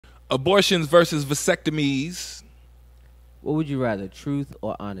Abortions versus vasectomies. What would you rather, truth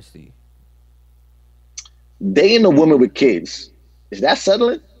or honesty? Dating a woman with kids. Is that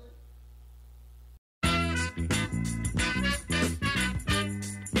settling?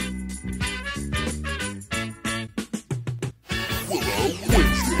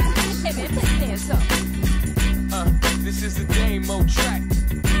 This is a demo track.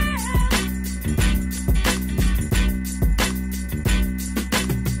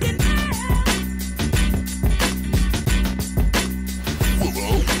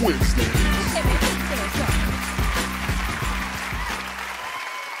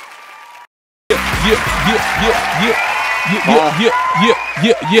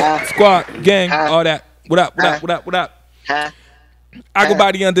 Yeah. Squad, gang, all that. What up? I go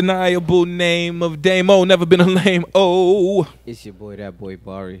by the undeniable name of Damo. Never been a lame. Oh, It's your boy, that boy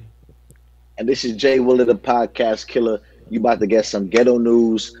Bari. And this is Jay Willa, the podcast killer. You about to get some ghetto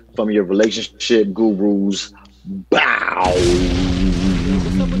news from your relationship gurus. Bow.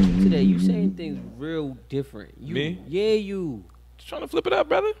 What's up with you today? You saying things real different. You, Me? Yeah, you. just trying to flip it up,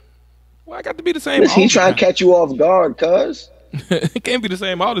 brother. Well, I got to be the same. Listen, he trying to catch you off guard, cuz. It can't be the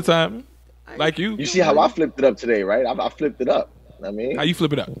same all the time. Like you. You see how I flipped it up today, right? I flipped it up. I mean, How you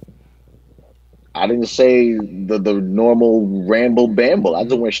flip it up? I didn't say the normal ramble bamble. I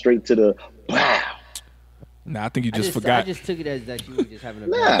just went straight to the wow. Nah, I think you just forgot. I just took it as that you were just having a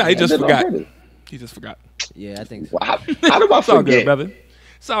Nah, he just forgot. He just forgot. Yeah, I think so. Well, how do I It's all good, forget? brother.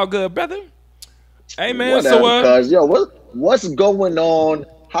 It's all good, brother. Hey, man. Whatever, So, what's going on?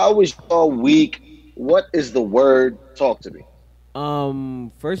 How was your week? What is the word? Talk to me.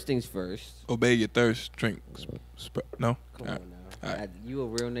 First things first. obey your thirst. Drink. No. Come All on right. now. All right. You a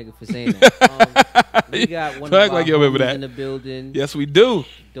real nigga for saying that. We got one of Act our like you remember homies that. in the building. Yes, we do.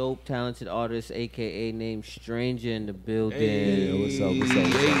 Dope, talented artist, a.k.a. named STRNGR in the building. Hey. What's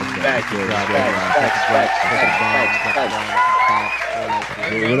up?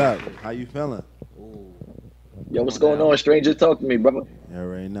 Hey, what up? How you feeling? Yo, what's going on, stranger? Talk to me, brother. Yeah,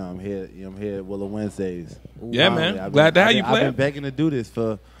 right now I'm here. I'm here at Willow Wednesdays. Yeah, Finally, man. Glad to have you I've playing. been begging to do this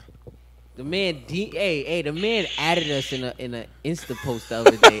for. The man, the man added us in a Insta post the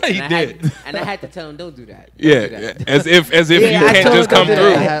other day. He did. And I had to tell him, don't do that. Don't Yeah, do that. yeah. As if Yeah, you I can't told just him come don't do through.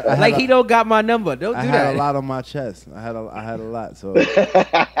 that. I had Like a- he don't got my number. Don't I do had that. a lot on my chest. I had a lot. So The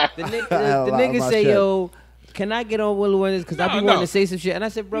I had a lot nigga on my say, chest. yo, can I get on Willow Wednesdays? Because I be No, wanting no. to say some shit. And I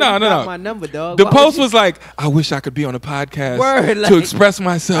said, bro, No, you no, got no. my number, dog. The Why post would was like, I wish I could be on a podcast Word, to like- express I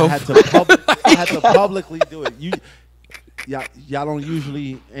myself. had to publicly do it. Y'all don't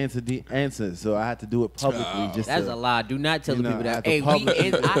usually answer, so I had to do it publicly. Just That's to, a lie. Do not tell You the know, people I that. had to Hey,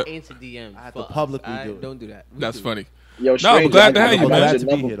 I answer DMs. I had to Fuck us. publicly Alright? do it. Don't do that. We That's do. funny. Yo, No, stranger, but glad to have you, I man. got Glad your to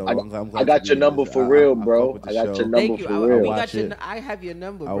be number. here, though. I'm glad I got to your be number here. for I real, fuck bro. with the I got show. your number Thank you. for I real. got watch your, it. I have your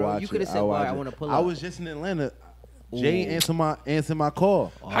number, I bro. watch You could have it. said, watch "Why I it. want to pull I up." was just in Atlanta. Jay answered my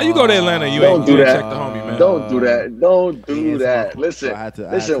call. How you go to Atlanta? You Don't ain't do you ain't that. check the homie, man. Don't do that. Don't do He answered my that. call, Listen, so I had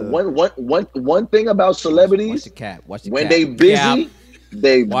to- listen. One thing about Watch celebrities, the cap. Watch the when cap. they busy, Cap.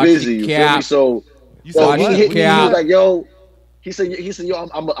 they Watch the busy. You feel cap. me? So, You so said he what? hit me. He Cap. was like, "Yo," he said, "Yo,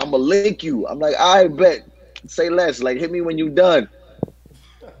 I'm gonna link you." I'm like, "I bet." Say less. Like, hit me when you done.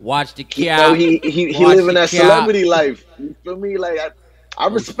 Watch the You know, cap. he Watch living the that cap. celebrity life. You feel me? Like, I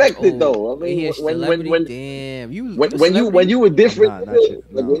respect it though. I He mean, a celebrity? when Damn, you when you a different Nah, not nigga, you,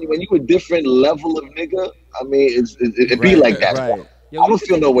 like no. when you a different level of nigga, I mean, it be like that. Right. Yo, I we don't can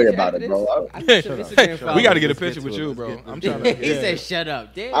feel take no a way picture about after it, bro. this. I need some Instagram We followers. got to get a Let's picture get with to you, it. bro. Let's get I'm to trying it. to. He Yeah. said, "Shut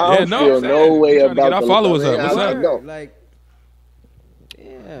up." Damn. I Yeah, don't no, feel I'm no saying. way Trying to get about our the followers look. up. What's I up? know. Like,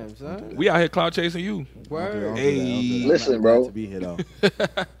 damn, son. We out here cloud chasing you. Word. Hey. Listen, I'm bro. glad to be here though.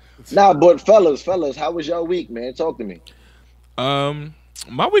 Nah, but fellas, how was your week, man? Talk to me.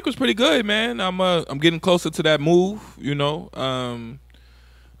 My week was pretty good, man. I'm getting closer to that move. You know, I'm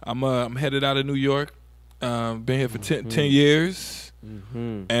headed out of New York. Been here for 10 years,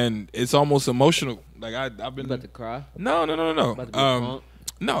 and it's almost emotional. Like I've You been. about to cry? No. About to be punked?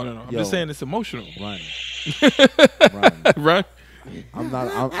 No. I'm Yo. just saying it's emotional. Run. Right? I'm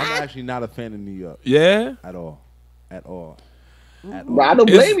actually not a fan of New York Yeah. at all. At all. Bro, I don't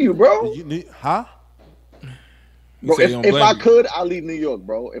blame you, bro. Huh? You Bro, say you don't if blame I me. could, I'll leave New York,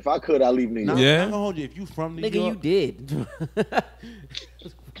 bro. If I could, I'll leave New Nah, York. Yeah. I'm gonna hold you. If you from New Nigga, you York, did.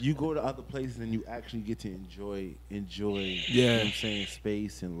 you go to other places and you actually get to enjoy. Yeah. You know what I'm saying,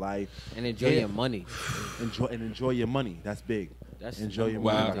 space and life. And enjoy your money. Enjoy your money. That's big. That's Enjoy your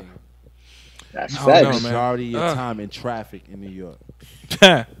Wow. money. That's I don't know, facts. man. Majority of your Uh. time in traffic in New York.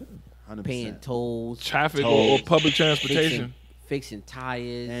 100%. Paying tolls, Traffic or public transportation. fixing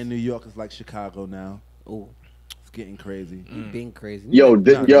tires. And New York is like Chicago now. Oh, getting crazy. Being crazy. It's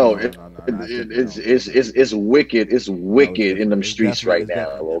wicked. It's wicked in them streets right now.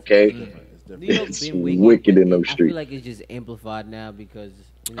 Okay, it's wicked in them I streets. feel like it's just amplified now because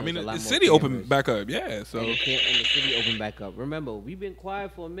I mean, the city opened back up. Yeah, so and the city opened back up. Remember, we've been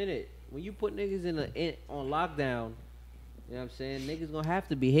quiet for a minute. When you put niggas on lockdown, you know what I'm saying? Niggas gonna have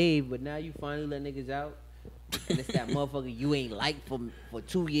to behave, but now you finally let niggas out. And it's that motherfucker you ain't liked for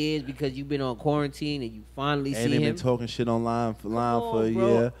 2 years because you been on quarantine and you finally see him. And they been talking shit online for a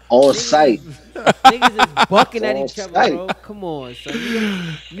year. On site. Niggas is bucking at each other, bro. Come on, son.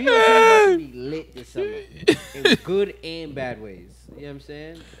 New York about to be lit this summer in good and bad ways. You know what I'm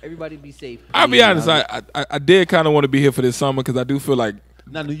saying? Everybody be safe. I'll be honest. I did kind of want to be here for this summer because I do feel like.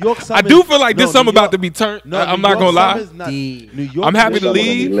 Now, New York summer. I do feel like this summer about to be turned. No, I'm not gonna lie. New York. I'm happy to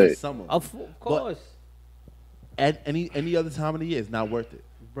leave. Of course. At any other time of the year, it's not worth it,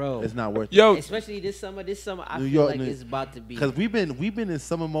 bro. It's not worth it. Yo, especially this summer. I New feel York, like it's about to be because we've been in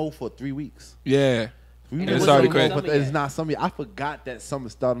summer mode for 3 weeks. Yeah. It's already crazy. But it's not summer. I forgot that summer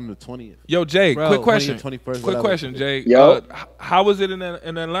started on the 20th. Yo, Jay, Bro, quick question. 21st, Quick question, Jay. Yo. How was it in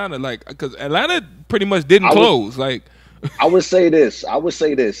Atlanta? Like, because Atlanta pretty much didn't close. Like, I would say this.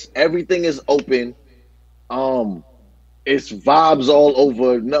 Everything is open. It's vibes all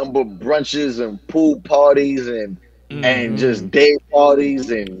over. Nothing but brunches and pool parties and just day parties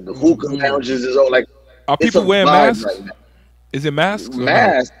and hookah lounges is all like. Are people wearing masks? Right now. Is it masks?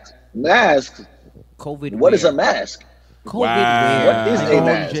 Masks. COVID. What is a mask? COVID. Wow. What is a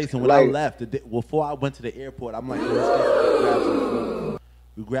mask? Jason, when I left, before I went to the airport, I'm like, let's grab some food.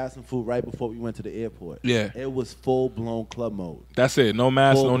 We grabbed some food right before we went to the airport. Yeah. It was full-blown club mode. That's it. No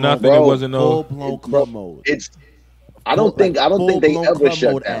mask, no nothing. Bro, it wasn't no full-blown club mode. I don't think they ever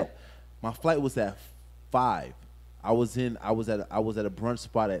shut down. My flight was at 5. I was at a brunch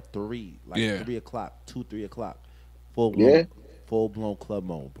spot at 3, 3 o'clock, 3 o'clock. Full blown club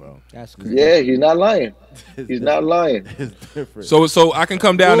mode, bro. That's crazy. Yeah, he's not lying. He's not lying. It's different. So I can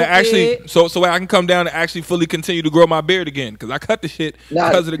come down and actually so I can come down and actually fully continue to grow my beard again because I cut the shit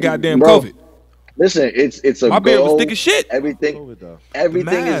because of the goddamn COVID. Listen, it's a my go. beard was thick as shit. Everything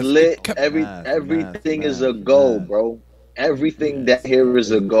is lit. Everything is a go, bro. Everything that here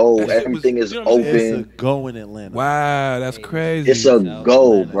is a go. Everything is open. It's a go in Atlanta. Wow, that's crazy. It's a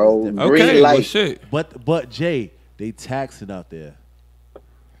go, bro. Okay, Green light. well, shit. But Jay, they taxing out there.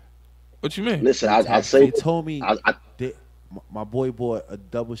 What you mean? Listen, I say they told me my boy bought a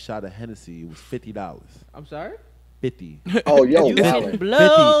double shot of Hennessy. It was $50. I'm sorry. 50. Oh, yo, you can 50.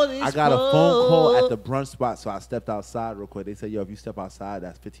 blow this I got a phone call at the brunch spot, so I stepped outside real quick. They said, "Yo, if you step outside,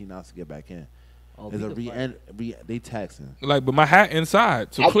 that's $15 to get back in." There's a they taxing. Like, but my hat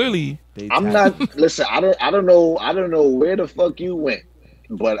inside, so clearly I'm not. Listen, I don't know where the fuck you went,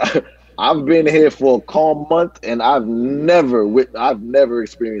 but I've been here for a calm month, and I've never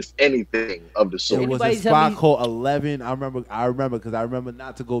experienced anything of the sort. It was a spot called 11. I remember because I remember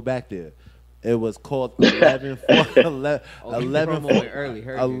not to go back there. It was called 11. 11 early.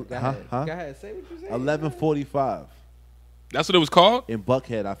 Go ahead. Say what you said. 11:45. that's what it was called. In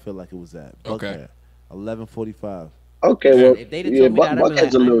Buckhead, I feel like it was at. Buckhead. Okay. 11:45. Okay, well, if they'd have told me that,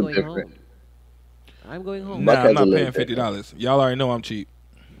 Buckhead's a little different. I'm going home. Nah, I'm Buckhead's not a paying little $50. Y'all already know I'm cheap.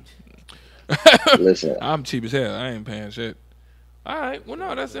 Listen, I'm cheap as hell. I ain't paying shit. All right. Well,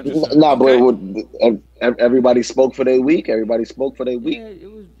 no, that's interesting. nah, Okay. but everybody spoke for their week. Yeah,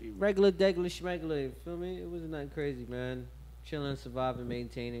 it was regular, schmegular. You feel me? It wasn't nothing crazy, man. Chilling, surviving,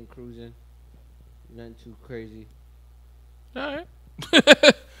 maintaining, cruising. Nothing too crazy. All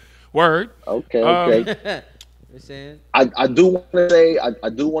right. Word. Okay. You're saying? I do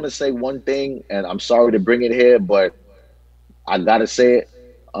want to say one thing, and I'm sorry to bring it here, but I gotta say it.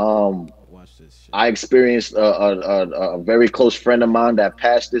 Watch this shit. I experienced a very close friend of mine that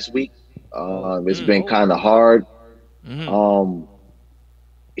passed this week. It's been kind of hard.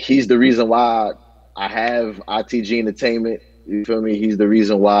 He's the reason why I have ITG Entertainment. You feel me? He's the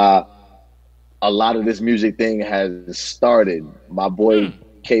reason why a lot of this music thing has started. My boy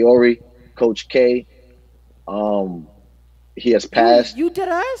Kaori, Coach K, he has passed. You dead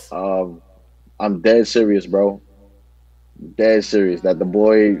ass? I'm dead serious, bro. Dead serious. That the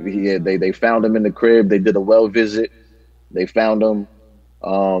boy, they found him in the crib. They did a well visit. They found him.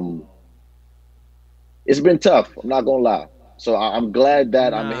 It's been tough. I'm not gonna lie. So I'm glad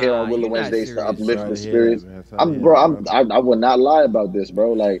that I'm here on Willa Wednesdays to uplift the spirits. I would not lie about this,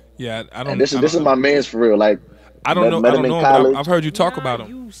 bro. Like, yeah, I don't. This is my man's for real. Like, I don't know. I don't know. But I've heard you talk about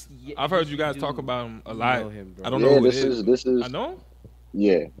him. You I've heard you guys talk about him a lot. know him, bro. I don't know who this is. I know him?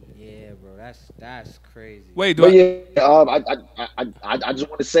 Yeah. Yeah, bro, that's crazy. Wait, But yeah, I just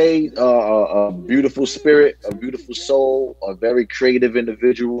want to say, a beautiful spirit, a beautiful soul, a very creative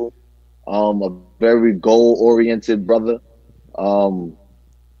individual, a very goal-oriented brother,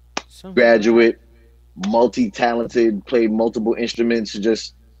 graduate, multi-talented, played multiple instruments,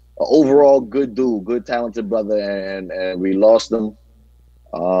 just an overall good dude, good talented brother, and we lost him.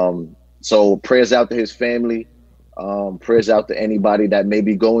 So prayers out to his family. Prayers out to anybody that may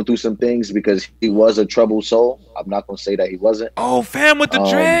be going through some things, because he was a troubled soul. I'm not gonna say that he wasn't. Oh, fam with the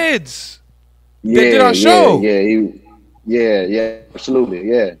dreads. Yeah, They did our show. Yeah, absolutely,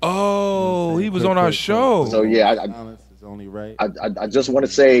 yeah. Oh, he was on our show. So yeah, Silence is only right. I just want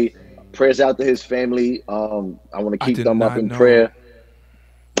to say prayers out to his family. I want to keep them up in prayer.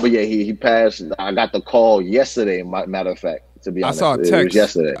 But yeah, he passed. I got the call yesterday. Matter of fact, to be honest, I saw a text it was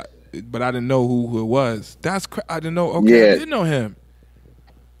yesterday. But I didn't know who it was. I didn't know. Okay, I did know him.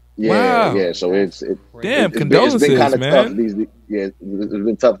 Yeah, wow. Yeah. So damn, condolences, it's been kind of man. tough. It's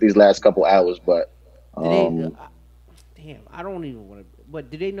been tough these last couple hours, but damn, I don't even want to.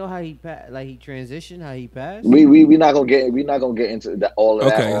 But did they know how he passed? Like he transitioned, how he passed? We not gonna get into all of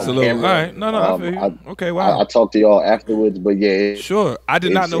that. Okay, it's a little. All right, no, I feel you. Okay, wow. I'll talk to y'all afterwards, but yeah. Sure, I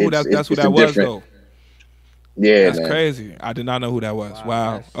did not know who that's who that was though. Yeah, that's crazy. I did not know who that was.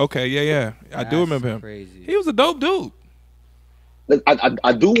 Wow. Okay, yeah. I do remember him. Crazy. He was a dope dude.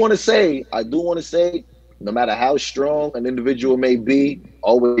 I do want to say, no matter how strong an individual may be,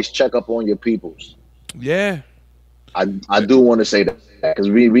 always check up on your peoples. Yeah. I do want to say that, because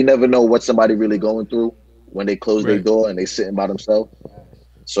we never know what somebody really going through when they close their door and they sitting by themselves.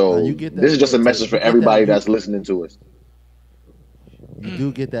 So this is just a message for everybody that's listening to us. You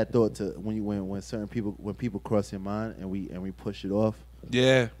do get that thought to when certain people cross your mind and we push it off.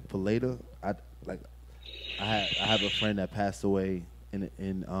 Yeah. For later, I have a friend that passed away and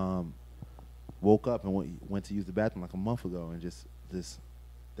woke up and went to use the bathroom like a month ago and just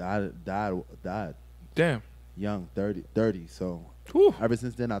died. Damn. Young, 30. So whew. Ever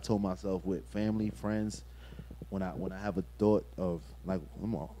since then, I told myself with family, friends, when I have a thought of like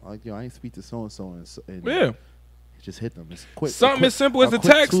I ain't speak to so and yeah. Just hit them. It's quick. Something as simple as a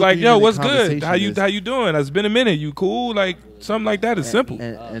text, like, "Yo, what's good? How you doing? It's been a minute. You cool?" Like something like that is simple.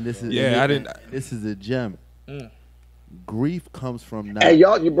 And this is this is a gem. Grief comes from not. Hey,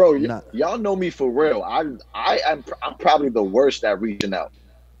 y'all know me for real. I'm probably the worst at reaching out,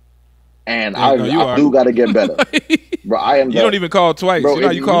 and I do got to get better, bro. I am. You don't even call twice.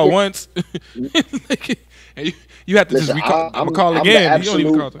 Bro, you call once, and you have to just call again. You don't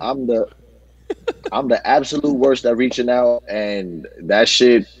even call twice. I'm the absolute worst at reaching out, and that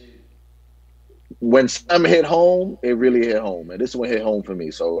shit. When something hit home, it really hit home, and this one hit home for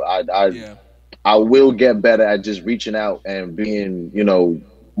me. So I will get better at just reaching out and being,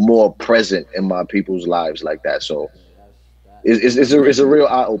 more present in my people's lives like that. So it's a real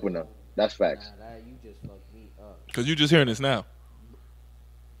eye opener. That's facts. You just fucked me up. Cause you just hearing this now.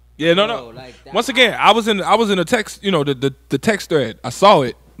 Yeah, no. Like once again, I was in a text, the text thread. I saw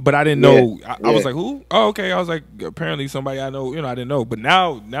it. But I didn't know. I was like, who? Oh, okay. I was like, apparently somebody I know. I didn't know. But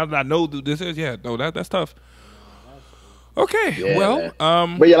now that I know who this is, that's tough. Okay,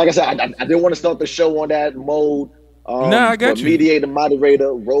 but yeah, like I said, I didn't want to start the show on that mode. I got you. Mediator,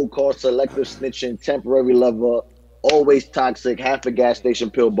 moderator, roll call, selective snitching, temporary lover, always toxic, half a gas station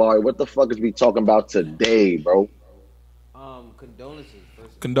pill bar. What the fuck is we talking about today, bro? Condolences.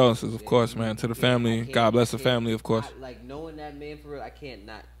 Condolences, of course, man, to the family. God bless the family, of course. Like knowing that man for real, I can't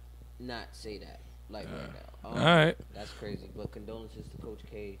not say that right now. All right, that's crazy. But condolences to Coach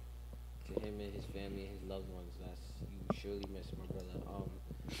K, to him and his family and his loved ones. You surely miss my brother.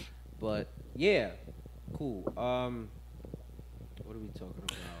 But yeah, cool. What are we talking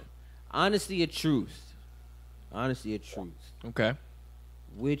about? Honesty or truth? Honesty or truth? Okay.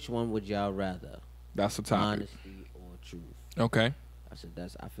 Which one would y'all rather? That's the topic. Honesty or truth? Okay. I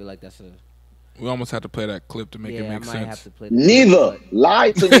feel like that's a. We almost have to play that clip to make it make sense. Have to play Neither.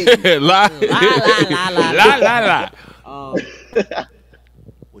 Lie to me. Lie.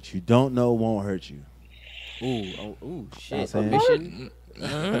 What you don't know won't hurt you. Ooh, shit. Mission.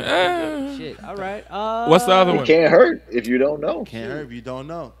 Shit. All right. What's the other one? It can't hurt if you don't know. Can't hurt if you don't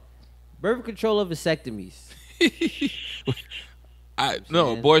know. Birth control or vasectomies?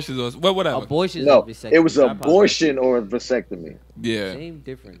 No, abortions or whatever. Abortions. No, it was abortion or a vasectomy. Yeah. Same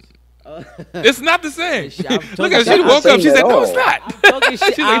difference. It's not the same. Look at her. She woke up. She said, "No, it's not."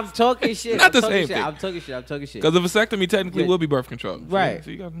 I'm talking shit. Not the same thing. I'm talking shit. Because the vasectomy technically will be birth control. Right. So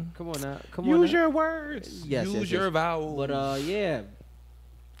you got, come on now. Use your words. Yes. Use your vowels. But yeah,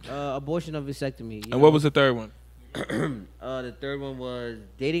 abortion or vasectomy. And what was the third one? The third one was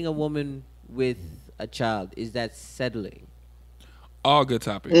dating a woman with a child. Is that settling? All good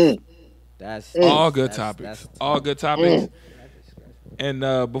topics. That's all good topics. All good topics. And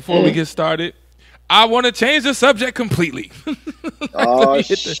before we get started, I want to change the subject completely. Oh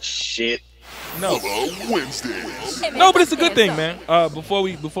shit! No, Wednesdays. no, but it's a good thing, man. Before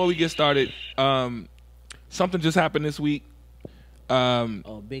we get started, something just happened this week.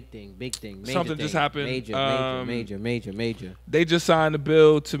 Big thing. Major Something thing. just happened. Major. They just signed a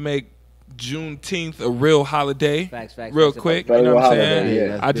bill to make Juneteenth a real holiday. Facts. Real quick. You know what I'm saying?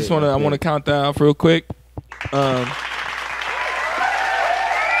 Yeah, I just want to count that off real quick.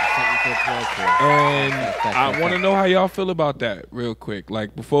 And I want to know how y'all feel about that real quick.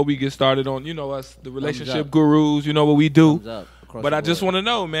 Like before we get started on, us, the relationship gurus, you know what we do. But I just want to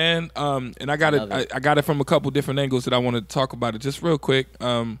know, man. And I got I got it from a couple different angles that I want to talk about it just real quick.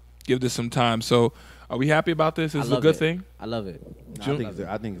 Give this some time. So, are we happy about this? Is it a good thing? I love it.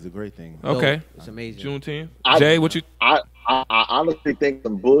 I think it's a great thing. Okay, it's amazing. Juneteenth. Jay, what you? I honestly think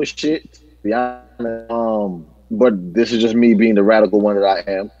some bullshit. To be honest, but this is just me being the radical one that I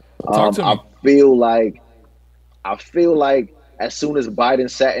am. Talk to me. I feel like as soon as Biden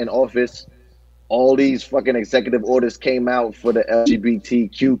sat in office, all these fucking executive orders came out for the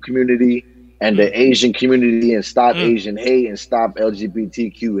LGBTQ community and the Asian community and stop Asian hate and stop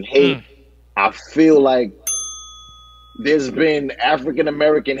LGBTQ hate. I feel like there's been African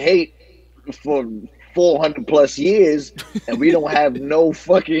American hate for 400 plus years and we don't have no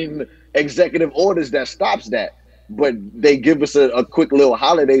fucking executive orders that stops that. But they give us a quick little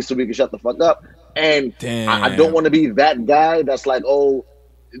holiday so we can shut the fuck up. And I don't want to be that guy that's like, oh,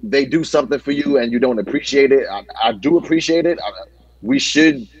 they do something for you and you don't appreciate it. I do appreciate it. We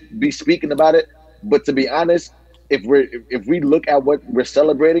should be speaking about it. But to be honest, if we look at what we're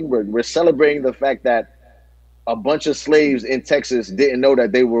celebrating, we're celebrating the fact that a bunch of slaves in Texas didn't know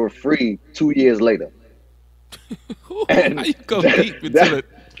that they were free 2 years later. And how you go deep into it?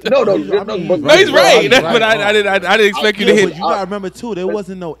 No, he's right. But I didn't expect you to hit. But you gotta remember too, there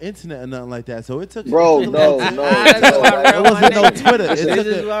wasn't no internet or nothing like that, so it took. Bro, no. There wasn't no Twitter. I'm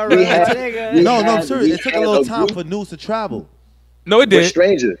serious. It took a little time for news to travel. No, it did.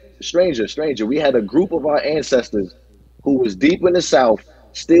 Stranger. We had a group of our ancestors who was deep in the South,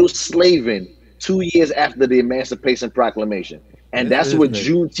 still slaving 2 years after the Emancipation Proclamation, and that's what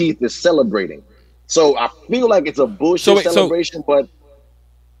Juneteenth is celebrating. So I feel like it's a bullshit celebration, but.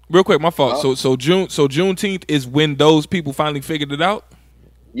 Real quick, my fault. So Juneteenth is when those people finally figured it out?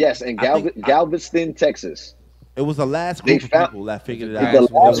 Yes, in Galveston, Texas. It was the last group of people that figured it out.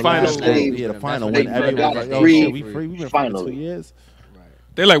 The final when everyone was like, "Oh shit, we free. We've been free for 2 years."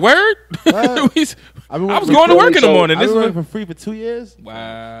 They're like, "Word." I was going to work in the morning. This was for free for 2 years.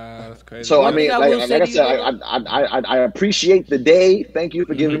 Wow, that's crazy. So I mean, like I said, I appreciate the day. Thank you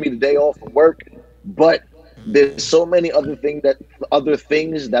for giving me the day off from work, but. There's so many other things that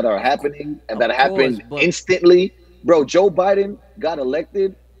are happening and that happened instantly. Bro, Joe Biden got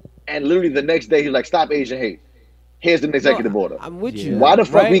elected and literally the next day he's like, stop Asian hate. Here's an executive order. I'm with you. Why the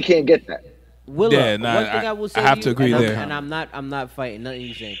fuck we can't get that? Willa, one thing I will say I have to agree there. And I'm not fighting nothing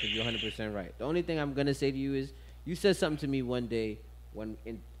you're saying because you're 100% right. The only thing I'm gonna say to you is you said something to me one day when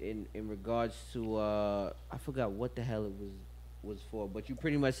in regards to I forgot what the hell it was for, but you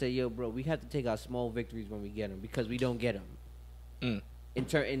pretty much say, yo, bro, we have to take our small victories when we get them because we don't get them.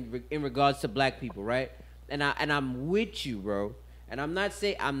 In regards to black people, right? And I'm with you, bro. And I'm not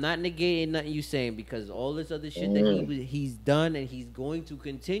negating nothing you saying because all this other shit that he's done and he's going to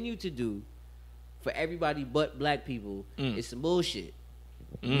continue to do for everybody but black people is some bullshit.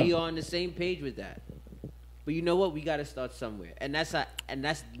 We are on the same page with that. But you know what? We got to start somewhere, and that's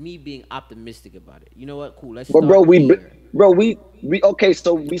me being optimistic about it. You know what? Cool. Let's start. We okay.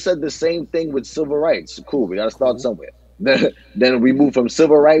 So we said the same thing with civil rights. Cool. We got to start somewhere. Then we move from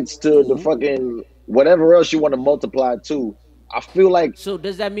civil rights to the fucking whatever else you want to multiply to. I feel like. So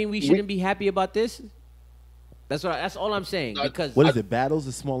does that mean we shouldn't be happy about this? That's all I'm saying. Because what is it? Battles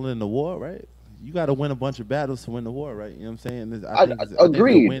is smaller than the war, right? You got to win a bunch of battles to win the war, right? You know what I'm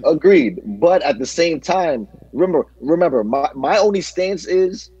saying? Agreed. But at the same time, remember, my only stance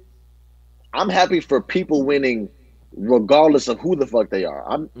is I'm happy for people winning regardless of who the fuck they are.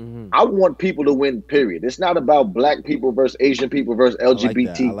 I want people to win, period. It's not about black people versus Asian people versus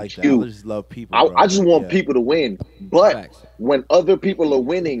LGBTQ. I like that. I just love people. I just want people to win. But when other people are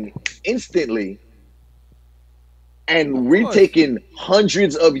winning instantly, and we're taking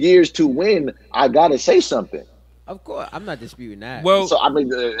hundreds of years to win, I gotta say something. Of course, I'm not disputing that. Well, so I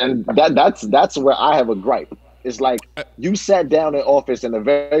mean, and that's where I have a gripe. It's like you sat down in office, and the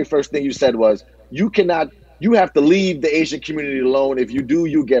very first thing you said was, "You cannot you have to leave the Asian community alone. If you do,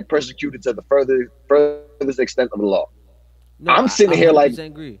 you get persecuted to the furthest extent of the law. No, I'm sitting here like,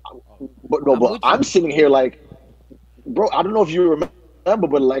 agree. but I'm sitting here like, bro, I don't know if you remember,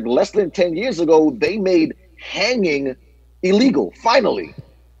 but like less than 10 years ago, they made hanging illegal. Finally,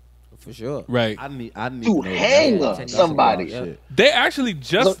 for sure. Right. I need to hang somebody. Yeah. They actually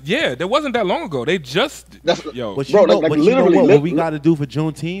just that wasn't that long ago. They just But bro, you know literally, what we got to do for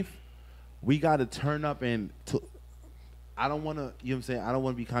Juneteenth? We got to turn up and I don't want to, you know what I'm saying? I don't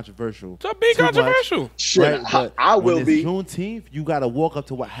want to be controversial. Stop being controversial. Shit, right? I will be. Juneteenth, you got to walk up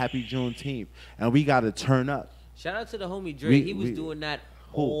to what Happy Juneteenth, and we got to turn up. Shout out to the homie Dre. He was doing that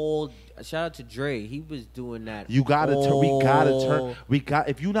whole. Shout out to Dre. He was doing that. You gotta turn.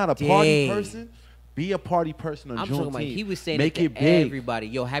 If you're not a party person, be a party person on Juneteenth. Talking about he was saying make it it to big. Everybody,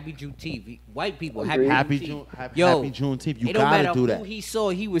 yo, happy Juneteenth. White people, Happy Juneteenth. Happy Juneteenth. You gotta do that. Who he saw,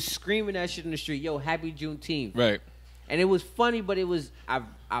 he was screaming that shit in the street. Yo, happy Juneteenth. Right. And it was funny, but it was I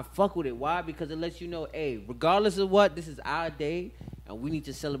fuck with it. Why? Because it lets you know, hey, regardless of what, this is our day, and we need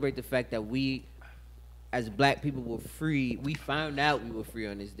to celebrate the fact that we, as black people, were free. We found out we were free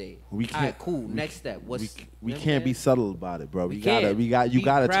on this day. We can't. All right, cool. Next step. We can't be subtle about it, bro. You Be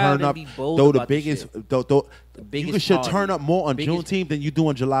gotta proud turn up. and be bold Though about the this biggest, biggest you should party. turn up more on Juneteenth than you do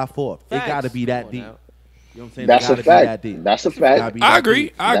on July 4th. It gotta be that deep. Now. You know what I'm saying? That's a fact. That's a fact. I agree.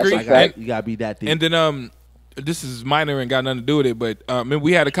 You gotta be that deep. And then this is minor and got nothing to do with it, but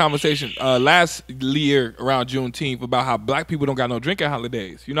we had a conversation last year around Juneteenth about how black people don't got no drinking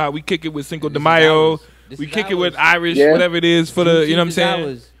holidays. You know how we kick it with Cinco de Mayo, we kick it with Irish, whatever it is for the, you know what I'm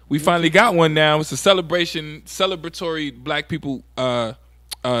saying? We finally got one now. It's a celebratory black people a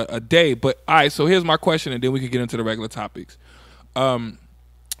day. But all right, so here's my question, and then we can get into the regular topics.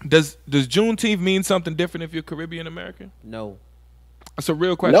 Does Juneteenth mean something different if you're Caribbean American? No. That's a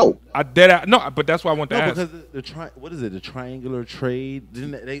real question. No, but that's why I want to ask. Because what is it? The triangular trade?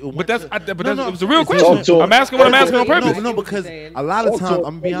 It was a real question. I'm asking what I'm asking on purpose. No, because a lot of times, I'm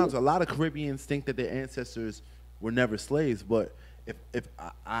gonna be honest. A lot of Caribbeans think that their ancestors were never slaves, but if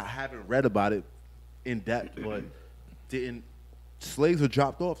I haven't read about it in depth, but slaves were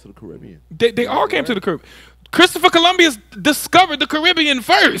dropped off to the Caribbean. They all came to the Caribbean. Christopher Columbus discovered the Caribbean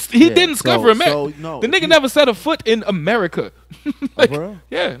first. He didn't discover America. The nigga never set a foot in America.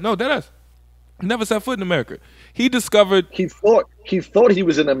 Yeah, no, that never set foot in America. He discovered. He thought he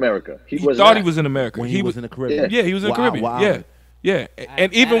was in America. He thought he was in America. When he was in the Caribbean. Yeah, he was in the Caribbean. Wow. Yeah.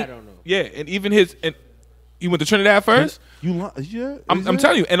 And even his he went to Trinidad first. I'm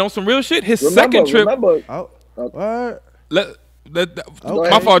telling you, and on some real shit, his second trip. My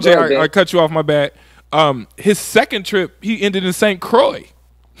fault, Jay. I cut you off. My bad. His second trip, he ended in St. Croix.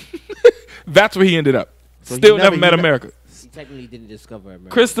 That's where he ended up. So Still never met America. He technically didn't discover America.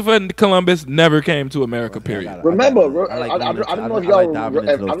 Christopher Columbus never came to America. Period. Remember, I don't know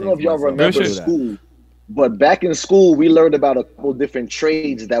if y'all remember school, but back in school we learned about a couple different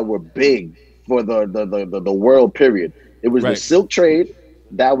trades that were big for the world period. It was the silk trade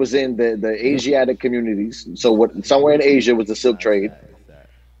that was in the Asiatic communities. So somewhere in Asia was the silk trade.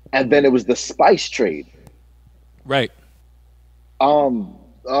 And then it was the spice trade. Right.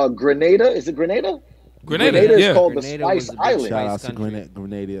 Grenada, is it Grenada? Grenada is called the Spice Island. Shout out to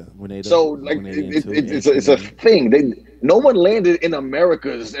Grenada. So like it's a thing. No one landed in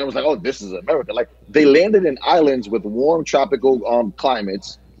Americas and was like, oh, this is America. Like they landed in islands with warm tropical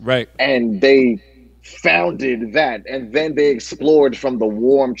climates. Right. And they founded that, and then they explored from the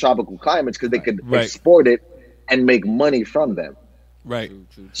warm tropical climates because they could export it and make money from them. Right.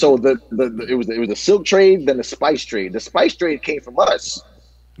 So it was the silk trade, then the spice trade. The spice trade came from us.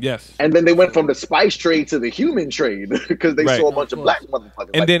 Yes. And then they went from the spice trade to the human trade because they saw a bunch of black motherfuckers.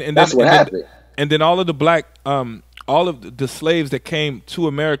 And that's what happened. And then all of the black, all of the slaves that came to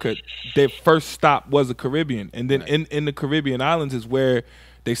America, their first stop was the Caribbean. And then in the Caribbean islands is where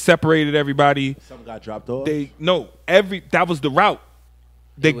they separated everybody. Some got dropped off. That was the route.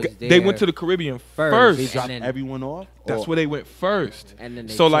 They went to the Caribbean first. They dropped everyone off. That's where they went first. And then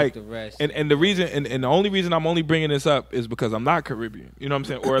they took the rest. And the reason and the only reason I'm only bringing this up is because I'm not Caribbean. You know what I'm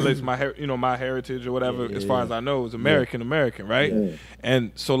saying? Or at least my heritage or whatever, as far as I know, is American, right? Yeah.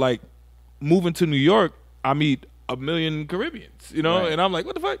 And so like moving to New York, I meet a million Caribbeans, and I'm like,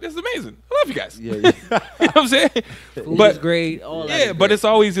 what the fuck? This is amazing. I love you guys. Yeah. You know what I'm saying? But great. All that but it's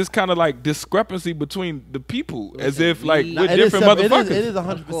always this kind of like discrepancy between the people, as if like we're different motherfuckers. It is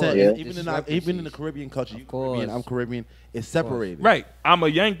 100%. Even in the Caribbean culture, you Caribbean, I'm Caribbean. It's separated. Right. I'm a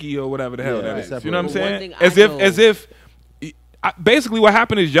Yankee or whatever the hell that is. Separated. You know what I'm saying? As if basically what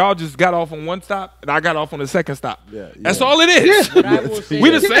happened is y'all just got off on one stop and I got off on the second stop. Yeah, That's all it is. What I will say We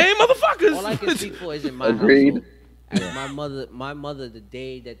the is- same motherfuckers. All I can speak for is in my Agreed. household. My mother, the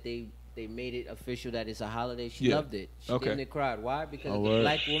day that they made it official that it's a holiday, she Yeah. loved it. She Okay. damn near cried. Why? Because Oh, as a word.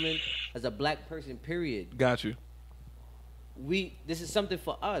 black woman, as a black person, period. Got you. This is something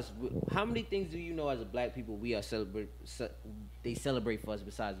for us. How many things do you know as a black people we are they celebrate for us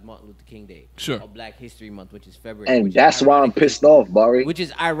besides Martin Luther King Day? Sure. Or Black History Month, which is February. And which is that's why I'm ironically- pissed off, Bari. Which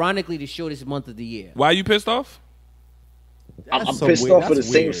is ironically the shortest month of the year. Why you pissed off? I'm That's so pissed weird. off for the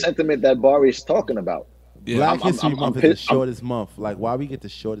That's same weird. sentiment that Bari is talking about. Yeah. Black I'm- History I'm Month is pissed- the shortest month. Like, why we get the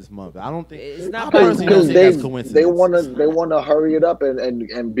shortest month? I don't think It's not I by personally don't Because think coincidence. that's coincidence. they wanna hurry it up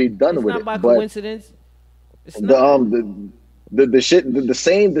and be done It's with not it. by But coincidence. It's not.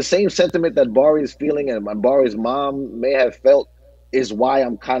 the same sentiment that Bari is feeling and Bari's mom may have felt is why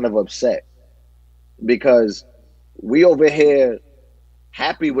I'm kind of upset, because we over here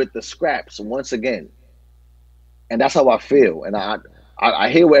happy with the scraps once again, and that's how I feel. And I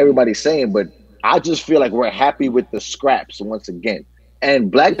hear what everybody's saying, but I just feel like we're happy with the scraps once again.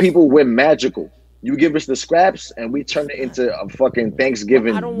 And black people, we're magical. You give us the scraps, and we turn it into a fucking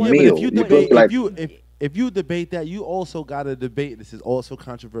Thanksgiving I don't want- meal. Yeah, but if you feel debate, me? Like, if you debate that, you also got to debate. This is also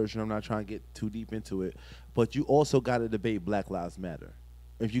controversial. I'm not trying to get too deep into it, but you also got to debate Black Lives Matter.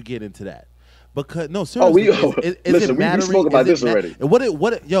 If you get into that, because no, seriously, is listen, it we mattering? spoke about Is this it already.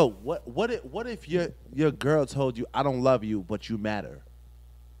 What if your girl told you, I don't love you, but you matter?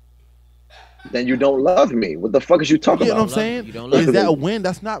 then you don't love me. What the fuck is you talking You know what I'm about? saying? You don't love Is me. that a win?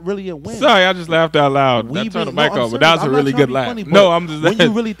 That's not really a win. Sorry, I just laughed out loud. We I turned the be- mic no, I'm off, but serious. that was a I'm not really trying to good be laugh. funny, No, but I'm just. when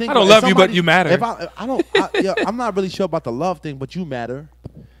you really think I don't about it, love you, but somebody- you matter. If I'm not really sure about the love thing, but you matter.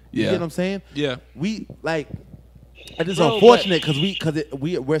 You Yeah. get what I'm saying? Yeah. We like. It is Bro, unfortunate because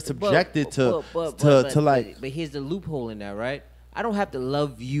we're subjected to like. But here's the loophole in that, right? I don't have to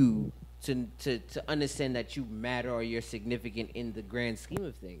love you to understand that you matter or you're significant in the grand scheme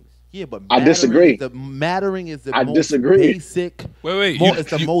of things. Yeah, but I disagree. Mattering is the I most disagree. basic. Wait, It's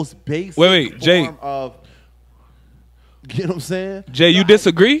the most basic. Wait, Jay. form of. You know what I'm saying? Jay, you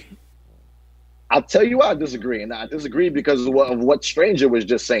disagree? I'll tell you why I disagree, and I disagree because of what Stranger was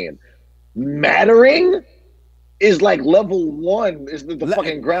just saying. Mattering is like level one. Is the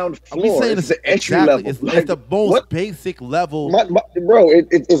fucking ground Are we floor. saying It's the entry exactly, level. It's Like, the most what? basic level. Bro,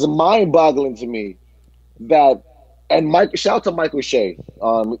 it is mind-boggling to me that. And shout out to Michael Shea,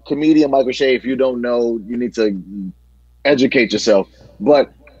 comedian Michael Shea. If you don't know, you need to educate yourself.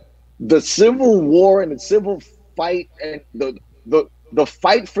 But the Civil War and the civil fight and the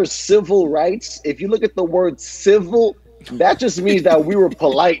fight for civil rights, if you look at the word civil, that just means that we were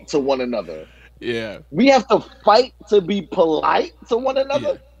polite to one another. Yeah. We have to fight to be polite to one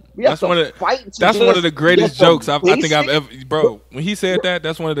another. Yeah. We have That's one to of fight. That's one of the greatest get jokes I think I've basic- ever. Bro, when he said that,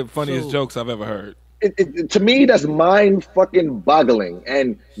 that's one of the funniest So- jokes I've ever heard. To me, that's mind fucking boggling,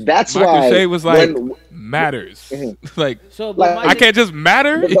 and that's Michael why Shea was like, when- matters. Like, So, Like, but I can't just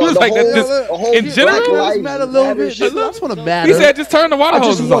matter. He was the like, whole- that's the whole just in Black general. lives matter a little matter bit. shit. I just want to So- matter. He said, just turn the water I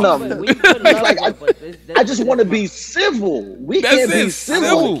just hoses wanna- on. I just want to be civil. We That's can't be it, civil.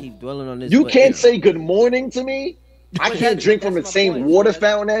 civil. keep dwelling on this. You but, can't know. say good morning to me. I But can't drink from the that's my same point. water That's-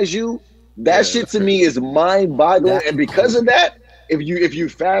 fountain as you. That shit to me is mind-boggling. That's And because of that, if you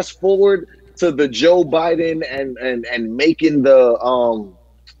fast forward to the Joe Biden and making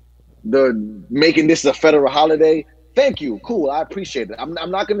making this a federal holiday, thank you. Cool. I appreciate it. I'm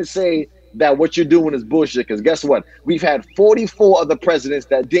not going to say that what you're doing is bullshit, because guess what? We've had 44 other presidents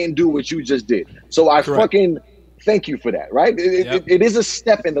that didn't do what you just did. So I Correct. fucking thank you for that, right? Yep. It is a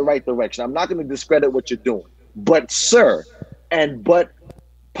step in the right direction. I'm not going to discredit what you're doing. But sir, and but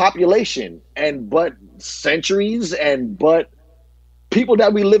population, and but centuries, and but people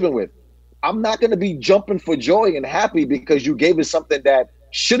that we living with, I'm not going to be jumping for joy and happy because you gave us something that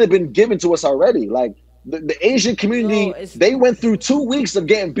should have been given to us already. Like the Asian community, No, it's- they went through 2 weeks of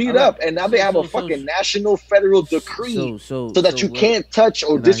getting beat Alright. up, and now they have a fucking national federal decree so that you can't touch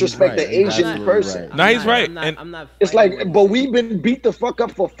or Nah, he's disrespect right. the He's Asian absolutely person. right. Nah, he's right. I'm not, And I'm not It's fighting like, with but you. we've been beat the fuck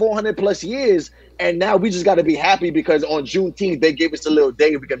up for 400 plus years, and now we just got to be happy because on Juneteenth they gave us a little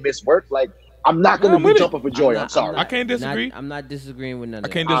day we can miss work. Like, I'm not going I'm to with be it. jumping for joy. I'm sorry. I can't disagree. I'm not disagreeing with none of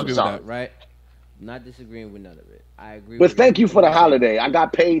I can't that. disagree with sorry. that. Right? I'm not disagreeing with none of it. I agree. But with thank you for the everything. holiday. I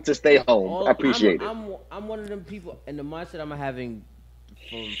got paid to stay home. All- I appreciate it. I'm one of them people, and the mindset I'm having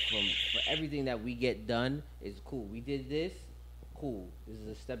for everything that we get done is cool. We did this, cool. This is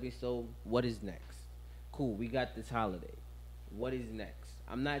a stepping stone. What is next? Cool. We got this holiday. What is next?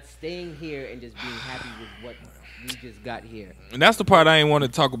 I'm not staying here and just being happy with what we just got here. And that's the part I ain't want to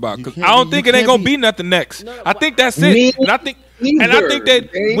talk about because can't I don't be- think you it ain't can't gonna be- be nothing next. No, I think that's Me it. And I think that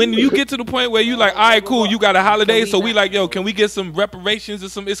when you get to the point where you like, all right, cool, you got a holiday, so we like, yo, can we get some reparations or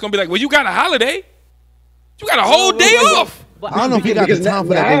some? It's gonna be like, well, you got a holiday, you got a whole day off. But I don't know if we got the time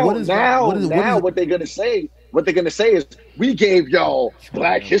for that. But what is What they're gonna say? What they're gonna say is, we gave y'all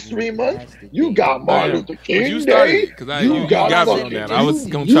Black History Month. You got Martin Luther But King you started Day. because you got me on that. I was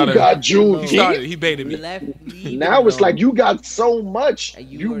gonna You try to. got He started. Juneteenth. He baited me. Now it's like you got so much. And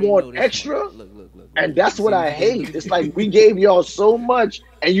You already know want this extra. one. Look. And that's what I hate. It's like we gave y'all so much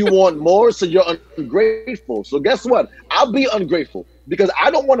and you want more, so you're ungrateful. So guess what? I'll be ungrateful because I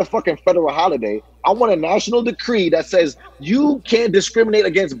don't want a fucking federal holiday. I want a national decree that says you can't discriminate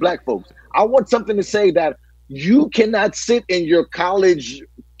against black folks. I want something to say that you cannot sit in your college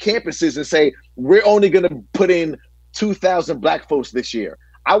campuses and say, we're only going to put in 2,000 black folks this year.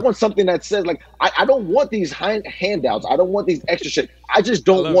 I want something that says, like, I don't want these handouts. I don't want these extra shit. I just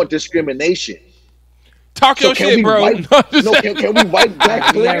don't want discrimination. Talk your shit, bro. Can we wipe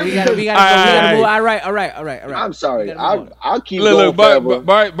black clear? We gotta move. All right. I'm sorry. I'll keep Look, going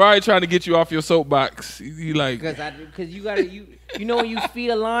forever. Barry trying to get you off your soapbox. He like because you gotta you know when you feed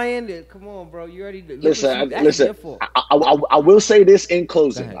a lion. Come on, bro. You already listen. I will say this in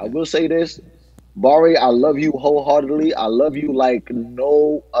closing. I will say this, Bari. I love you wholeheartedly. I love you like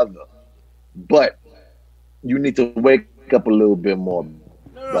no other. But you need to wake up a little bit more.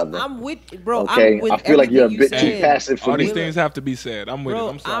 Brother. I'm with bro. Okay, I'm with I feel like you're a bit said. too passive for all me. these things have to be said. I'm with Bro, it.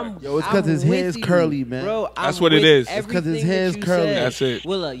 I'm sorry. Yo, it's because his hair is curly, man. Bro, That's what it is. It's 'cause his hair is curly. That's it.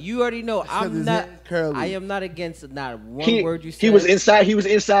 Willa, you already know I'm not. I am not against not one word you said. He was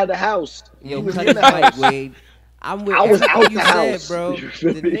inside the house. Yo, cut the mic, Wade. I'm with I was everything out you the said, house. bro. You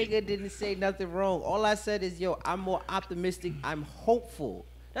feel The me? nigga didn't say nothing wrong. All I said is, yo, I'm more optimistic. I'm hopeful.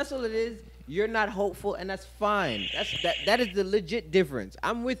 That's all it is. You're not hopeful, and that's fine. That is the legit difference.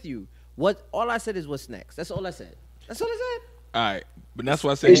 I'm with you. All I said is what's next. That's all I said. That's all I said. All right, but that's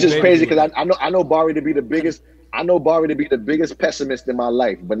why I said It's just crazy because I know Bari to be the biggest. I know Bari to be the biggest pessimist in my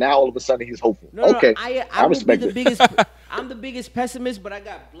life, but now all of a sudden he's hopeful. Okay, I respect it. I'm the biggest pessimist, but I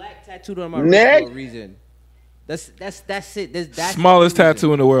got black tattooed on my Next. wrist for a reason. That's it. That's smallest the reason.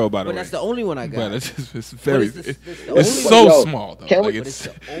 tattoo in the world, by the But way. that's the only one I got. But it's very. the It's only so one. Yo, small though. can Like we-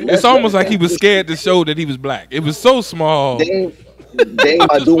 it's almost like he was scared to show that he was black. It was so small. Dave,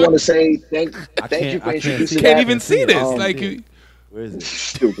 I do want to say thank you for can't introducing You can't that. even see this. Um, Like, Where is it?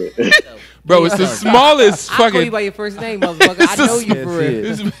 Stupid. bro, it's the smallest I call you fucking. by your first name, motherfucker. I know you Can't for see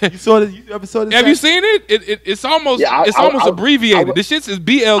real. it. You saw this? You ever saw this? Have you seen it? It's almost Yeah, it's almost abbreviated. I- the shit's is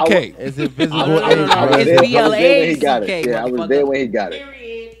BLK. It's invisible. No. I was It's there- I was there BLA, when he got it. okay, Yeah, I was motherfucker. there when he got it.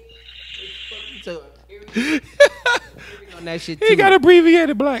 Period. So, period on that shit He too. got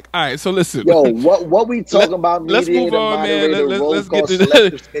abbreviated black. All right, so listen. Yo, what we talking about? Let's move mediator, on, man. moderator, Let's roll get call, to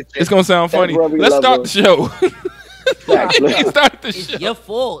selective this. snitching, It's gonna sound funny. temporary Let's start lover. the show. Facts, We let's- start the It's show. your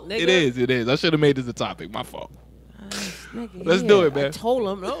fault, nigga. It is. I should have made this a topic. My fault. Nigga, Let's do it, I man. told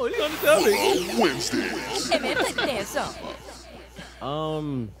him. No, he gonna tell me. Wednesdays. Hey man, put the dance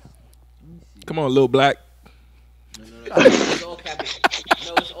on. Come on, little black. It's all capital.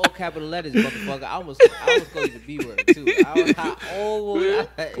 No, it's all capital letters, motherfucker. I almost called you the B word too.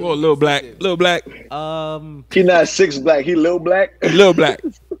 Come on, little black. Little black. He not six black. He little black. Little black.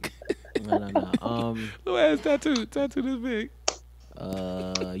 No. Little ass tattoo. Tattoo this big.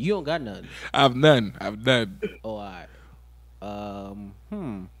 You don't got none. I've none. Oh, all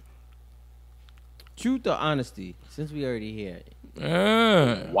right. Truth or honesty? Since we already here.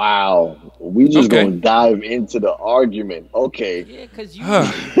 Wow, we just Okay. gonna dive into the argument. Okay, Yeah, cause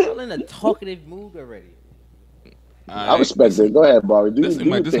you're in a talkative mood already. I respect it. Go ahead, Bari. This seems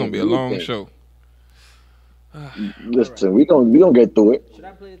like this gonna be a long show. show. Listen, we gonna get through it. Should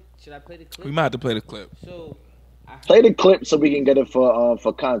I play the clip? We might have to play the clip. So Play the clip so we can get it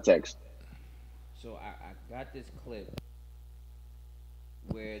for context. So I got this clip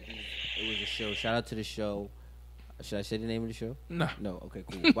where it was a show. Shout out to the show. Should I say the name of the show? No. No. Okay,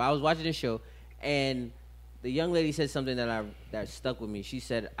 cool. Well, I was watching this show, and the young lady said something that stuck with me. She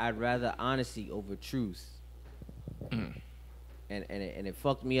said, "I'd rather honesty over truth," and it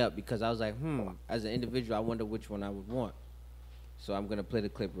fucked me up because I was like, as an individual, I wonder which one I would want. So I'm gonna play the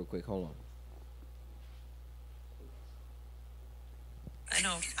clip real quick. Hold on. I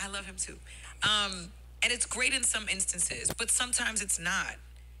know, I love him too. And it's great in some instances, but sometimes it's not.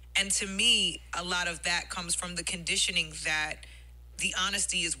 And to me, a lot of that comes from the conditioning that the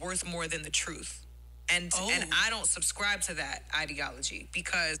honesty is worth more than the truth. And I don't subscribe to that ideology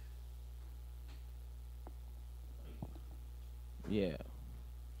because Yeah.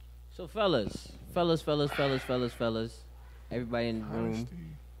 So fellas, everybody in the room,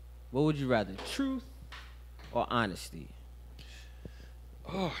 what would you rather, truth or honesty?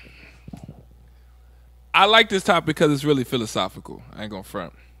 Oh. I like this topic because it's really philosophical. I ain't gonna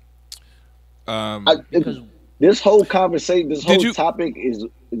front. Because this whole conversation, this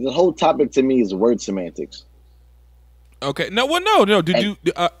whole topic to me is word semantics. Okay. No. Well, no. Did you?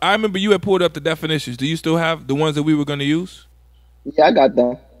 I remember you had pulled up the definitions. Do you still have the ones that we were going to use? Yeah, I got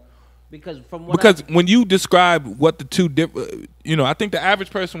them. because from what When you describe what the two different, I think the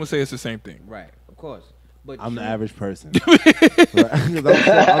average person would say it's the same thing. right, of course. But I'm the truth- average person. Right? 'Cause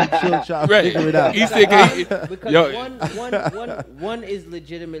I'm still trying to figure it out. He said, Because Yo. one is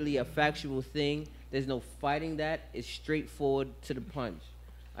legitimately a factual thing. There's no fighting that. It's straightforward to the punch.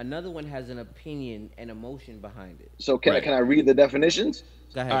 Another one has an opinion and emotion behind it. So can I read the definitions?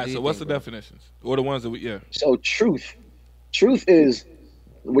 Go ahead. all right. do So your what's thing, the bro. definitions or the ones that we? Yeah. So truth is,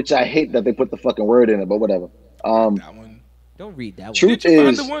 which I hate that they put the fucking word in it, but whatever. That one. Don't read that Truth Did you find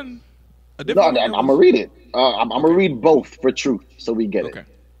is the one? A no. different one I'm that gonna was- read it. I'm gonna read both for truth, so we get Okay.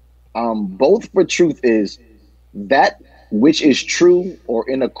 it. Both for truth is that which is true or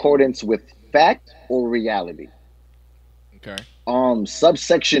in accordance with fact or reality. Okay.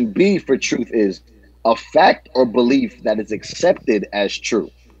 Subsection B for truth is a fact or belief that is accepted as true.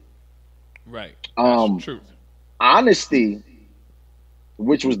 Right. Um, That's truth. Honesty,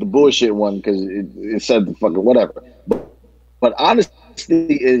 which was the bullshit one because it said the fucking whatever. But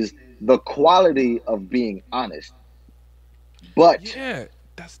honesty is the quality of being honest. But Yeah,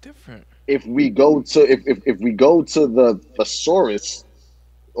 that's different. if we go to if we go to the thesaurus,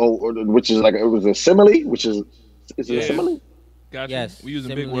 or which is like it was a simile, which is it Yeah. a simile? Gotcha. Yes, We using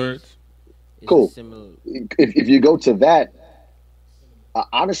big similes. words. It's Cool. Similar. If you go to that,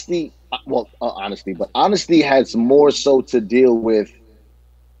 honesty has more so to deal with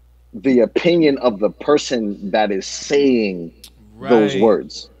the opinion of the person that is saying those Right.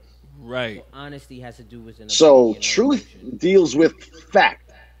 words. Right. Honesty has to do with an So opinion or truth emotion. deals with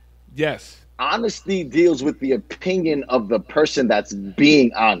fact. Yes. Honesty deals with the opinion of the person that's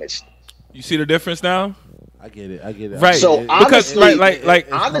being honest. You see the difference now? I get it. Right. So Because honestly, like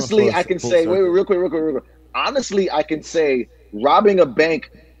honestly, I can say wait, real quick. Honestly, I can say robbing a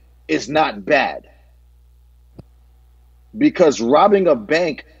bank is not bad because robbing a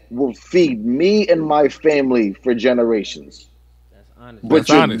bank will feed me and my family for generations. That's honest. But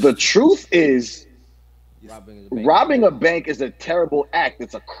That's honest. the truth is, Robbing is a bank. robbing a bank is a terrible act.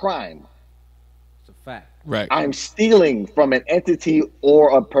 It's a crime. It's a fact. right. I'm stealing from an entity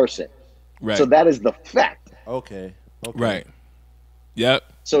or a person. Right. So that is the fact. Okay. Right. Yep.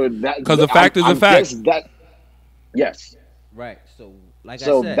 So that 'Cause the fact is a fact. Yes. Right. So like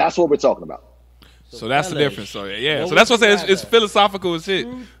So I said, that's what we're talking about. So that's the fellas, difference. So yeah. what So that's would what I you say. It's rather? philosophical as shit.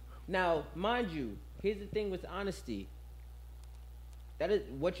 Truth. Now, mind you, here's the thing with honesty. That is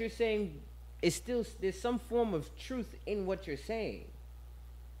what you're saying is still there's some form of truth in what you're saying.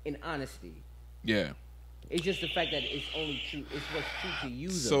 In honesty, Yeah. it's just the fact that it's only true. It's what's true to you.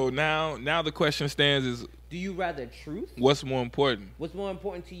 Though. So now the question stands is do you rather truth? what's more important? What's more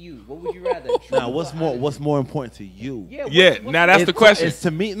important to you? What would you rather? Truth Now, or what's honesty? more important to you? Yeah. Yeah, now that's the question. It's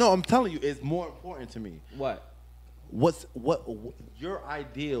to me. No, I'm telling you, it's more important to me. What? What your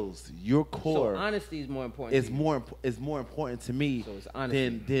ideals, your core So honesty is more important. is to you. more important to me So it's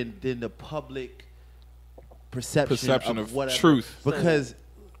honesty. than the public perception of whatever. truth. Because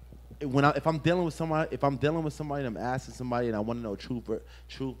if I'm dealing with somebody and I'm asking somebody and I want to know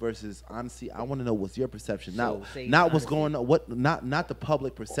truth versus honesty, I want to know what's your perception, So say not what's honesty. going on, not the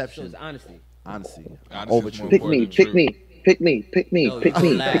public So perception. it's honesty. Honesty Honesty over is more truth. Pick me, important pick than me, pick me, pick me, No, you pick going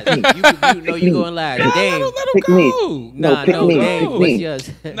me, last. pick me. You know you going last. Dame. Let him Pick me. go. Nah, pick no, me, Dame. pick What's me.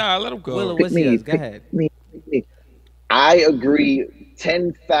 yours? Nah, let him go. Willa, Pick what's me, yours? Go pick ahead. me, pick me. I agree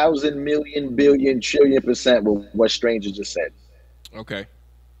 10,000 million billion trillion % with what Stranger just said. Okay.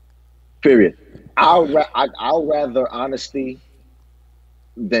 Period. I'll rather honesty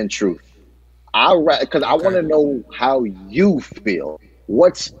than truth. Because I want to know how you feel.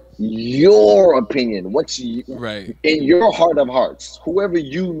 What's your opinion? Right. In your heart of hearts, whoever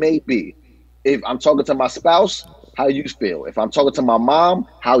you may be? If I'm talking to my spouse, how you feel? If I'm talking to my mom,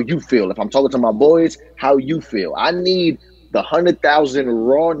 how you feel? If I'm talking to my boys, how you feel? I need the 100,000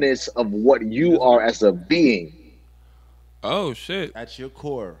 rawness of what you are as a being. Oh shit. At your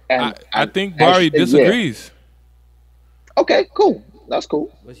core. And I think Bari yeah. disagrees. Okay, cool. That's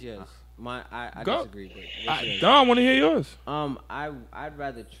cool. What's yours? I Go. disagree. But what's yours? I want to hear yours. I'd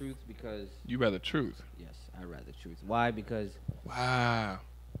rather truth because You rather truth. yes, I'd rather truth. Why? Because Wow.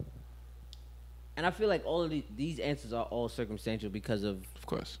 and I feel like all of these answers are all circumstantial because of Of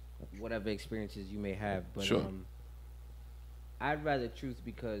course. whatever experiences you may have. But Sure. I'd rather truth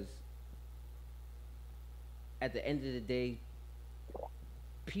because at the end of the day,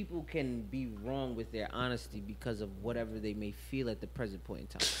 people can be wrong with their honesty because of whatever they may feel at the present point in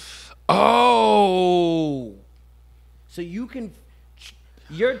time. Oh. So you can,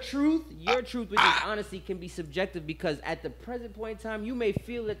 your truth with your honesty can be subjective because at the present point in time, you may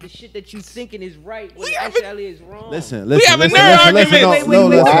feel that the shit that you thinking is right when it actually is wrong. Listen. We have a nerd argument. We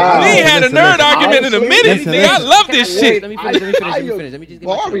ain't had a nerd argument in a minute. Nigga, I love this shit. Let me finish. Let me just get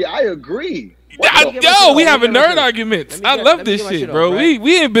my shit Bari, off. I agree. Yo, we have a nerd argument. I love this shit, bro.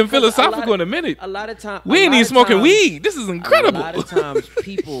 We ain't been philosophical in a minute. A lot of times, we ain't even smoking weed. This is incredible. A lot of times,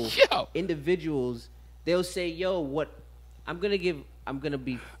 people, individuals, they'll say, "Yo, what? I'm gonna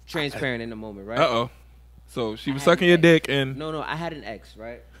be transparent in a moment, right?" So she was sucking your dick and no, I had an ex,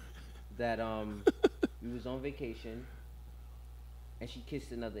 right? That we was on vacation, and she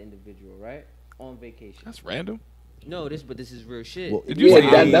kissed another individual, right? On vacation. That's random. No, this is real shit. Did you say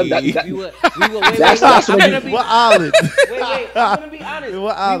we were wait, what island? Wait, I'm gonna be honest.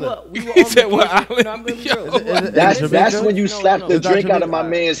 What island? We were He on said what vacation. island? No, I'm gonna be real. That's when you slapped the Is that drink out of Jamaica? my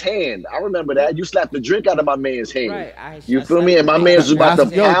man's hand. I remember that. You slapped the drink out of my man's hand. Right. You feel me? And my man's was about to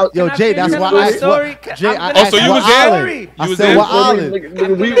pout. Yo, Jay, that's why I so you was there? You I was said there? what island?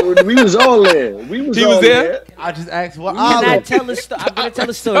 Nigga, we was all there. We was He all was there? I just asked what Can I island. tell the story? I'm gonna tell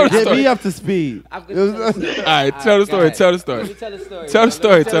the story. Get me up to speed. I'm gonna tell the story. All right, tell the story. Tell the story. Let me tell the story. Tell the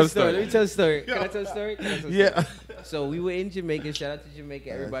story. Tell the Let story. me tell the story. Can I tell the story? Yeah. So we were in Jamaica. Shout out to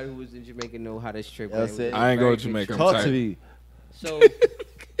Jamaica. Everybody who was in Jamaica know how this trip That's went. it. I ain't going to Jamaica. I'm Talk to tired. me. So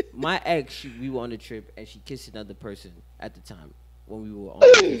my ex, we were on a trip and she kissed another person at the time when we were on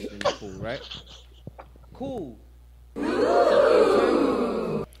vacation in the pool, right? Cool.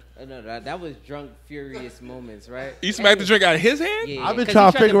 No, that was drunk, furious moments, right? You smacked the drink out of his hand? Yeah, I've been 'cause trying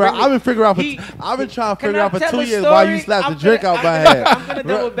he to figure out. bring I've been figuring out. He- I've been trying to Can figure I out for tell 2 the years why you story? slapped the I'm drink gonna- out my I'm head. gonna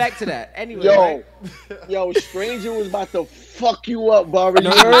double back to that. Anyway, right? Yo, Stranger was about to fuck you up, Bari. No,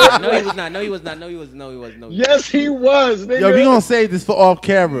 he was not. No, he was not. No, he was. No, he was. No. Yes, he was, nigga. Yo, we gonna save this for off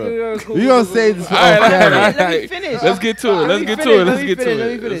camera. We gonna save this for All off right, camera. Let me finish. Let's get to it. Let's get to it.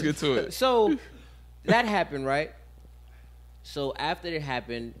 Let's get to it. So that happened, right? So after it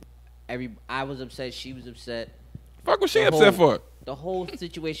happened, I was upset. She was upset. Fuck was she upset for? The whole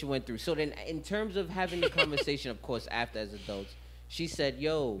situation went through. So then, in terms of having the conversation, of course, after as adults, she said,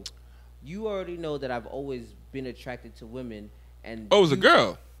 "Yo, you already know that I've always been attracted to women." And Oh, it was a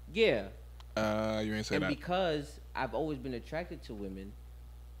girl. Yeah. You ain't say And that. because I've always been attracted to women,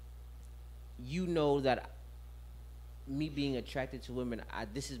 you know that me being attracted to women,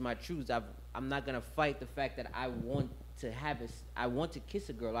 this is my truth. I'm not gonna fight the fact that I want to kiss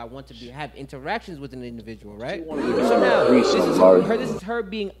a girl. I want to have interactions with an individual, right? So now this is her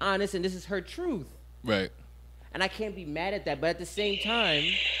being honest, and this is her truth, Right. and I can't be mad at that. But at the same time,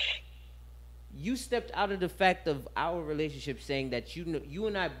 you stepped out of the fact of our relationship, saying that you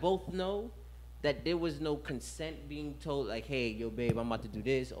and I both know that there was no consent being told, like, hey, yo, babe, I'm about to do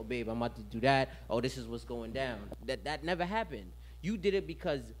this, or babe, I'm about to do that, or this is what's going down. That never happened. You did it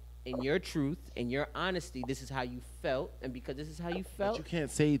because in your truth, in your honesty, this is how you felt, and because this is how you felt. But you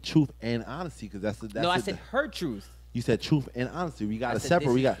can't say truth and honesty because that's No, I said her truth. You said truth and honesty. We got to said separate.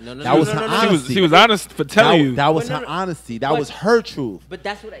 this- We got no, that was no, her no, no, no. honesty. She was honest for telling you. That was But her no, honesty. That but- was her truth. But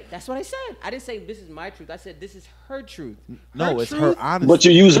that's what I said. I didn't say this is my truth. I said this is her truth. No, it's truth- her honesty. But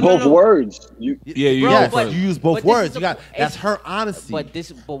you use No, no, both no. words. Yeah, you Bro, Yes, but- you use both but this words. is You got a- that's her honesty.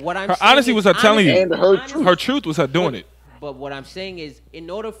 But what I'm Her saying honesty is was her telling you. And her honesty- Her truth was her doing it. But what I'm saying is, in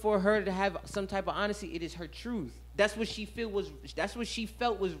order for her to have some type of honesty, it is her truth. That's what she felt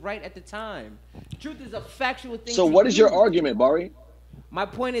was right at the time. Truth is a factual thing. So to what is your you. argument, Bari? My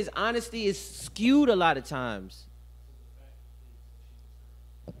point is, honesty is skewed a lot of times.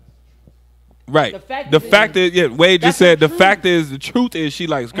 Right. The fact is, yeah, Wade just that's her said the truth. fact is the truth is she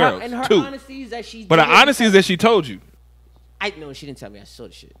likes girls And her too. honesty is that she. But did her it honesty is that she told you. I know she didn't tell me. I saw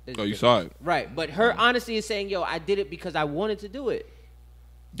the shit. There's Oh, a you difference. saw it. Right, but her honesty is saying, "Yo, I did it because I wanted to do it."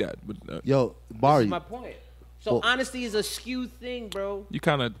 Yeah, but Yo, This Bari, is my point. So Well- honesty is a skewed thing, bro. you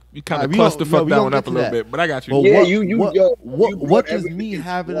kind of Alright, we cluster gon- fuck we that gonna one get up a to little that. bit. But I got you. But Yeah, what brought does me everything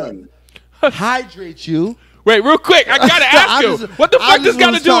having one. a hydrate you? Wait, real quick, I gotta ask you, what the I fuck this just got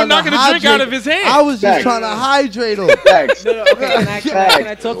to was do with trying knocking the drink hydrate- out of his hand? I was just Facts. trying to hydrate him. Facts. No, okay. Can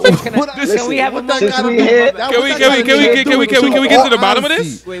I talk to you? Can we have a What that moment? Since gotta we do- hit- that- Can what we that get gotta do we with get to the bottom of this?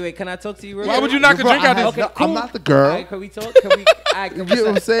 honesty? Wait. Can I talk to you? Real Why quick? would you knock a Bro, drink out I of have- his? I'm not the girl. All right, can we talk? Can we? All right, You get what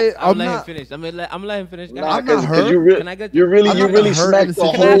I'm saying? I'm I'm letting him not. finish. I'm letting him finish. Nah, I'm not cause her. you really, Can I get- you really I'm not smacked her the in the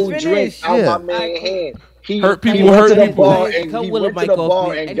whole situation. drink out Yeah. my man's hand. Hurt people He went hurt to the people. bar Hey, and cut he Willa went to mic the off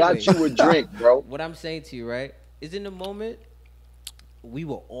bar me. and got Anyway. you a drink, bro. What I'm saying to you, right, is in the moment, we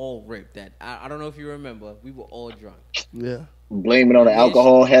were all ripped. That I don't know if you remember, we were all drunk. Yeah. Blaming on the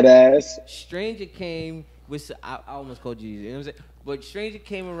alcohol, head ass. Stranger came with, I almost called you know what I'm saying? But Stranger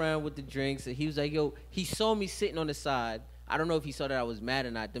came around with the drinks, and he was like, yo, he saw me sitting on the side. I don't know if he saw that I was mad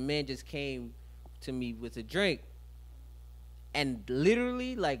or not. The man just came to me with a drink. And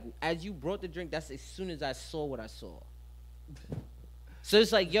literally, like, as you brought the drink, that's as soon as I saw what I saw. So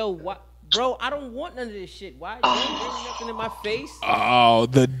it's like, yo, what? Bro, I don't want none of this shit. Why? You ain't bringing nothing in my face? Oh,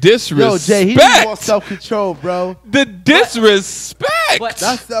 the disrespect. Yo, Jay, he needs more self-control, bro. The disrespect.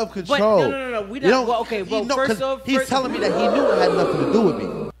 That's self-control. No. We don't. Well, okay, well, first off, he's telling me that he knew it had nothing to do with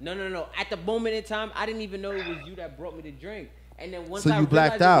me. No. At the moment in time, I didn't even know it was you that brought me the drink. And then once So I you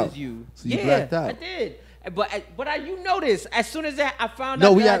blacked realized out. it was you. So you blacked out. I did. But you know this. As soon as I found No,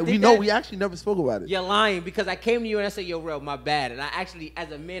 out we that I did know that, we actually never spoke about it. you're lying because I came to you and I said, yo, bro, my bad. And I actually,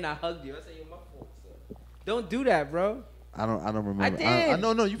 as a man, I hugged you. I said, yo, my fault, sir. Don't do that, bro. I don't remember. I did. I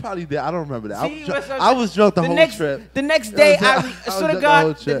no, you probably did. I don't remember that. See, I was drunk the whole trip. The next day, I I was swear to drunk the God,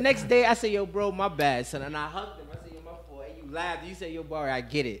 whole the trip. next day I said, yo, bro, my bad, son. And I hugged him. I said, yo, my fault. And you laughed. You said, yo, Bari, I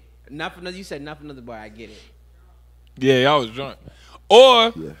get it. Not for another. You said, not for another, Bari, I get it. Yeah, y'all was drunk.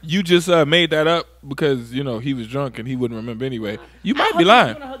 Or you just made that up because, you know, he was drunk and he wouldn't remember anyway. You might be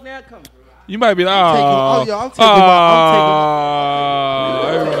lying. You might be like, I'm taking oh,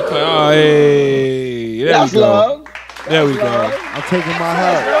 hey, there That's we go. love. There we go. I'm taking my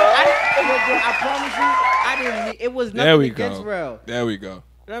hug. I promise you, I didn't. It was There nothing we against go. Rel. There we go. You know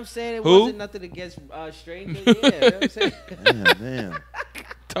what I'm saying? It Who? wasn't nothing against Stranger. Yeah, you know what I'm saying? Damn.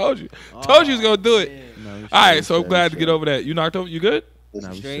 Told you. Told you was going to do it. No, we All right, straight, so we glad to straight. get over that. You knocked over? You good? Nah,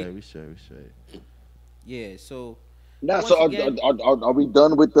 we Straight. straight. Yeah. So. Nah, once so again- are we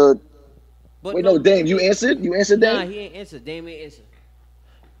done with the? but Wait, no, Dame, you answered. You answered, Nah, Dame. he ain't answered. Dame ain't answered.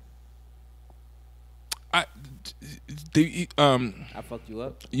 I fucked you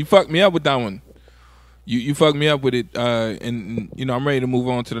up. You fucked me up with that one. You fucked me up with it, and you know I'm ready to move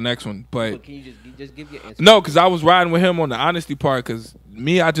on to the next one. But But can you just give your answer? no, because I was riding with him on the honesty part. Because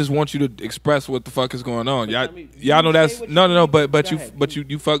me, I just want you to express what the fuck is going on. But Y'all, tell me, y'all know you that's say what you no. think. But Go ahead.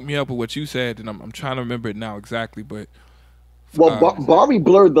 you fucked me up with what you said, and I'm trying to remember it now exactly. But Well, Bari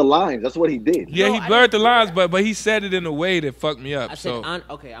blurred the lines. That's what he did. yeah, No, he I blurred the didn't- lines, but he said it in a way that fucked me up. I said, So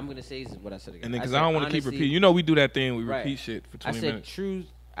okay, I'm gonna say this is what I said again. and then because said I don't want to keep honesty- repeating. You know we do that thing. We Right. repeat shit for I 20 said minutes. truth.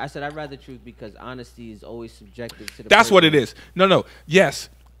 I said I'd rather truth because honesty is always subjective to the. That's what it person. is. No. Yes,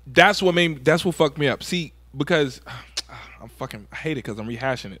 that's what fucked me up. See, because I hate it because I'm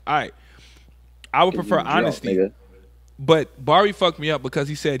rehashing it. All right, I would prefer You drunk, honesty, nigga. but Bari fucked me up because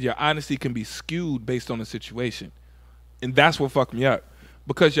he said your honesty can be skewed based on the situation, and that's what fucked me up.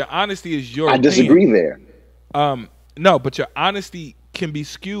 Because your honesty is your. I disagree there. No, but your honesty can be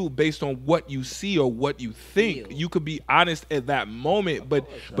skewed based on what you see or what you think. Feel. You could be honest at that moment,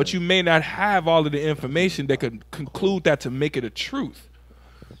 but you may not have all of the information that could conclude that to make it a truth.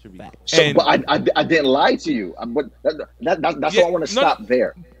 So, And- but I didn't lie to you. But that's Yeah, why I want to no, stop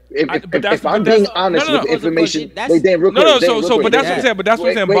there. but that's- If I'm but that's- being honest no, no, with no. information, That's- wait, Dan, real quick. No, Dan, so real but quick. that's what I'm saying. But that's what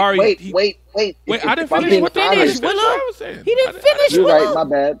I'm saying. Bari. Wait. Wait, I didn't If I'm finish. being What did honest- Willa? I was saying. He didn't finish. You're Willa. right. My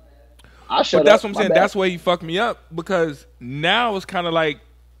bad. I shut But that's up. what I'm My saying. bad. That's why he fucked me up because now it's kind of like,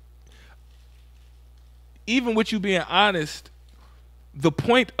 even with you being honest, the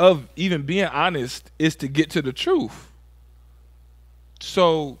point of even being honest is to get to the truth.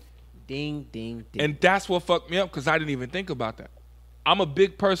 So, Ding, ding, ding. and that's what fucked me up because I didn't even think about that. I'm a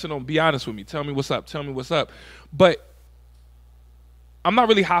big person on be honest with me. Tell me what's up. Tell me what's up. But I'm not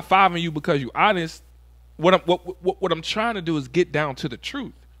really high fiving you because you're honest. What I'm trying to do is get down to the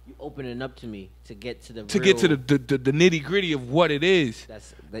truth. You opening up to me to get to the Get to the nitty gritty of what it is.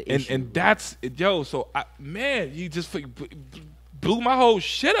 That's the issue. And that's yo. So man, you just blew my whole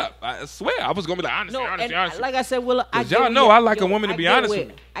shit up. I swear, I was gonna be like honest. Like I said, Willa, I 'Cause get y'all where know y'all- I like a woman to be get honest where- with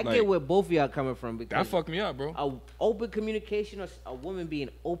me. I Like, get where both of y'all coming from that because fucked me up, bro. a open communication or a woman being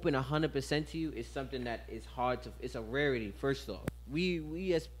open 100% to you is something that is hard to. It's a rarity. First off,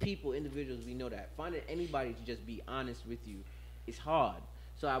 we as people, individuals, we know that finding anybody to just be honest with you is hard.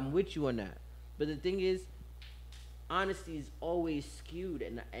 So I'm with you on that. But the thing is, honesty is always skewed,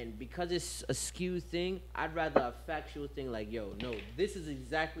 and because it's a skewed thing, I'd rather a factual thing like, yo, no, this is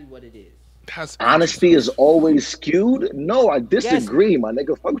exactly what it is. Honesty is always skewed. No, I disagree, my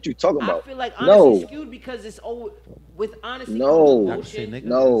nigga. Fuck what you talking about. I feel like honesty no, is skewed because it's always with honesty. No. comes emotion,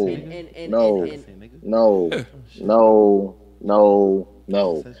 no,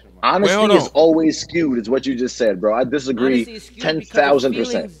 no. Honesty hold is on. always skewed. Is what you just said, bro. I disagree Honesty is skewed because of 10,000%.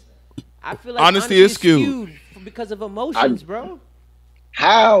 feelings. I feel like Honesty is skewed because of emotions, bro.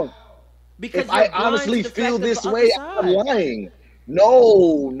 How? Because if I honestly feel this way, I'm lying.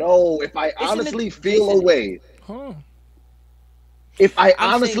 No. If I honestly feel a way, if I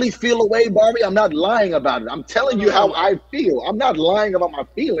honestly feel a way, Barbie, I'm not lying about it. I'm telling you how I feel. I'm not lying about my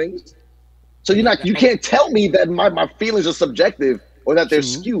feelings. So you can't tell me that my feelings are subjective or that they're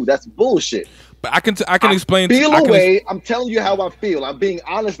skewed. That's bullshit. But I can explain. Feel a way. I'm telling you how I feel. I'm being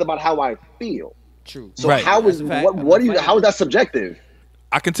honest about how I feel. True. So how is how is that subjective?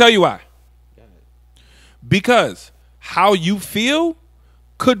 I can tell you why. Because how you feel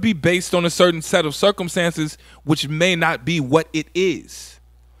could be based on a certain set of circumstances, which may not be what it is.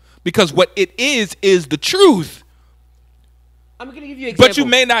 Because what it is the truth. I'm gonna give you an example. But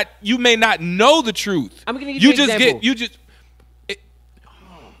you may not know the truth. I'm gonna give you an example.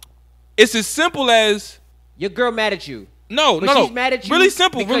 It's as simple as your girl mad at you. No. She's mad at you really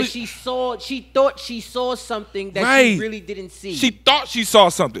simple. Because she thought she saw something that she really didn't see. She thought she saw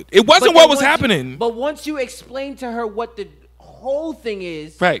something. It wasn't what was happening. But once you explain to her what the whole thing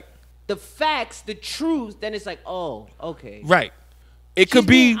is, right, the facts, the truth, then it's like, oh, okay. Right. It She's could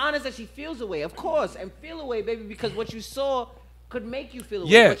be being honest that she feels away, of course, and feel away, baby, because what you saw could make you feel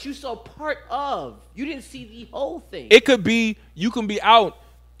away. Yeah. But you saw part of. You didn't see the whole thing. It could be you can be out.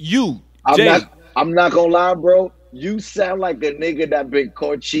 I'm not gonna lie, bro. You sound like a nigga that been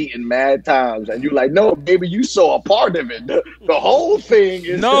caught cheating mad times, and you like, no, baby, you saw a part of it. The whole thing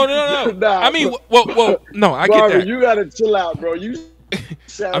is no. Nah, I mean, well, no, I Barbie, get that. You gotta chill out, bro. You.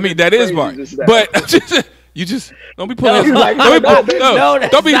 I mean, that is Bart, but you just don't be pulling. Don't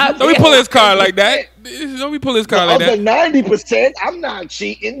be pulling his card like that. Don't be pulling his card like that. 90%, I'm not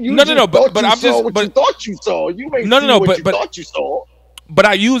cheating. You but I'm just what you thought you saw. You ain't what you thought you saw. But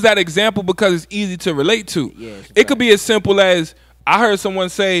I use that example because it's easy to relate to. Yeah, it could be as simple as I heard someone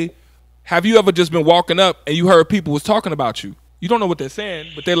say, have you ever just been walking up and you heard people was talking about you? You don't know what they're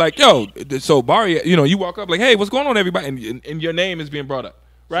saying, but they're like, yo, so Bari, you walk up like, hey, what's going on, everybody? And your name is being brought up,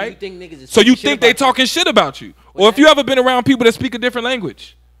 right? So you think they talking shit about you. Or if you ever been around people that speak a different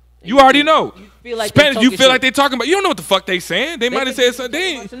language, you already know. You feel like Spanish, you feel like they talking about. You don't know what the fuck they saying. They might have said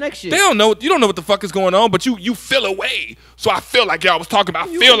something. They don't know. You don't know what the fuck is going on, but you feel away. So I feel like y'all was talking about.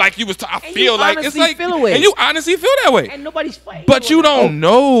 I feel like you was. I feel like it's like. And you honestly feel that way. And nobody's fighting. But you don't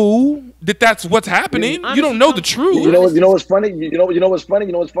know that that's what's happening. You don't know the truth. You know what's funny? You know what's funny?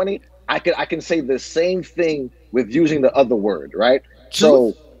 You know what's funny? I can say the same thing with using the other word, right?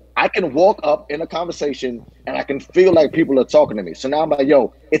 So I can walk up in a conversation and I can feel like people are talking to me. So now I'm like,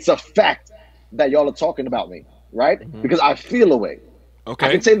 yo, it's a fact that y'all are talking about me, right? Because I feel away. Okay.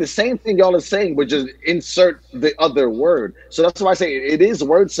 I can say the same thing y'all are saying, but just insert the other word. So that's why I say it is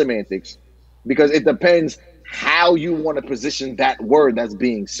word semantics, because it depends how you want to position that word that's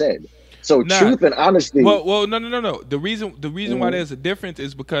being said. So truth and honesty. Well, no. The reason why there's a difference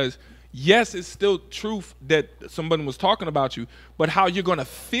is because yes, it's still truth that someone was talking about you, but how you're gonna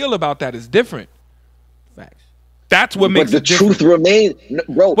feel about that is different. Facts. That's what makes the truth remains,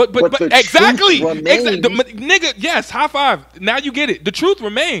 bro. But exactly, nigga. Yes, high five. Now you get it. The truth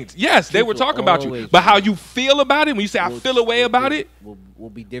remains. Yes, they were talking about you, but how you feel about it when you say I feel a way about it will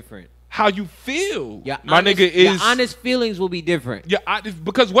be different. How you feel, nigga, your honest feelings will be different. Yeah,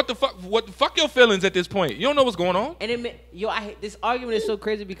 because what the fuck your feelings at this point? You don't know what's going on. And this argument is so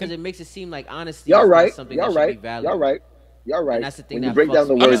crazy because it makes it seem like honesty is right. Something that should be valued. Y'all right. And that's the thing when you break down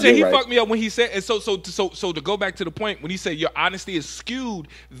the words, I'm just saying he fucked me up when he said. And so to go back to the point when he said your honesty is skewed.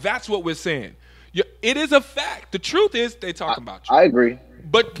 That's what we're saying. It is a fact. The truth is they talking about you. I agree.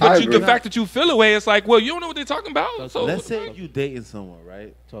 But the fact that you feel away, it's like, well, you don't know what they're talking about. So let's say you dating someone,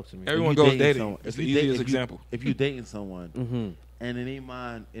 right? Talk to me. Everyone goes dating. It's the easiest example. If you dating someone, and it ain't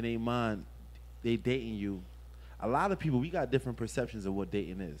mine, they dating you. A lot of people, we got different perceptions of what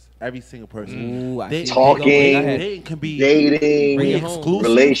dating is. Every single person. Dating can be dating, exclusive,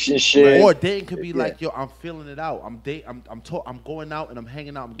 relationship, or dating could be like, yo, I'm feeling it out. I'm going out and I'm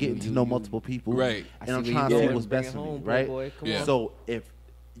hanging out. I'm getting to know multiple people, right? And I'm trying to see what's best for me, right? Yeah. So if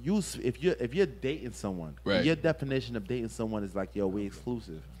you're dating someone, right, your definition of dating someone is like, yo, we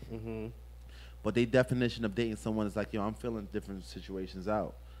exclusive. But their definition of dating someone is like, yo, I'm feeling different situations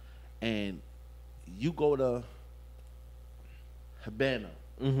out, and you go to Habana,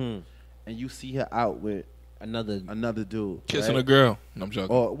 and you see her out with another dude, kissing a girl. No, I'm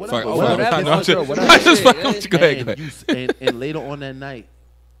joking. Or whatever. Go ahead. And later on that night,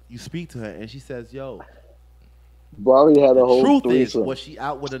 you speak to her, and she says, "Yo, Bari had a whole truth threesome. Is, was she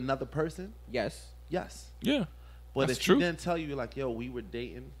out with another person? Yes. Yeah. But that's if true. she didn't tell you, like, yo, we were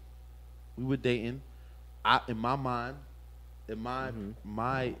dating, in my mind, in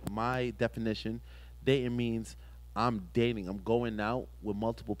my definition, dating means I'm dating. I'm going out with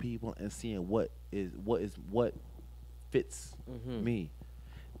multiple people and seeing what fits me.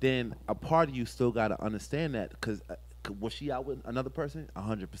 Then a part of you still got to understand that, because was she out with another person?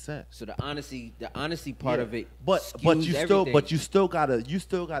 100%. So the honesty part of it. But you still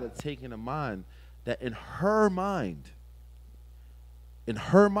gotta take into mind that in her mind,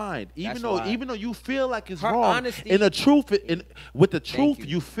 even though you feel like it's wrong, honesty, with the truth,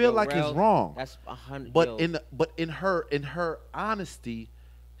 you feel like it's wrong. That's 100. But in her honesty,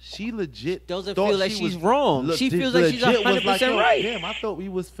 she legit doesn't feel like she's wrong. She feels like she's 100% right. Damn, I thought we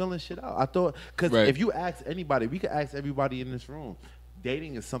was filling shit out. I thought, because if you ask anybody, we could ask everybody in this room.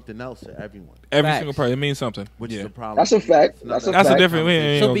 Dating is something else to everyone. Every single person, it means something. Which is a problem. That's a fact. That's a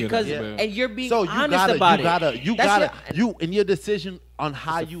different. So because and you're being honest about it. You in your decision on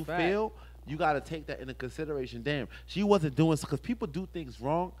how you feel, you gotta take that into consideration. Damn, she wasn't doing, because people do things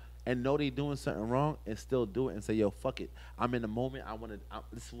wrong and know they doing something wrong and still do it and say, yo, fuck it. I'm in the moment.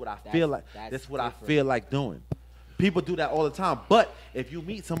 This is what I feel like. This is what I feel like doing. People do that all the time. But if you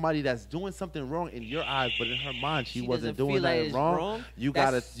meet somebody that's doing something wrong in your eyes, but in her mind she wasn't doing that wrong, you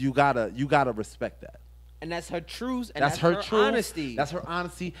gotta respect that. And that's her truth, and that's her truth. Honesty. That's her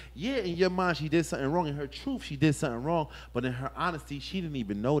honesty. Yeah, in your mind she did something wrong. In her truth, she did something wrong. But in her honesty, she didn't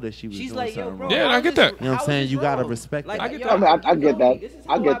even know that she was doing something wrong. Yeah, I get that. You know what I'm saying? You gotta respect that. I get that. I get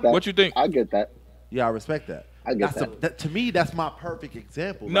that. What you think? I get that. Yeah, I respect that. I get that. To me, that's my perfect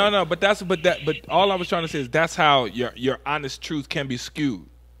example. No, but all I was trying to say is that's how your honest truth can be skewed,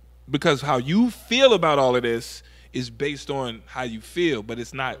 because how you feel about all of this is based on how you feel, but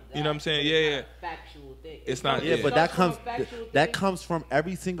it's not. You know what I'm saying? Yeah. Factual thing. It's not. Yeah, but that comes from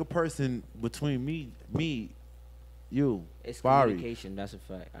every single person between me, you, it's Bari. Communication. That's a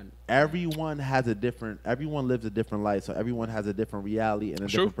fact. Everyone lives a different life, so everyone has a different reality and a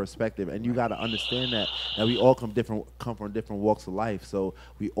different perspective, and you got to understand that we all come from different walks of life, so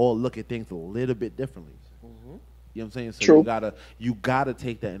we all look at things a little bit differently. You know what I'm saying? So True. you gotta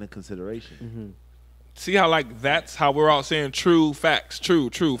take that into consideration. See how that's how we're all saying true facts, true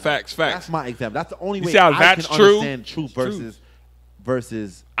facts. That's my example. That's the only way see how I that's can true? understand truth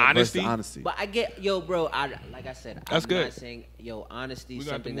versus honesty. But I get, yo, bro. Like I said, that's I'm good. Not saying, yo, honesty is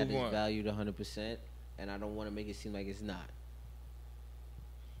something that is valued 100%, and I don't want to make it seem like it's not.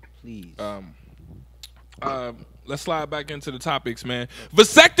 Please. Let's slide back into the topics, man.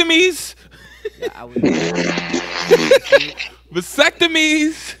 Vasectomies.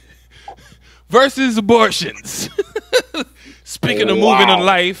 Vasectomies versus abortions. Speaking of moving on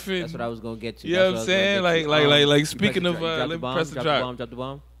life, and, that's what I was gonna get to. You know what I'm saying? Like speaking of, let me press the drop. Drop the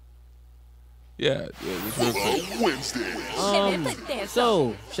bomb. Yeah.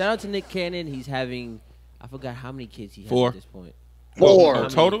 So shout out to Nick Cannon. He's having, I forgot how many kids he has 4 at this point. 4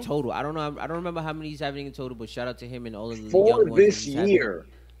 total. Total. I don't know. I don't remember how many he's having in total, but shout out to him and all of the 4 young ones this he's year.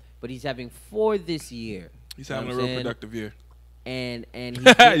 Having. But he's having 4 this year. He's having a real productive year. And he's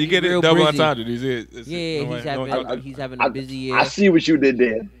you get it double entendre. He's having a busy year. I see what you did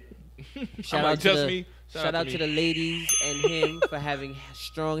there. Shout out to the ladies and him for having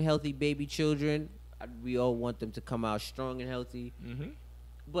strong, healthy baby children. We all want them to come out strong and healthy.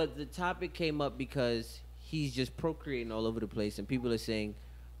 But the topic came up because he's just procreating all over the place, and people are saying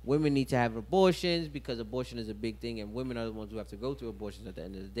women need to have abortions because abortion is a big thing, and women are the ones who have to go through abortions at the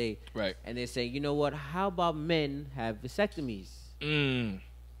end of the day. Right. And they're saying, you know what? How about men have vasectomies? And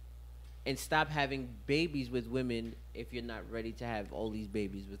stop having babies with women if you're not ready to have all these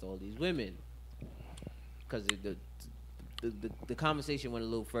babies with all these women. Because the conversation went a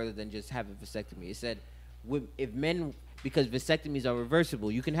little further than just have a vasectomy. It said, if men, because vasectomies are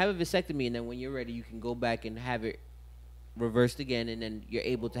reversible, you can have a vasectomy and then when you're ready, you can go back and have it reversed again, and then you're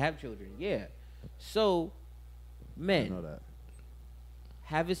able to have children. Yeah. So, men,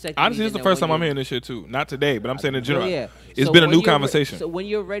 have vasectomies. Honestly, this is the first time I'm hearing this shit too. Not today, but I'm saying in general. Yeah. It's been a new conversation. So when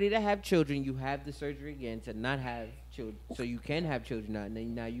you're ready to have children, you have the surgery again to not have children, so you can have children now, and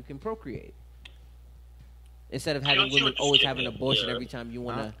then now you can procreate. Instead of having women always having an abortion every time you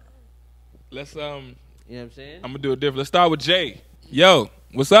wanna. Let's You know what I'm saying? I'm gonna do it different. Let's start with Jay. Yo,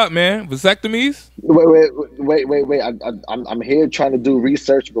 what's up, man? Vasectomies? Wait. I'm here trying to do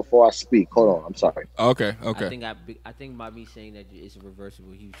research before I speak. Hold on. I'm sorry. Okay. I think by me saying that it's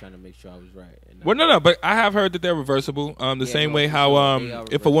reversible, he was trying to make sure I was right. Well, no, but I have heard that they're reversible. Same way how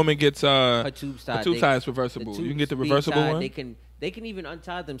if a woman gets her tube tie is reversible, you can get the reversible one. They can even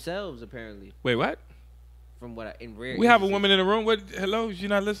untie themselves apparently. Wait, what? From what in rare. We have a woman in the room. What? Hello? She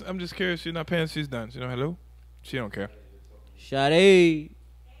not listening? I'm just curious. She's not paying. She's done. Hello? She don't care. Sade.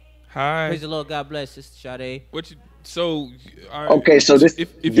 Hi. Praise the Lord. God bless, Sister Sade. What you? So, all right. Okay, so if you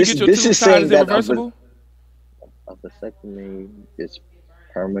get your tubes tied, is it reversible? A vasectomy is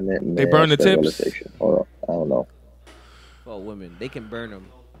permanent. They burn the tips? Sterilization. Hold on, I don't know. For women, they can burn them.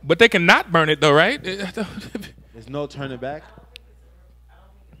 But they can not burn it though, right? There's no turning back.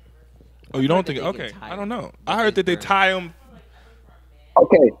 Oh, you don't think? Okay, I don't know. I heard that they tie them.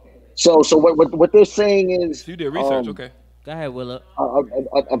 Okay, so what they're saying is You did research, okay? Go ahead, Willa.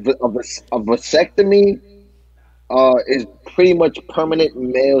 a vasectomy is pretty much permanent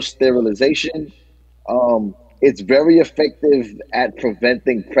male sterilization. It's very effective at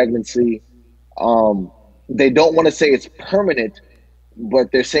preventing pregnancy. They don't want to say it's permanent,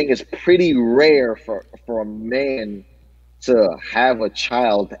 but they're saying it's pretty rare for a man to have a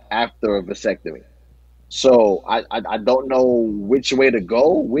child after a vasectomy. So I don't know which way to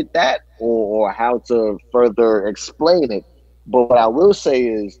go with that or how to further explain it. But what I will say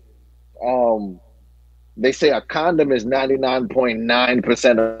is they say a condom is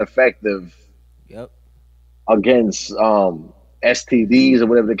 99.9% effective against STDs or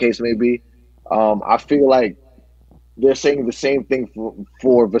whatever the case may be. I feel like they're saying the same thing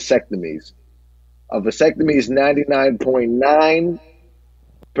for vasectomies. A vasectomy is 99.9%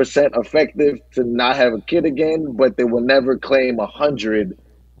 effective to not have a kid again, but they will never claim 100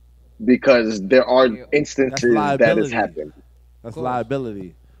 because there are instances that has happened. That's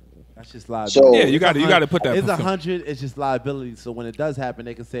liability. That's just liability. So Yeah, you got to put that. It's 100. It's just liability. So when it does happen,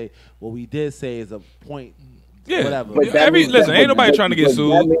 they can say, "Well, we did say is a point." Yeah, whatever. Listen, ain't nobody trying to get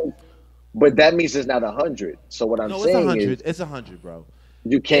sued. But that means it's not 100. So what I'm saying is, it's 100, bro.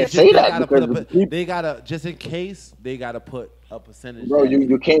 You can't say that because they gotta just in case they gotta put a percentage. Bro,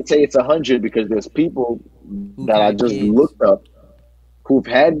 you can't say it's 100 because there's people that I just looked up who've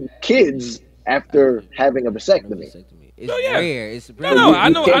had kids after having a vasectomy. It's rare. It's rare. No, I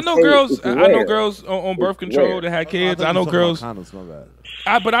know girls. I know girls on birth control that had kids. I know girls. Condoms, my bad.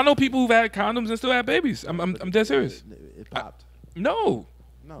 But I know people who've had condoms and still had babies. I'm dead serious. It popped. No.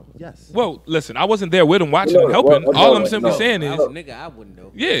 Yes. Well, listen, I wasn't there with them watching and helping. All I'm simply saying is, nigga, I wouldn't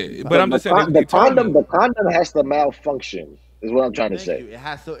know. Yeah, but I'm just saying the condom has to malfunction. Is what I'm trying to say. It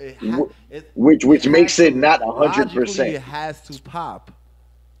has to. Which makes it not 100%. 100%. It has to pop.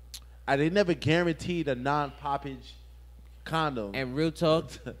 They never guaranteed a non-poppage condom. And real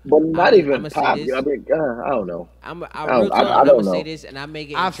talk, but not even pop. I mean, I don't know. I'm gonna say this, and I make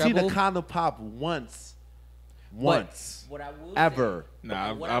it. I've seen a condom pop once. What I will ever.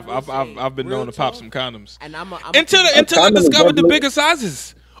 Nah, I've been known to pop some condoms. And until I discovered the bigger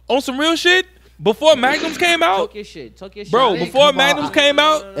sizes on some real shit. Before Magnums came out, talk your shit, bro. Before Magnums came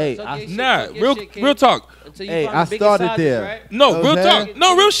out, real talk. Hey, I started there. Right? No, real talk.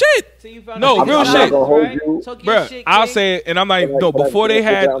 No, real shit. No, real shit, bro. I'll say it, and I'm like, no. Before they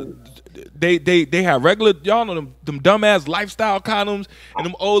had, they had regular, y'all know them dumbass lifestyle condoms and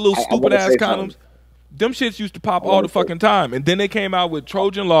them old little stupid ass condoms. Them shits used to pop all the fucking time, and then they came out with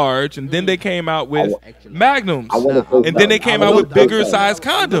Trojan Large, and then they came out with Magnums, and then they came out with bigger size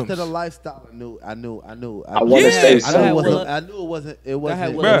condoms. To the lifestyle, I knew. I knew it wasn't. It wasn't. Go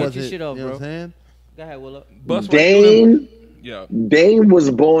ahead, Willa. get your shit off, You know bro. what I'm saying? Go ahead, Willa. Dame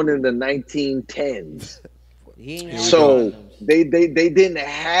was born in the 1910s, so they didn't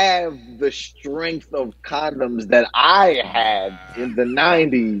have the strength of condoms that I had in the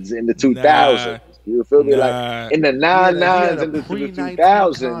 90s, in the 2000s. You feel me? Like in the 99s and the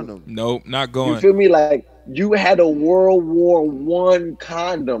 2000s. Nope, not going. You feel me? Like you had a World War I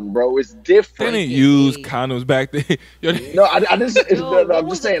condom, bro. It's different. They didn't use condoms back then. No, I'm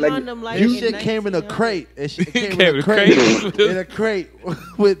just saying. Like you shit came in a crate. It came in a crate. In a crate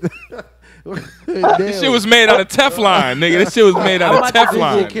with. This shit was made out of Teflon, nigga. This shit was made out of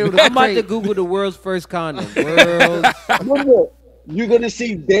Teflon. I'm about to Google the world's first condom. You're gonna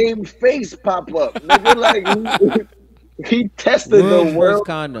see Dame's face pop up. Nigga, like he tested the world's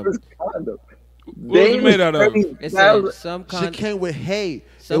condom. What was it made out of? It said some shit came with hay.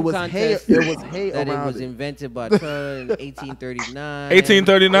 It was hay. It was hay that around it was invented by Turner in 1839.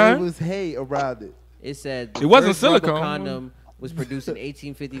 1839. It was hay around it. It said it wasn't silicone. Condom was produced in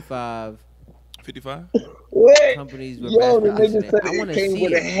 1855. 55. Wait, companies were the nigga said I want to came see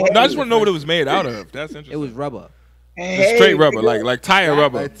with it. a hay. No, I just want to know what it was made out of. That's interesting. It was rubber. Hey, straight rubber, like tire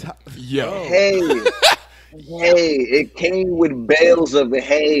rubber. Yo. Hey, it came with bales of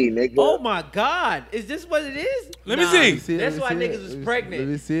hay, nigga. Oh my God, is this what it is? Let me see. That's why niggas was pregnant. Let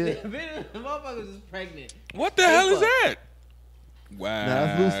me see it. Motherfuckers was pregnant. What the hell is that? Wow. Nah,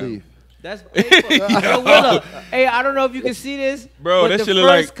 that's loose leaf. That's paper. Yo, Willa. Hey, I don't know if you can see this, bro. but That the shit first look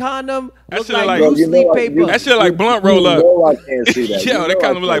like condom that looked shit like like loose leaf paper. that shit like blunt roll You up. know I can't see that. Yo, that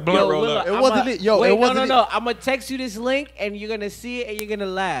kind of like blunt roll Willa, up. It wasn't it. Yo, wait, it wasn't. no. I'm gonna text you this link, and you're gonna see it, and you're gonna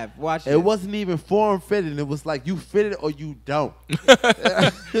laugh. Watch It this. wasn't even form fitting. It was like you fit it or you don't.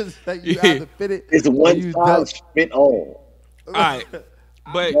 It's like you have to fit it. It's or one you size don't. fit all. All right,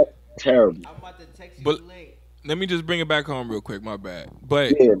 but That's terrible. I'm about to text you But- the link. let me just bring it back home real quick. My bad.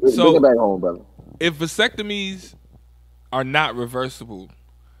 But Yeah, bring it back home, brother. if vasectomies are not reversible,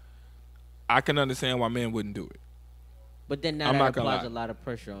 I can understand why men wouldn't do it. But then now I'm that not gonna applies lie. a lot of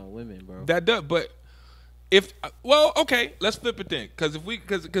pressure on women, bro. That does, but if okay, let's flip it then,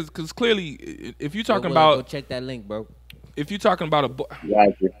 because clearly, if you're talking Go about check that link, bro. if you're talking about a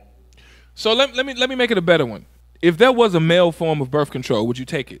Exactly. so let me make it a better one. If there was a male form of birth control, would you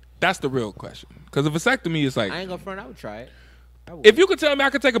take it? That's the real question. Because a vasectomy is like, I ain't gonna front. I would try it. if you could tell me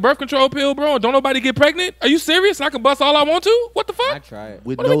I could take a birth control pill, bro, and don't nobody get pregnant, are you serious? And I can bust all I want to? What the I fuck? try it.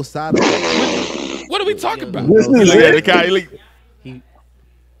 With no side effects. What are we talking about? This You is look at it. the guy. You,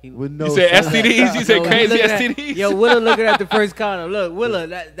 look, With no you said side STDs. You said Yo, crazy he looking at- STDs. Yo, Willa looking at the first condom. Look, Willa,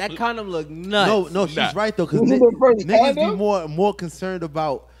 that condom look nuts. No, she's Nah. right though, because This is the first niggas be condom? more concerned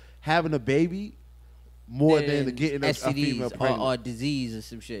about having a baby more than getting a female STDs pregnant. or disease or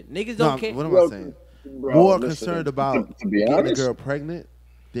some shit. Niggas No, don't care. what am Bro, I saying? bro, More listen, concerned about to be getting a honest, girl pregnant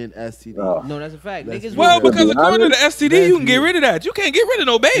than STD. No, that's a fact. Let's Niggas be Well, real. because be according to the honest, STD, you can get let's be- rid of that. You can't get rid of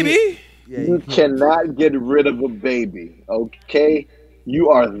no baby. Yeah, you cannot get rid of a baby. Okay, you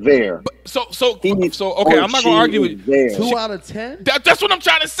are there. So He okay, or I'm not she gonna argue is with. there. 2 out of 10. That's what I'm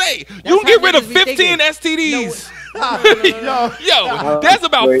trying to say. You That's can how get rid of niggas be 15 thinking. STDs. No. Yo, there's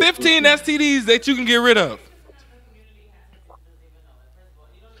about Wait. 15 STDs that you can get rid of.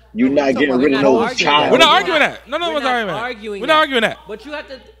 You're not getting rid of We're no not arguing child. We're not We're arguing not- that. No, We're one's not arguing that. arguing We're not arguing that. But you have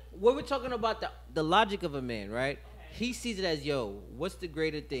to. What we're talking about the logic of a man, right? He sees it as, yo, what's the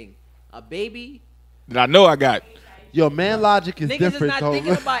greater thing, a baby? And I know I got. Yo, man logic is Niggas is different, not though.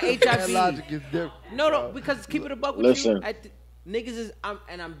 thinking about Man HIV. logic is different. No, because keep it a buck with Listen. you. Niggas is,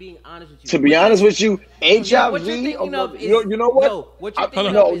 I'm being honest with you. To be honest with you, HIV. what you're thinking of is, you know what? No, what you're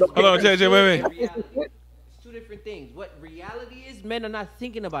thinking no, of is no, hold on, JJ, wait. reality. It's two different things. What reality is, men are not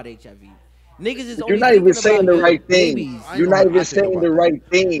thinking about HIV. Niggas is only You're not even thinking saying about the right thing. babies. I You're know, not I even think saying about the that. right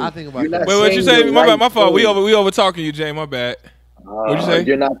thing. I think about You're that. not Wait, what you saying say? the My bad, right my fault. We thing. over talking you, Jay. My bad. What'd you say?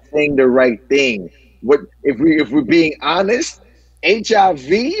 You're not saying the right thing. What if we're being honest? HIV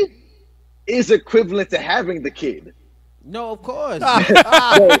is equivalent to having the kid. No, of course. No.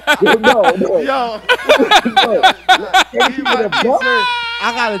 Yo, Can you get a buck?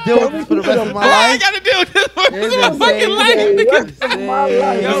 I gotta deal with this for the rest of my I life. gotta deal with this for It's my fucking life. nigga.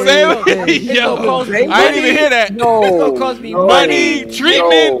 Yo, Yo, I didn't even hear that. No, It's gonna cost me Money,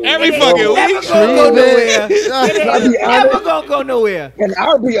 treatment, every It fucking ain't never week. gonna go nowhere. Treatment. It I'll be ain't never honest. gonna go nowhere.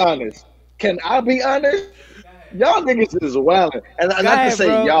 Can I be honest? Y'all niggas is wilding, and not ahead, to say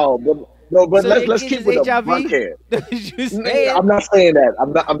bro. y'all, but So let's your keep kid it is a HIV? buck here. You saying? I'm not saying that.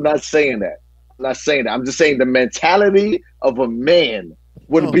 I'm not saying that. I'm not saying that. I'm just saying the mentality of a man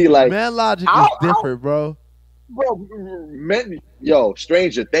would be like, man logic is Ow, different, bro. bro, men. Yo,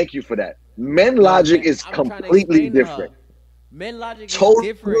 stranger, thank you for that. Men logic is I'm trying to completely explain to her. different. Men logic is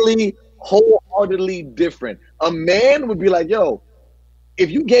different. Totally, wholeheartedly different. A man would be like, yo, if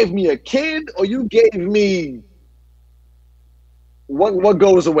you gave me a kid or you gave me what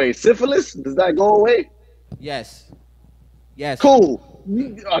goes away? Syphilis? Does that go away? Yes. Yes. Cool.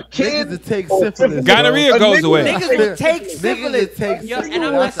 A kid Niggas that take or syphilis, Gonorrhea A goes nigga- away. Niggas will take Niggas syphilis. that take Yo, syphilis. and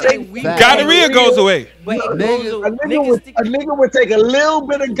I'm not saying we. Facts. Gonorrhea goes away. But it Niggas- goes A away. nigga, Niggas think. a nigga would take a little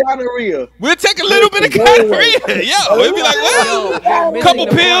bit of gonorrhea. We'll take a little bit of gonorrhea. Yo, it'd be like, Yo, what? you're missing Couple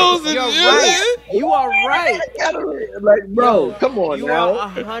the point. pills and You're you know what I'm right. You are right. Gonorrhea. Like, bro, Yo, come on you now. are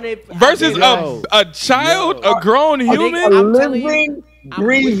 100. Versus Yo. a child, a grown A human. I'm telling you, living, I'm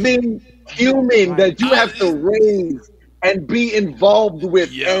breathing human that you have to raise and be involved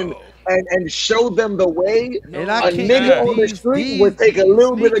with Yo. and show them the way. And A I can't nigga on the street would take a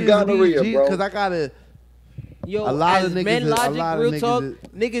little bit of gonorrhea, bro. Because I gotta. Yo, A lot as of niggas men is- a logic, lot of real niggas talk, is-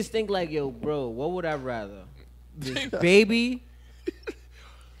 niggas think like, yo, bro, what would I rather? This baby?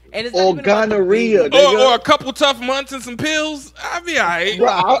 And it's not Or even about the gonorrhea, baby. nigga. Or a couple tough months and some pills, I'll be alright. Bro,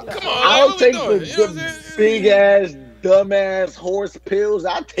 Come on, I'll what we take doing? the, You know what I'm the saying? big ass, dumb ass horse pills.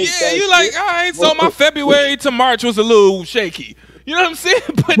 I take Yeah, that. you like, shit. all right, so my February to March was a little shaky. You know what I'm saying?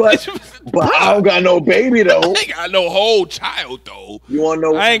 But I don't got no baby though. I ain't got no whole child, though. You want to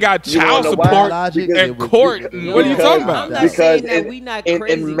know? I ain't got you wanna child know support why? Logic and is- court. Yo, What are you Because- talking about? I'm not Because saying that we not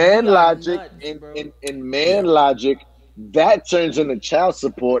crazy. in man We are logic, nuts, bro. in man logic, that turns into child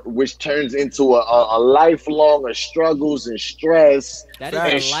support, which turns into a lifelong of struggles and stress That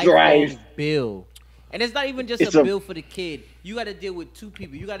and is a strife. lifelong bill. And it's not even just It's a a- bill for the kid. You got to deal with two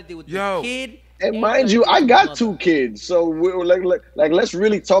people. You got to deal with Yo. the kid. And you mind gotta you, deal I with the got mother. 2 kids, so we're like let's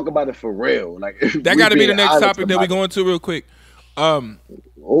really talk about it for real. Like That got to be the next topic that we go into real quick.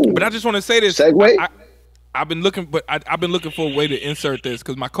 But I just want to say this. Segue? I've been looking, but I've been looking for a way to insert this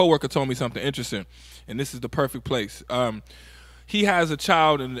because my coworker told me something interesting, and this is the perfect place. He has a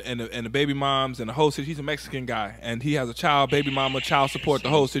child and the baby moms and the whole situation. He's a Mexican guy, and he has a child, baby mama, child support, the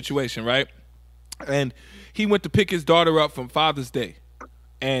whole situation, right? And he went to pick his daughter up from Father's Day,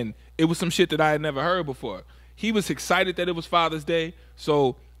 and it was some shit that I had never heard before. He was excited that it was Father's Day,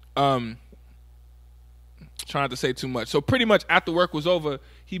 so trying to say too much. So pretty much after work was over,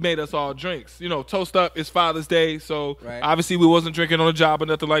 he made us all drinks. You know, toast up, it's Father's Day, so obviously we wasn't drinking on the job or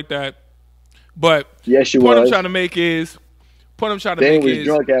nothing like that. But Yes, you point I'm was. trying to make is Then was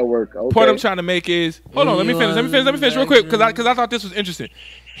drunk at work. Okay. point I'm trying to make is hold on, let me finish real quick because I thought this was interesting.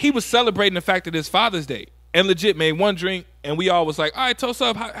 He was celebrating the fact that it's Father's Day and legit made one drink, and we all was like, all right, toast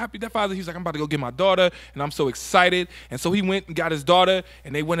up, happy that Father's Day. He's like, I'm about to go get my daughter, and I'm so excited. And so he went and got his daughter,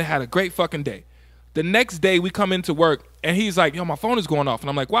 and they went and had a great fucking day. The next day we come into work, and he's like, yo, my phone is going off. And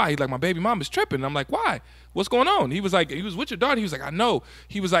I'm like, why? He's like, my baby mom is tripping. And I'm like, why? What's going on? He was like, he was with your daughter. He was like, I know.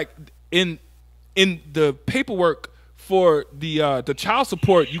 He was like, in the paperwork for the child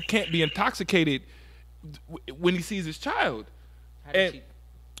support, you can't be intoxicated when he sees his child. And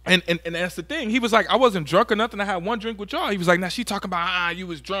that's the thing. He was like, I wasn't drunk or nothing. I had one drink with y'all. He was like, now she talking about, you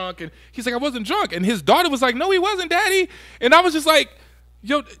was drunk. And he's like, I wasn't drunk. And his daughter was like, no, he wasn't, Daddy. And I was just like,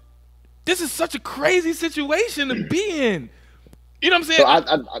 yo, this is such a crazy situation to be in. You know what I'm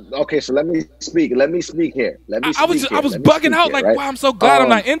saying? So okay, so let me speak. Let me speak here. I was bugging out like, wow, I'm so glad I'm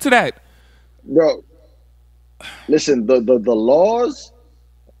not into that. Bro, listen, the laws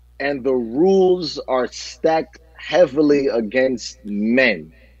and the rules are stacked heavily against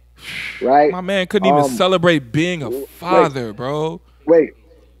men, right? My man couldn't even celebrate being a father, bro. Wait.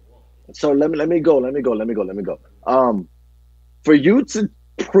 So let me go. For you to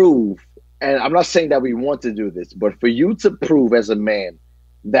prove, and I'm not saying that we want to do this, but for you to prove as a man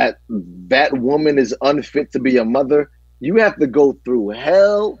that that woman is unfit to be a mother, you have to go through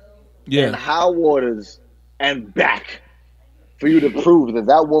hell and high waters and back for you to prove that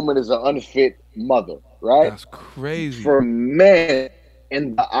that woman is an unfit mother, right? That's crazy. For men,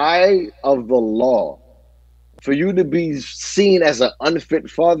 in the eye of the law, for you to be seen as an unfit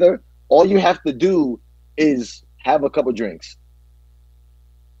father, all you have to do is have a couple drinks.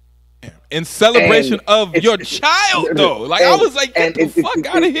 In celebration of your child, though. Like, I was like, get the fuck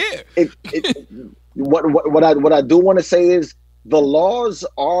out of here. What I do want to say is the laws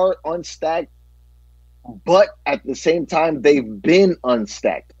are unstacked, but at the same time, they've been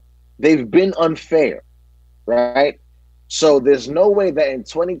unstacked. They've been unfair, right? So there's no way that in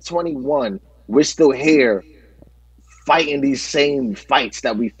 2021, we're still here fighting these same fights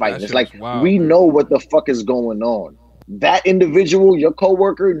that we fight. It's like, we know what the fuck is going on. That individual, your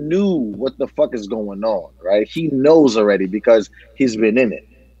coworker, knew what the fuck is going on, right? He knows already because he's been in it.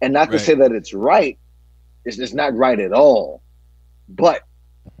 And not to say that it's right, it's not right at all. But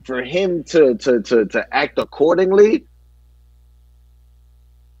for him to act accordingly,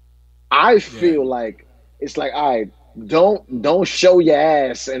 I feel like it's like, all right, don't show your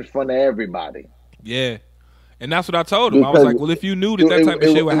ass in front of everybody. Yeah. And that's what I told him. I was like, well, if you knew that type of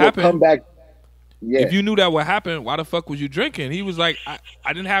shit would happen, come back. Yeah. If you knew that would happen, why the fuck was you drinking? He was like, I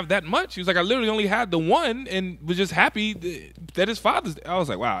didn't have that much. He was like, I literally only had the one and was just happy that his father's. I was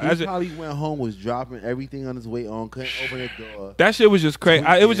like, wow. He probably went home, was dropping everything on his way on, couldn't open the door. That shit was just crazy.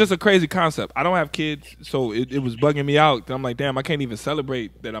 It was just a crazy concept. I don't have kids, so it was bugging me out. I'm like, damn, I can't even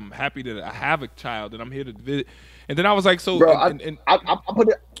celebrate that I'm happy that I have a child and I'm here to visit. And then I was like, so. Bro, I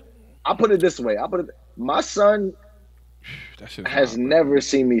put it this way. My son has never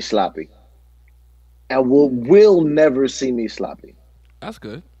seen me sloppy. And will never see me sloppy. That's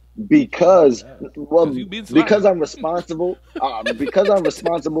good. Because I'm responsible. Because I'm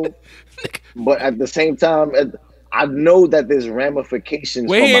responsible. But at the same time, I know that there's ramifications.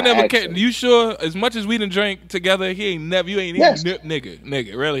 Well, he ain't never. You sure? As much as we done drank together, he ain't never. You ain't even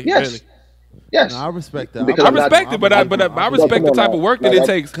nigga. Really? Yes. Really? Yes. No, I respect that. I respect it, but I respect the type of work that it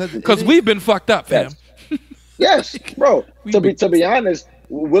takes because we've been fucked up, fam. Yes, bro. To be honest.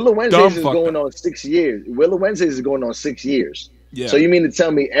 Willa Wednesdays is going on 6 years. Willa Wednesdays is going on 6 years. Yeah. So you mean to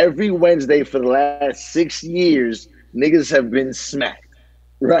tell me every Wednesday for the last 6 years, niggas have been smacked,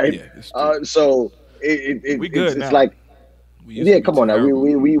 right? Yeah, so it's now. like Yeah, come on now.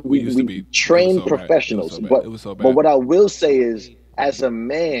 We used to be train so professionals, bad. but It was so bad. but what I will say is, as a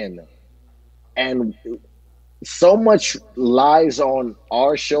man, and so much lies on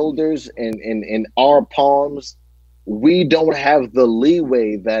our shoulders and in our palms, we don't have the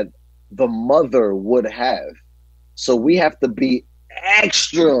leeway that the mother would have. So we have to be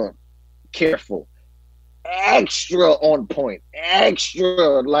extra careful, extra on point,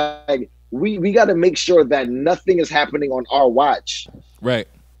 extra like we got to make sure that nothing is happening on our watch, right?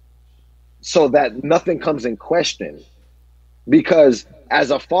 So that nothing comes in question. Because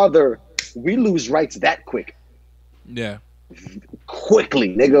as a father, we lose rights that quick. Yeah,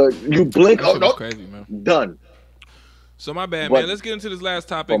 quickly, nigga. You blink, oh no, crazy, man. Done. So my bad, But man. Let's get into this last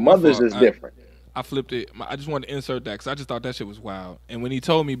topic. For mothers is different. I flipped it. I just wanted to insert that because I just thought that shit was wild. And when he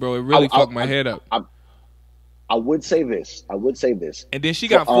told me, bro, it really fucked my head up. I would say this. And then she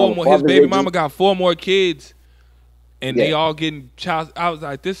got 4 more. His baby mama got 4 more kids, and they all getting child. I was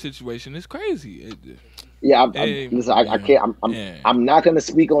like, this situation is crazy. Listen, I can't. I'm not gonna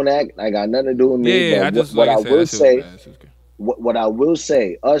speak on that. I got nothing to do with me. Yeah, but what I will say, what I will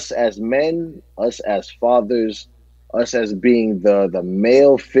say, us as men, us as fathers, us as being the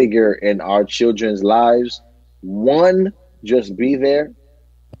male figure in our children's lives. 1, just be there.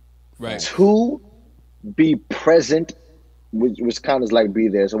 Right. 2, be present, which kind of like be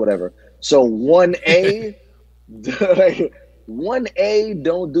there, so whatever. So 1A, 1A,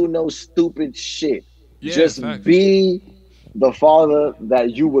 don't do no stupid shit. Yeah, just be the father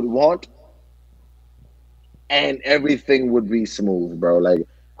that you would want, and everything would be smooth, bro. Like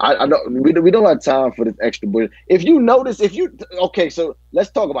I don't, we don't have time for this extra bullshit. If you notice, okay, so let's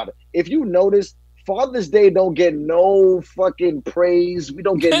talk about it. If you notice, Father's Day don't get no fucking praise. We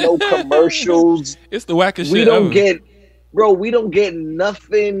don't get no commercials. It's the wackest shit. We don't get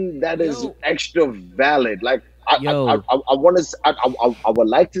nothing that is extra valid. Like I would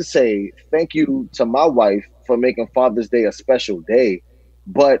like to say thank you to my wife for making Father's Day a special day,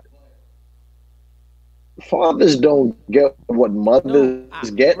 but fathers don't get what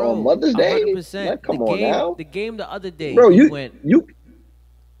mothers get on Mother's Day. 100%. Like, come on now. The game the other day, bro.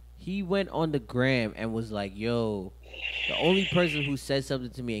 He went on the gram and was like, "Yo, the only person who said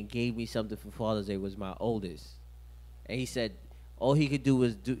something to me and gave me something for Father's Day was my oldest," and he said all he could do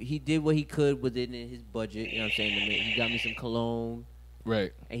was he did what he could within his budget. You know what I'm saying? He got me some cologne.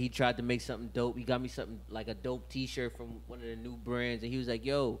 Right. And he tried to make something dope. He got me something like a dope T-shirt from one of the new brands. And he was like,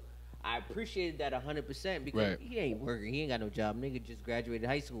 yo, I appreciated that 100% because he ain't working. He ain't got no job. Nigga just graduated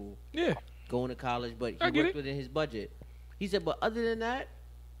high school. Yeah. Going to college, but he worked within his budget. He said, but other than that,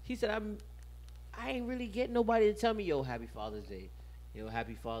 he said, I ain't really getting nobody to tell me, yo, happy Father's Day. Yo,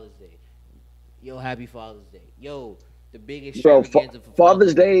 happy Father's Day. Yo, happy Father's Day. Yo, the big extravaganza for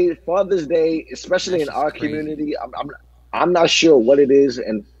Father's Day, especially in our community, I'm not sure what it is,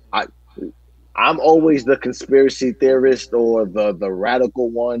 and I'm always the conspiracy theorist or the radical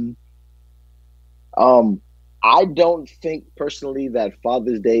one. I don't think personally that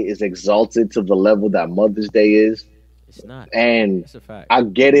Father's Day is exalted to the level that Mother's Day is. It's not. And that's a fact. I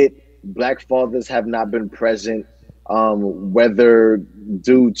get it. Black fathers have not been present, whether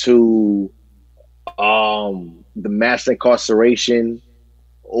due to the mass incarceration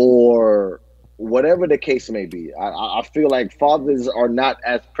or whatever the case may be. I feel like fathers are not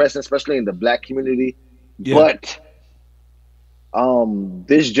as present, especially in the Black community. Yeah. But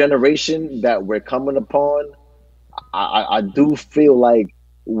this generation that we're coming upon, I do feel like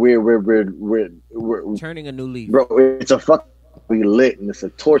we're turning a new leaf, bro. It's a fucking lit, and it's a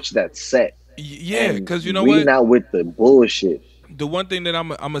torch that's set. Yeah, because you know we what? Not with the bullshit. The one thing that I'm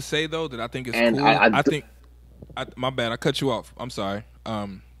gonna say though that I think is cool. I think my bad. I cut you off. I'm sorry.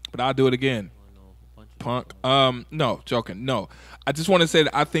 But I'll do it again. Punk. No, joking. No, I just want to say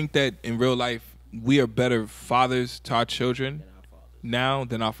that I think that in real life we are better fathers to our children now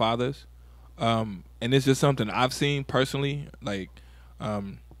than our fathers. And it's just something I've seen personally. Like, I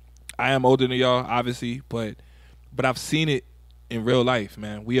am older than y'all, obviously, but I've seen it in real life,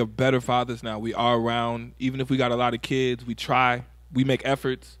 man. We are better fathers now. We are around. Even if we got a lot of kids, we try. We make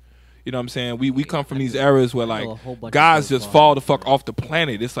efforts. You know what I'm saying? We come from these eras where, like, guys just fall the fuck off the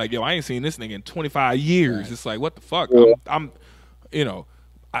planet. It's like, yo, I ain't seen this nigga in 25 years. Right. It's like, what the fuck? I'm you know,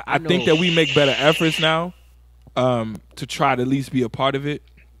 I think that we make better efforts now to try to at least be a part of it.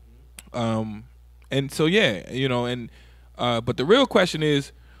 And so, yeah, you know, and but the real question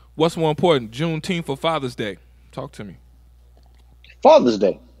is, what's more important, Juneteenth or Father's Day? Talk to me. Father's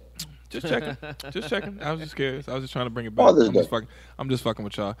Day. Just checking. Just checking. I was just curious. I was just trying to bring it back. Father's Day. I'm just fucking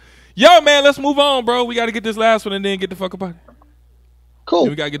with y'all. Yo, man, let's move on, bro. We got to get this last one and then get the fuck up out of here. Cool. Then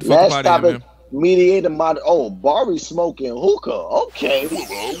we got to get the fuck up out of here, man. mediator mod. Oh, Bari smoking hookah. Okay.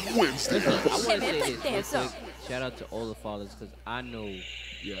 Wednesday. I want to say this real quick. Shout out to all the fathers, because I know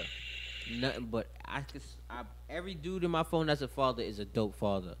nothing but every dude in my phone that's a father is a dope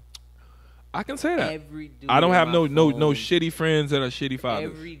father. I can say that. Every dude I don't in have my no phone, shitty friends that are shitty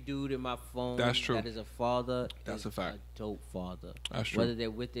fathers. Every dude in my phone That's true. that is a father That's is a fact. dope father. That's true. Whether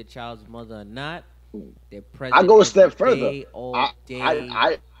they're with their child's mother or not, they're present. I go a step every further. day, all day.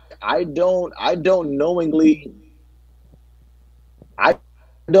 I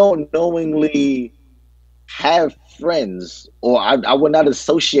don't knowingly have friends, or I would not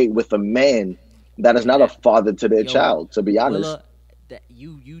associate with a man that is not a father to their child, to be honest. Willa, that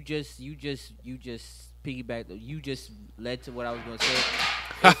you just piggybacked. You just led to what I was gonna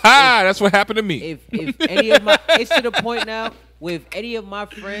say. That's what happened to me. If any of my, it's to the point now with any of my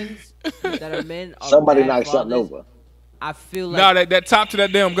friends that are men, are Somebody bad knocked something fathers, over. I feel like that top to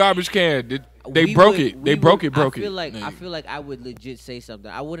that damn garbage can. They we broke would- it. we They would- broke it. I feel like I would legit say something.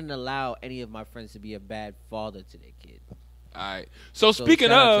 I wouldn't allow any of my friends to be a bad father to their kid. All right. So speaking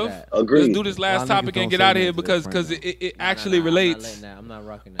shout out to of, that. Agreed. let's do this last Y'all topic niggas and get don't out of say here nothing to their because friends. it actually I'm relates. not letting that. I'm not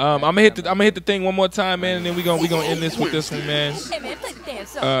rocking that. I'm gonna hit the thing one more time, man, and then we gonna end this with this one, man.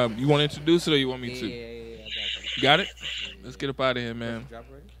 You want to introduce it or you want me to? Yeah, I got you. You got it? Let's get up out of here, man. Drop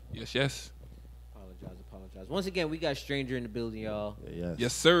ready? Yes. Apologize. Once again, we got Stranger in the building, y'all. Yes.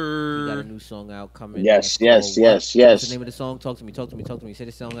 Yes, We got a sir. new song out coming. Yes, That's yes, called yes, what? What's the yes. name of the song? Talk to me. Say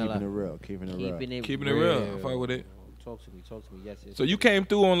the song out Keeping it loud. real. Keeping it real. Keeping it real. I fuck with it. Talk to me. Yes. So you came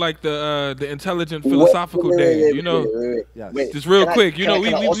through on like the intelligent philosophical day, you know. Yes. Just real Can I- quick, you can know,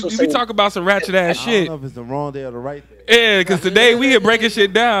 I- can I also we say- talk about some ratchet ass I shit. don't know if it's the wrong day or the right day. Yeah, because today we here breaking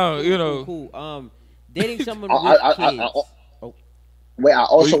shit down, you know. Cool. Dating someone I- with I- kids. Wait, I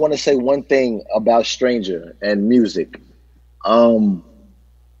also want to say one thing about Stranger and music.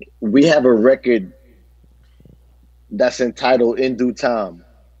 We have a record that's entitled In Due Time,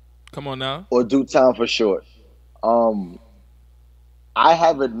 Come on now. or Due Time for short. I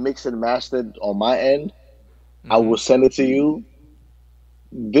have it mixed and mastered on my end. I will send it to you.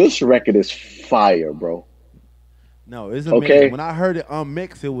 This record is fire, bro. No, it's amazing. Okay. When I heard it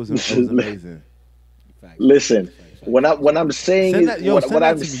unmixed, it was amazing. Listen, when I'm saying Send is, that- yo, what, send what that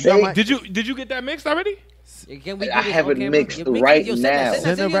I'm to me. You got saying, my- Did you get that mixed already? Can we do I this have on it camera? mixed Yo, mix right it. Yo, now.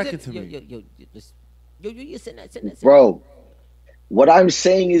 Send the that record to me. Yo, send that. bro. What I'm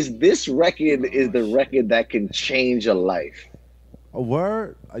saying is, this record is the record that can change a life. A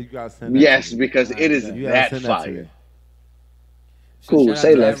word? Oh, you gotta send that Yes, to me. because it is You gotta that send that to fire. me. Cool, shout out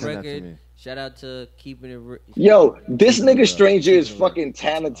say to less. that Send that to record. me. Shout out to keeping it. Yo, this nigga Stranger is fucking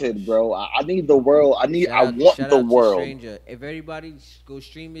talented, bro. I need the world. I want Shout the out to world. Stranger. If everybody go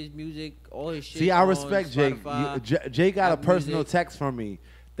stream his music, all his shit. See, I on respect Jay. Spotify, Jay got a Apple personal Music. text from me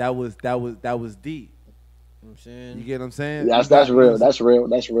that was deep. You know what I'm You saying? get what I'm saying? That's real. That's real.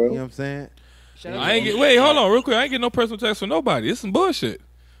 That's You know real. what I'm saying? Shout out I to ain't get. Wait, hold on, real quick. I ain't get no personal text from nobody. It's some bullshit.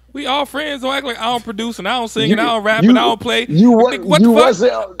 We all friends. Don't act like I don't produce and I don't sing and I don't rap and I don't play. What the fuck?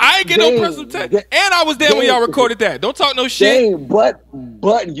 wasn't. I ain't get no Dang, personal text. dang, And I was there when y'all dang. recorded that. Don't talk no shit. Dang, but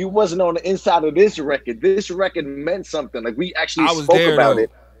you wasn't on the inside of this record. This record meant something. Like, we actually I was spoke there, about though.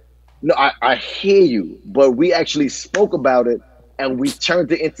 it. No, I hear you, but we actually spoke about it and we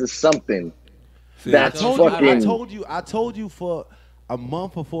turned it into something. See, That's I fucking. told you for a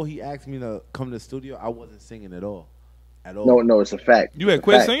month before he asked me to come to the studio, I wasn't singing at all. No, it's a fact. you had It's a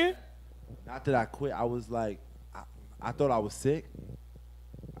quit fact. singing? Not that I quit. I was like, I thought I was sick.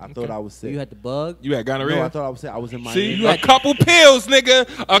 I thought I was sick. You had the bug. Oh, You had gonorrhea? No, I thought I was sick. I was in See, Miami. a couple pills, nigga.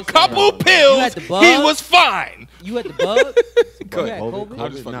 A couple pills. had the bug? He was fine. You had the bug. Go You ahead. had COVID?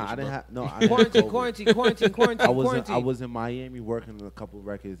 I'm just fucking Nah, with I you, didn't bro. have. No, I didn't have COVID. Quarantine. I was in Miami working on a couple of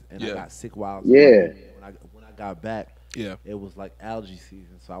records, and Yeah. I got sick while I was Yeah. in Miami. When I got back, Yeah. it was like algae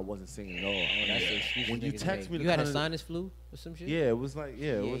season, so I wasn't singing at all. That's the excuse When you niggas text make. me to you had a come to- sinus flu or some shit. Yeah, it was like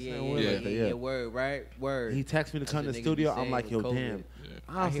it was yeah, like that, yeah. Word, right? Word. He texted me to come to That's the what niggas be studio. I'm saying like, yo, with COVID. damn.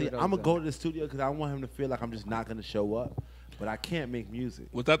 I Honestly, hear it all I'm the gonna go time. to the studio because I want him to feel like I'm just not gonna show up, but I can't make music.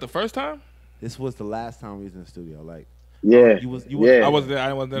 Was that the first time? This was the last time we was in the studio. Like, Yeah. you was Yeah. I wasn't there.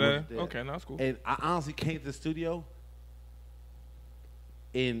 I wasn't You there. wasn't there. Okay, no, that's cool. And I honestly came to the studio.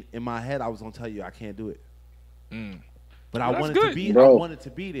 In my head, I was gonna tell you I can't do it, but Well, I that's wanted good. to be. Bro. I wanted to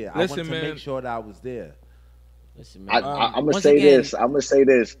be there. I Listen, wanted to man. make sure that I was there. Listen, I'm man. gonna Once say again- this. I'm gonna say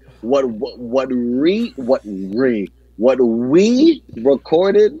this. What we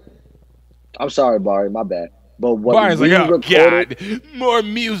recorded. I'm sorry, Bari. My bad. But what Brian's we like, oh, recorded. God, more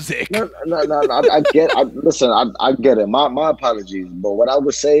music. No. I get. Listen, I get it. My apologies. But what I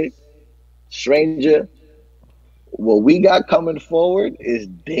would say, Stranger, what we got coming forward is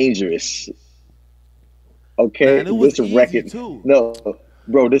dangerous. Okay, Man, it was this easy, record. too. No,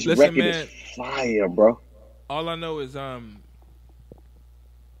 bro, this Listen, record man. is fire, bro. All I know is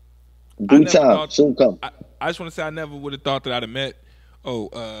Due time, soon come. I just want to say I never would have thought that I'd have met.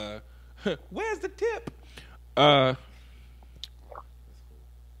 Where's the tip?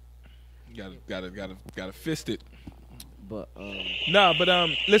 Gotta fist it. But Nah, but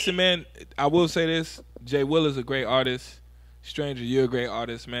listen, man. I will say this: Jay Willa's a great artist. Stranger, you're a great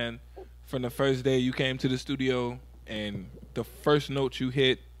artist, man. From the first day you came to the studio and the first note you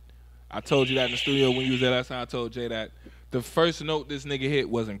hit, I told you that in the studio when you was there last time. I told Jay that the first note this nigga hit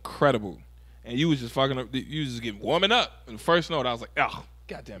was incredible, and you was just fucking up. You was just getting warming up. And the first note, I was like, oh,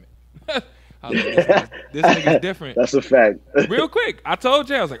 god damn it. I was like, this nigga's different. That's a fact. Real quick, I told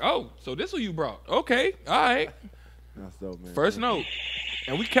Jay, I was like, oh, so this who you brought? Okay, all right. That's dope, man. First note,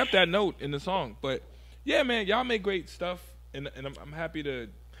 and we kept that note in the song. But yeah, man, y'all make great stuff, and I'm happy to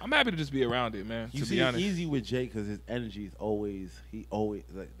just be around it, man. You to see, be honest, it's easy with Jay because his energy is always the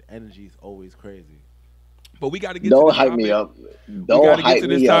energy is always crazy. but we got to get. Don't to this hype topic. me up. gotta Don't get hype to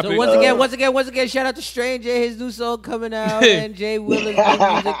this me up. topic. so once again, shout out to STRNGR, his new song coming out, and Jay Willa's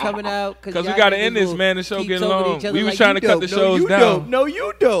new music coming out. Because we got to end this, man. The show getting long. We was trying to cut the shows down. Dope. No,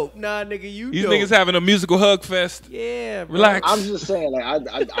 you dope. Nah, nigga, you These dope. niggas having a musical hug fest. Yeah, bro. Relax. I'm just saying,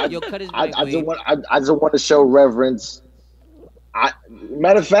 like Yo, cut his I mic, just Wade. want to show reverence.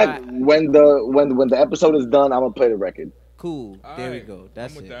 Matter of fact, when the episode is done, I'm gonna play the record. Cool. There we Alright, go.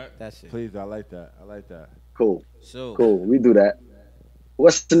 That's I'm with it. that. That's it. Please, I like that. I like that. Cool, So cool. We do that.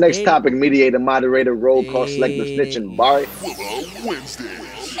 What's the next Dating. topic? Mediator, moderator, roll call, selective, snitching, Bari.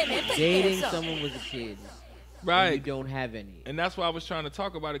 dating someone with a kid, and you Right. don't have any. And that's why I was trying to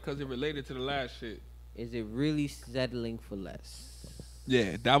talk about it because it related to the last shit. Is it really settling for less?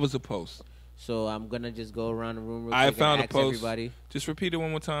 Yeah, that was a post. So I'm gonna just go around the room real I quick found and a ask post. everybody. Just repeat it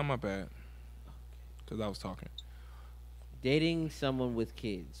one more time. My bad. Because I was talking. Dating someone with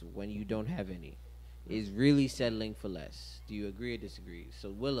kids when you don't have any is really settling for less. Do you agree or disagree?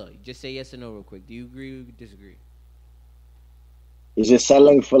 So Willa, just say yes or no real quick. Do you agree or disagree? Is it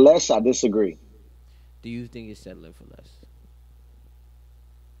settling for less? I disagree. Do you think it's settling for less?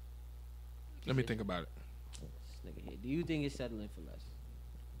 Let me think about it. This nigga here. Do you think it's settling for less?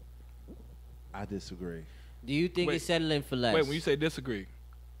 I disagree. Do you think Wait. it's settling for less? Wait, when you say disagree,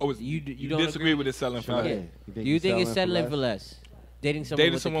 oh, You don't disagree agree? with it selling for Sean, less? Yeah. Do you think it's settling for less? Dating someone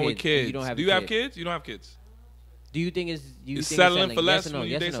Dating with someone a with kid. kids. You don't have Do a you have kid. kids? You don't have kids. Do you think it's Is think settling for less yes or no? when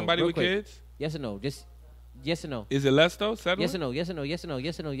you Yes date or no? somebody Real with quick. kids? Yes or no? Just yes or no? Is it less though? Settling? Yes or no? Yes or no? Yes or no?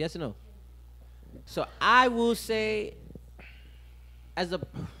 Yes or no? Yes or no? So I will say, I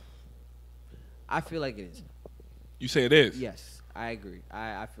feel like it is. You say it is. Yes, I agree.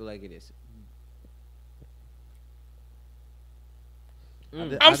 I feel like it is.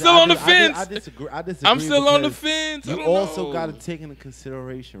 I'm still on the fence. I disagree. I disagree. I'm still on the because fence. I You don't also know. got to take into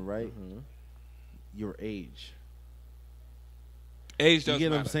consideration, right? Your age. Age You does get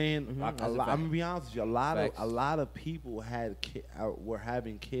what I'm matter. saying? That's a I'm fact. gonna be honest with you. Facts. A lot of people were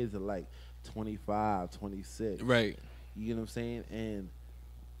having kids at like 25, 26. Right. You get what I'm saying? And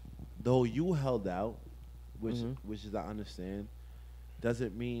though you held out, which Mm-hmm. is I understand,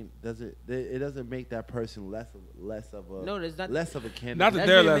 doesn't make that person less of a No, there's not- less of a candidate. Not that That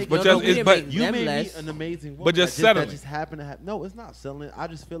they're didn't less, make- but no, just we it's didn't but make You them may less. be an amazing woman, But just that settling. just happen to have. No, it's not selling. I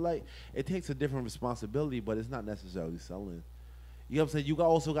just feel like it takes a different responsibility, but it's not necessarily selling. You know what I'm saying? You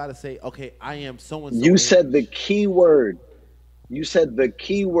also got to say, okay, I am so and so. You said the key word. You said the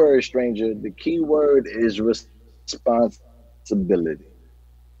key word, stranger. The key word is responsibility.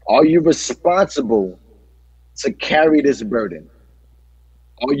 Are you responsible to carry this burden?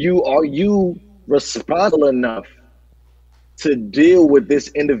 Are you responsible enough to deal with this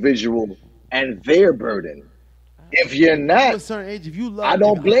individual and their burden? If you're At a not, certain age, if you love, I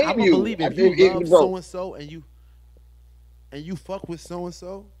don't blame I you. believe if If- you if- love bro. so and so and you fuck with so and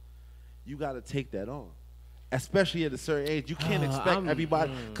so, you got to take that on. Especially at a certain age, you can't expect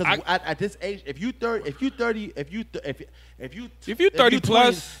everybody. Because at this age, if you 30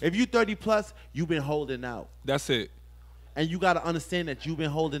 plus, you've been holding out, that's it. and you got to understand that you've been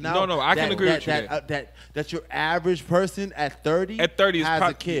holding out. No, I can agree with you that your average person at 30 At 30 is has a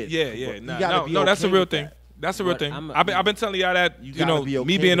probably kid. Yeah, You nah, gotta be no, that's a okay real with thing. that. That's a real But thing. I'm- I've been telling y'all that You you gotta know be okay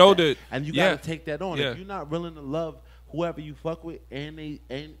me being with older that. And you yeah. gotta take that on. Yeah. If you're not willing to love whoever you fuck with, and they,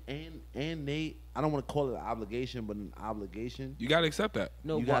 I don't want to call it an obligation, but an obligation. You gotta accept that.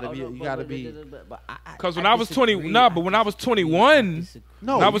 No, You but- gotta be- no, you but- gotta but- be- but Because when I was 20, disagree. but when I was 21,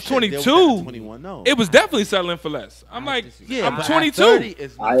 No, when I you was said they was 22, at 21. No, it was definitely settling for less. I'm I like, disagree. yeah, I'm but at 22. 30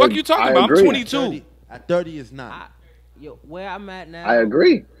 is not. Fuck you talking I about? I'm agree. 22. At 30 is not. Yo, where I'm at now. I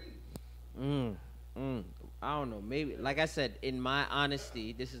agree. I don't know. Maybe, like I said, in my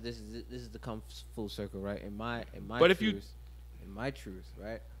honesty, this is the come full circle, right? In my But truth, in my truth,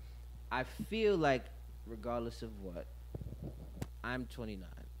 right? I feel like, regardless of what, I'm 29.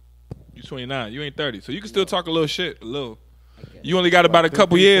 You 29. You ain't 30, so you can still talk a little shit. A little. I guess. You only got about a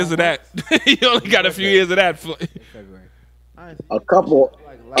couple years of that. You only got a few years of that. In February. A couple.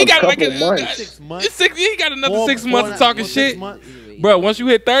 He got like months. 6 months. He got another 6 months of talking shit, months. bro. Once you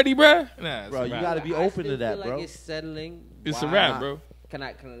hit 30, bro, nah, Bro, you got gotta be I open still to that, feel bro. like it's settling. It's a Why? wrap, bro. Can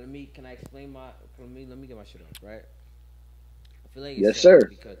I explain my? Let me get my shit off, right? I feel like it's Yes,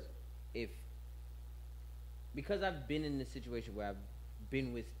 settling sir. Because I've been in this situation where I've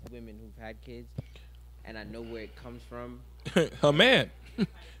been with women who've had kids, and I know where it comes from. Her man.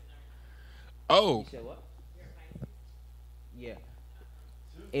 Oh, You said what? Yeah.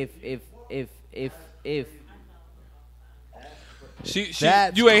 If she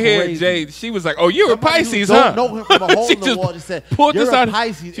That's you ain't hear crazy. Jade. She was like, "Oh, you're a Somebody who Pisces, don't huh?" know him from a hole She in the just wall just said, pulled "You're this a out.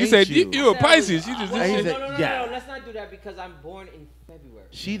 Pisces, She ain't said, you?" "You're a Pisces." She just And he said, no, yeah. let's not do that because I'm born in February.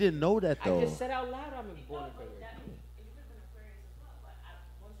 She didn't know that I though. just said out loud I'm born in February.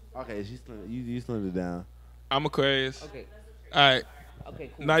 Okay, you slimmed it down. I'm Aquarius. Okay. All right. Okay,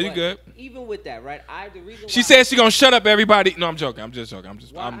 cool. Nah, you But good. Even with that, right? The reason She why said she gonna shut up everybody. No, I'm joking. I'm just joking. I'm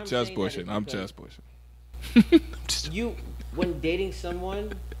Why I'm just saying that bullshitting. is I'm because- just bullshitting. you when dating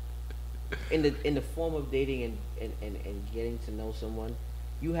someone in the form of dating and getting to know someone,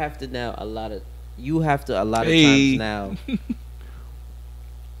 you have to a lot of Hey. times now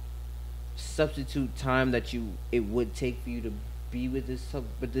substitute time that it would take for you to be with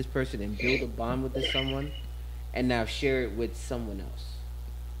this person and build a bond with this someone, and now share it with someone else,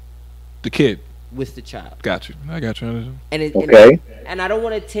 The kid. with the child. Got you. I got you. Okay. And I don't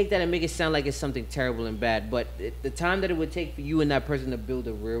want to take that and make it sound like it's something terrible and bad, but the time that it would take for you and that person to build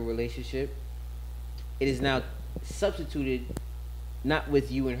a real relationship, it is now substituted not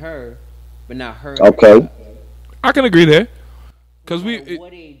with you and her, but now her. And Okay. her. I can agree there. Cause No we, matter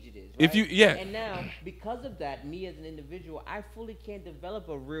what age it is, right? if you- yeah. And now, because of that, me as an individual, I fully can't develop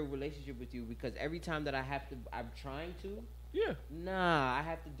a real relationship with you because every time that I'm trying to. yeah. Nah, I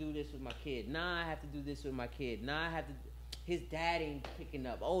have to do this with my kid. Nah, I have to do this with my kid. Nah, I have to. His dad ain't picking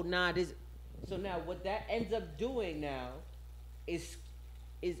up. Oh, nah, this. So now, what that ends up doing now is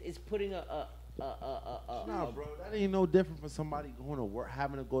putting Nah, bro, that ain't no different from somebody going to work,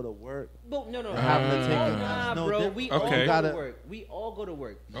 having to go to work. No. having to take it. Nah, No bro. different. We Okay. all go to work. We all go to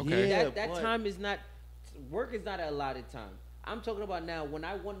work. Okay. Yeah, That but- time is not. Work is not an allotted time. I'm talking about now when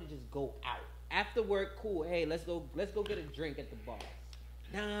I want to just go out after work. Cool. Hey, let's go get a drink at the bar.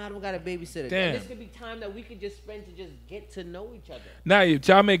 Nah, I don't got a babysitter. Damn. This could be time that we could just spend to just get to know each other. Now,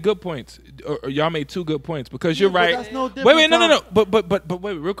 y'all made good points, or y'all made 2 good points because you're but right. that's no wait, different no. from- But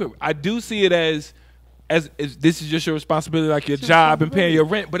wait, real quick. I do see it as this is just your responsibility, like your job and paying your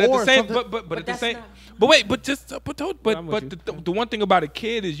rent. But at the Or same, something- but at the that's same, not- but wait, but just I'm with the one thing about a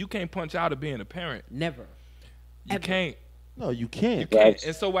kid is you can't punch out of being a parent. Never. You can't. No, you can't. Facts.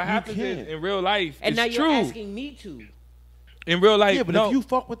 And so what happens is can't. in real life, And now it's you're true. asking me to. In real life, Yeah, but no. if you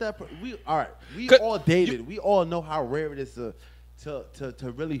fuck with that, we Cause all dated. We all know how rare it is to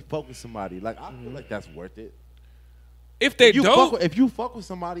really fuck with somebody. Like I feel like that's worth it. if they If you, don't, if you fuck with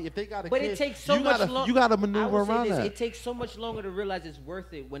somebody, if they got a But kid, it takes so you much gotta, longer. you gotta maneuver around that. It takes so much longer to realize it's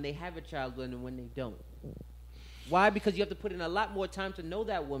worth it when they have a child than when they don't. Why? Because you have to put in a lot more time to know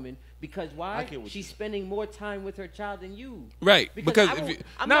that woman. Because I why? get what She's you- spending more time with her child than you. right? Because I if won't- you,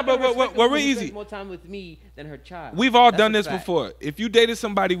 I'm nah, not gonna but respect a we're woman who easy. spends more time with me than her child. We've all That's done a this fact. before. If you dated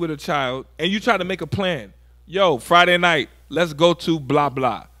somebody with a child and you try to make a plan, yo, Friday night, let's go to blah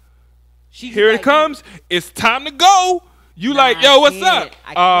blah. She's Here it like, comes. It's time to go. You Nah, like, yo, what's I up?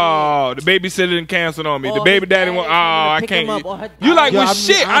 can't. Oh, the babysitter didn't cancel on me. Oh, The baby his daddy dad won't. Oh, ain't coming to I pick can't. him up, or her You like, dad- well, I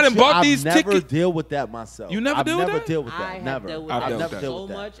shit. I done bought these I've never tickets. dealt with that myself. You never I've deal with never that? dealt with I that. have Never. dealt with I've I've dealt never with dealt so with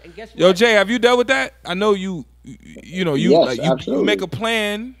that. much. And guess what? Yo, Jay, have you dealt with that? I know you know, you Yes, like you absolutely. make a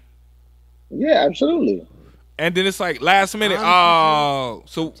plan Yeah, absolutely. and then it's like last minute. Honestly, Oh,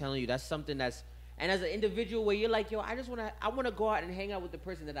 so I'm telling you, that's something that's. And as an individual, where you're like, yo, I wanna go out and hang out with the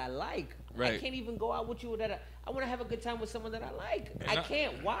person that I like. I Right. can't even go out with you I wanna have a good time with someone that I like. I I-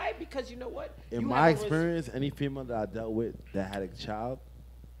 can't. Why? Because you know what? In You my have a experience, any female that I dealt with that had a child,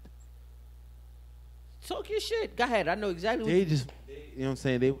 talk your shit. Go ahead. I know exactly what they just, you know what I'm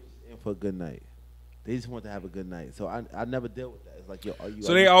saying? They was in for a good night. They just want to have a good night. So I never dealt with that. It's like, yo, are you?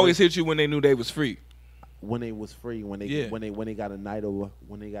 so are they you always free? hit you when they knew they was free. when they was free, when they got a night off,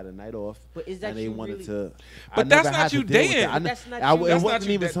 But is that and they you wanted really? to. But I that's never not had you to deal with dating. that. That's not I, you. it That's wasn't not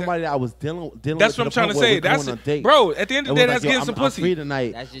you. even somebody that I was dealing That's with. what I'm trying to say. That's bro. At the end of the day, that's getting some I'm pussy. free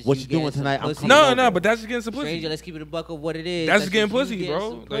tonight. That's just What you you doing getting some tonight? I'm pussy. coming No, over. no, but that's just getting some pussy. Stranger, let's keep it a buck of what it is. That's getting just you pussy, getting bro.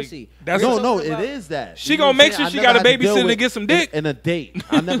 some Like, pussy. that's We're No, talking it about- is that. She You know gonna what make I'm sure saying? she I got a never had to deal babysitter to with- get some dick. in a date.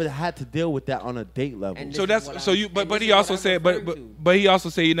 I never had to deal with that on a date level. And So this is that's what so I'm- you. and But this he is what also I'm said. referring to. But he also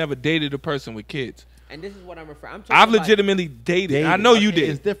said you never dated a person with kids. And this is what I'm referring. I'm talking I've about- legitimately dated. Dating. I know you It's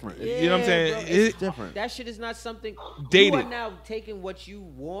did. different. Yeah, You know what I'm saying? bro, It- different. That shit is not something. Dated. You are now taking what you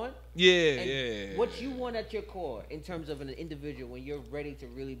want. Yeah, And yeah. what you want at your core in terms of an individual when you're ready to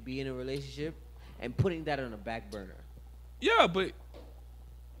really be in a relationship and putting that on a back burner. Yeah, but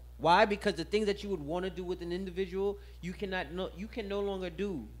Why? Because the things that you would want to do with an individual, you can no longer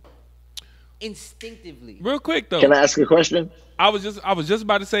do instinctively. real quick though, Can I ask a question? I was just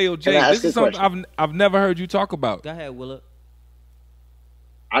about to say, yo, Jay, Can I ask this is a something question? I've never heard you talk about. Go ahead, Willa.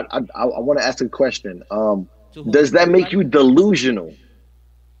 I want to ask a question. To who? Does that make Everybody? you delusional?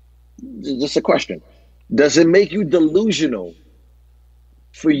 Just a question. Does it make you delusional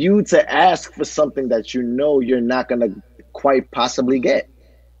for you to ask for something that you know you're not gonna quite possibly get?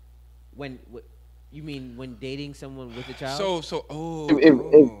 You mean when dating someone with a child?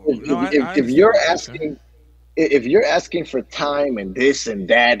 If you're asking for time and this and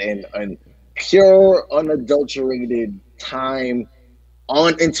that and pure unadulterated time,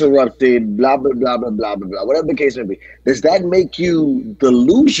 uninterrupted, blah blah blah blah blah blah blah, whatever the case may be, does that make you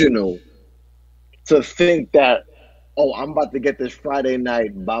delusional to think that, oh, I'm about to get this Friday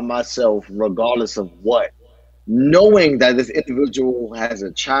night by myself regardless of what, knowing that this individual has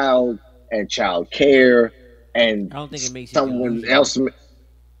a child and child care and I don't think it makes you someone delusional. else?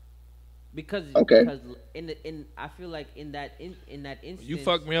 because Okay. because in I feel like in that instance You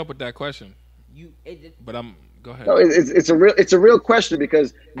fucked me up with that question, it, but go ahead. No, it's a real question,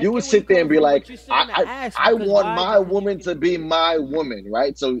 because I you would get sit where there you're and be coming from, like, but you're still gonna ask, I because want why? my woman to be my woman,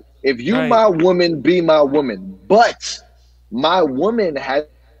 right? So if you Right. my woman, be my woman, but my woman has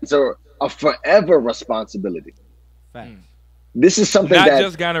a forever responsibility. facts. This is something Not that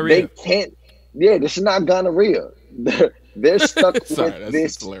just gonorrhea. they can't. Yeah, this is not gonorrhea. They're stuck Sorry, with that's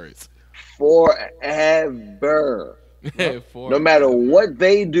this hilarious. forever. No matter what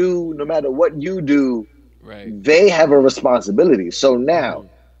they do, no matter what you do, Right. they have a responsibility. So now,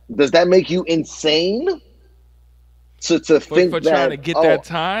 does that make you insane to think For that trying to get that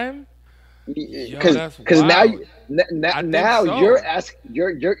time? because that's now wild. now so. you're asking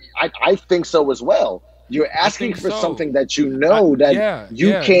I think so as well. You're asking think for so. something that you know that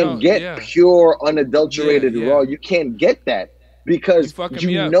you can't get pure, unadulterated, Yeah, yeah. raw. You can't get that because fucking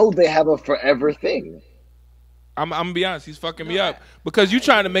me you up. know they have a forever thing. I'm gonna be honest. He's fucking me up because you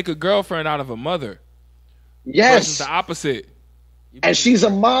trying to make a girlfriend out of a mother. Versus Yes, the opposite. and she's a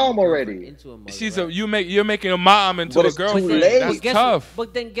mom already. Into a mother, She's right? you're making a mom into But a it's too girlfriend. late. That's But guess tough.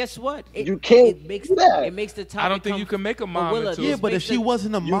 But then guess what? You can't makes do that. it makes the topic I don't think come- you can make a But mom Willa, into this Yeah, but if makes she the-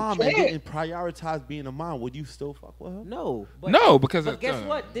 wasn't a mom and can't. didn't prioritize being a mom, would you still fuck with her? No, but, No, because but it's, guess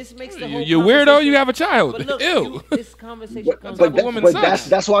what? This makes the whole you weirdo. conversation- You have a child. But look, Ew. this conversation comes But, a woman but sucks.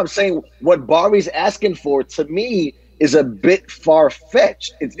 that's why I'm saying what Bari's asking for to me is a bit far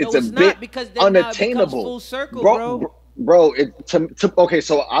fetched. It's No, a it's bit not, because then now it becomes unattainable. full circle, bro. Bro, okay,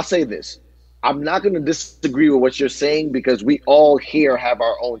 so I'll say this. I'm not going to disagree with what you're saying because we all here have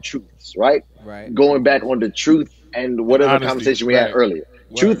our own truths, right? Right. Going back on the truth and whatever Honesty, conversation we had right. earlier.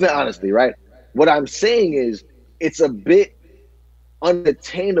 Right. Truth and honesty, right? What I'm saying is it's a bit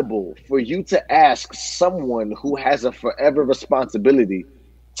unattainable for you to ask someone who has a forever responsibility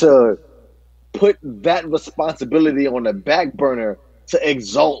to put that responsibility on the back burner to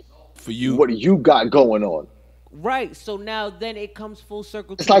exalt For you. what you got going on. Right. So now then it comes full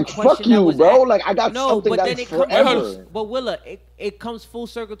circle. It's to like, the fuck question that you, was bro. asked. Like, I got something but then that's it comes forever. But Willa, it comes full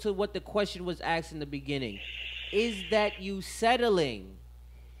circle to what the question was asked in the beginning. Is that you settling?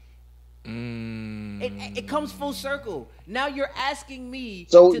 It comes full circle. Now you're asking me.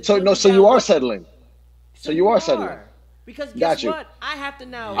 So to no, so down you are what- settling. So you are settling. Because Got guess you. what? I have to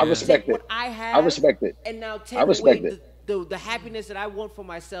now I respect take it. what I have. I respect it. And now take I respect away it. the happiness that I want for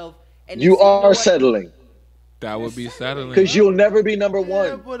myself. And You then say, know are what? settling That would be settling. because you'll never be number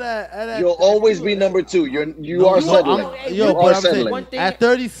one. You'll always be number two. You are settling. You But are I'm saying, settling. at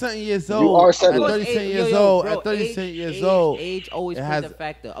 30-something years old, You are at settling. 30-something Yo, years yo, old, bro, at 30-something years age, old, age always it plays has- a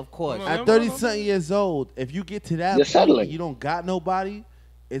factor, of course. at 30-something years old, if you get to that You're point, settling. you don't got nobody.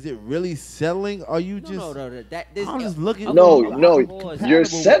 Is it really settling? Or you just? No. I'm just looking. No, I'm no, compatible you're at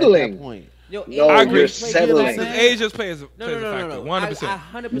that settling. point. Yo, No, I agree. you're settling. Age just plays a No, factor. 100%.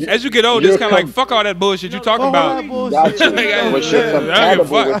 I 100%. As you get older, it's kind of like fuck all that bullshit you talking about. Gotcha. But you're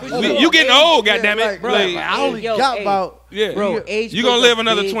compatible with You getting old, goddammit. Bro, I only got about bro, age you gonna plays live a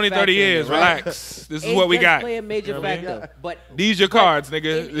another big 20, 30 factor years. in it, right? Relax. This is Age what we does got. play a major factor, but These your cards, in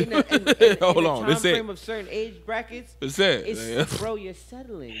nigga. Hold on. In That's the time it. frame of certain age brackets, That's it. it's, bro, you're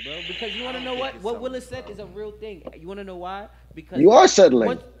settling, bro. Because you want to know what Willa said is a real thing. You want to know why? Because you are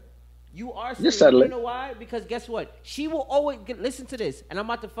settling. You are settling. You're settling. You know why? Because guess what? She will always listen to this, and I'm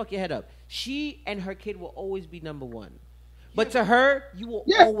about to fuck your head up. She and her kid will always be number one. But to her, you will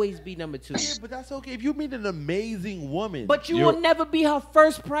always be number two. Yeah, but that's okay. If you meet an amazing woman, But you will never be her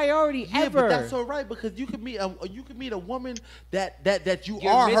first priority ever. But that's all right because you could meet a woman that you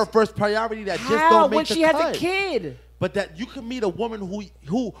You're are her first priority that just don't make when the she cut. has a kid? But that you can meet a woman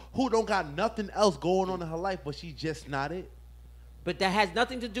who don't got nothing else going on in her life, but she's just not it. But that has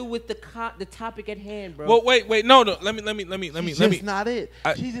nothing to do with the topic at hand, bro. Well, wait, no. Let me. She's just not it.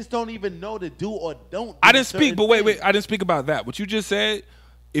 She just don't even know to do or don't. I didn't speak, but wait. I didn't speak about that. What you just said.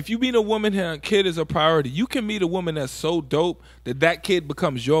 If you meet a woman and a kid is a priority, you can meet a woman that's so dope that kid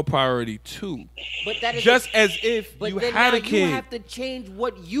becomes your priority too. But that is just as if you had a kid. You have to change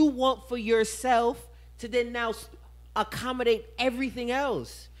what you want for yourself to then now accommodate everything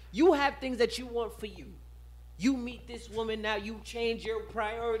else. You have things that you want for you. You meet this woman now, you change your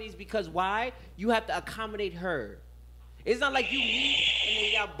priorities because why? You have to accommodate her. It's not like you meet and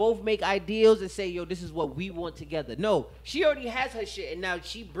then y'all both make ideals and say, yo, this is what we want together. No, she already has her shit and now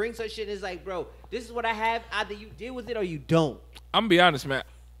she brings her shit and is like, bro, this is what I have. Either you deal with it or you don't. I'm gonna be honest, man.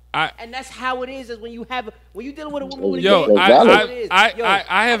 And that's how it is when you dealing with a woman with a yo, kid. I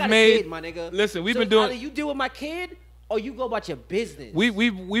have got a made kid, my nigga. Listen, we've so been doing. Either you deal with my kid or you go about your business.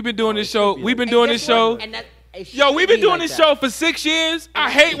 We've been doing this show. We've been doing this show. Yo, we've been doing this show for 6 years.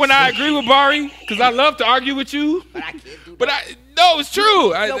 I hate when I agree with Bari because I love to argue with you. But I can't do that. But no, it's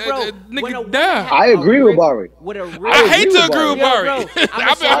true. I agree with Bari. I hate to agree with Bari.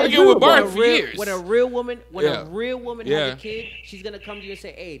 I've been arguing with Bari for years. When a real woman has a kid, she's gonna come to you and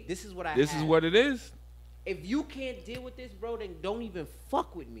say, "Hey, this is what I have. This is what it is." If you can't deal with this, bro, then don't even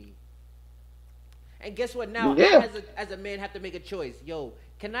fuck with me. And guess what? Now, I, as a man, have to make a choice. Yo,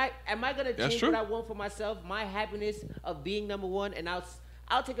 am I gonna change what I want for myself, my happiness of being number one, and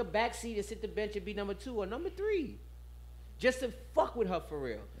I'll take a back seat and sit the bench and be number two or number three, just to fuck with her for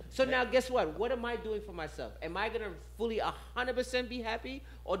real. So now, guess what? What am I doing for myself? Am I gonna fully 100% be happy,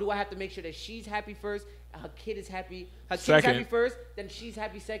 or do I have to make sure that she's happy first, her kid is happy, is happy first, then she's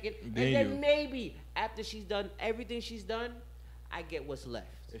happy second, and then maybe after she's done everything she's done, I get what's left.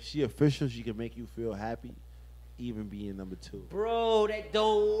 If she official, she can make you feel happy, even being number two. Bro, that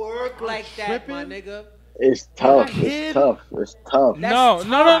don't work like that, my nigga. It's tough. It's tough. It's tough. No.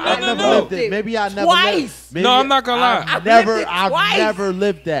 Maybe I never Twice. lived. No, I'm not gonna lie. I've never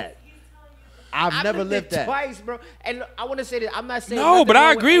lived that. I've never lived that twice, bro. And I want to say that I'm not saying no, but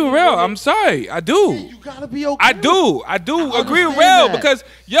I agree with Rel. I'm sorry, I do. You gotta be okay. I do agree with Rel because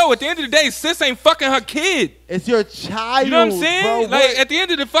at the end of the day, sis ain't fucking her kid. It's your child. You know what I'm saying? Bro, like at the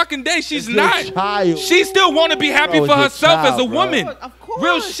end of the fucking day, she's not. Child. She still want to be happy for herself as a woman. Of course.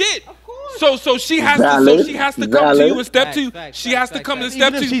 Real shit. So she has to come to you and step to you. She has to come and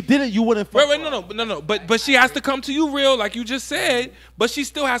step to you. If she didn't, you wouldn't. Wait, no. But she has to come to you real, like you just said. But she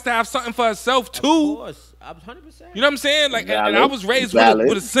still has to have something for herself too. Of course, 100%. You know what I'm saying? Like, and I was raised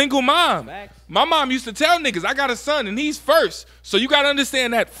with a single mom. My mom used to tell niggas, I got a son and he's first. So you gotta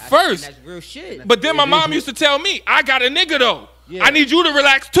understand that first. That's real shit. But then my mom used to tell me, I got a nigga though. Yeah. I need you to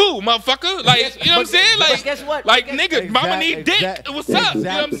relax too, motherfucker. Like, you know what I'm saying? Like, guess what? Like, nigga, mama need dick. What's up? Exactly. You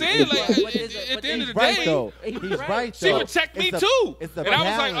know what I'm saying? Like, at the end of the day, he's right. She would check me too. And I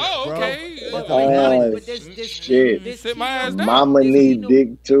was like, oh, okay. Shit. Sit my ass down. Mama need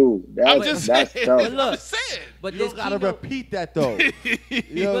dick too. That's tough. Look, but you don't gotta repeat that though. But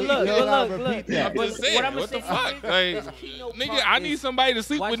look. I'm just saying, what the fuck? Like, nigga, I need somebody to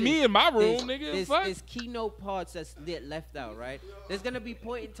sleep with me in my room, nigga. There's keynote parts that's left out, right? There's gonna be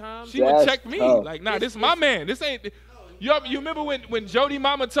point in time. She would check me like, nah, this is my man. This ain't. You remember when Jody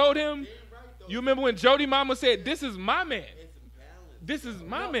Mama told him? You remember when Jody Mama said, "This is my man. This is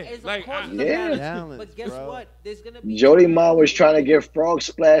my man." Like, but guess what? There's gonna be. Jody Mama was trying to get frog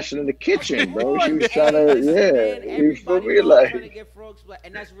splashing in the kitchen, bro. She was trying to, you feel me, like. Trying to get frog splash,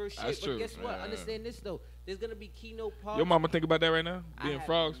 and that's real shit. That's but true. guess what? Understand this though. There's gonna be keynote parts. Your mama think about that right now? Being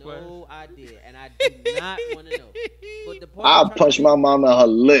frog splash? splash? No idea, and I do not want to know. But the part I'll punch my mama in her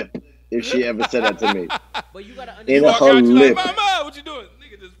lip if she ever said that to me. But you gotta in understand. her lip. Like, mama, what you doing?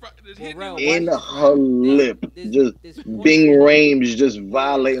 Nigga, in her lip, just Bing Rames, just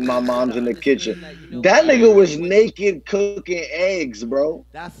violating my mom's in the kitchen. That nigga was naked cooking eggs, bro.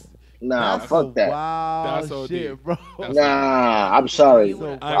 Nah, fuck that. Wow, that's shit, bro. Nah, I'm sorry.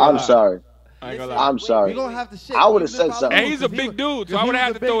 I'm sorry. I ain't gonna lie. I'm sorry. We gonna have to shit. I would have said something. And he's a big dude, so I would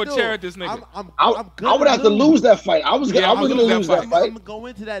have to throw a chair at this nigga. I would have to lose that fight. I was gonna lose that fight. I'm gonna go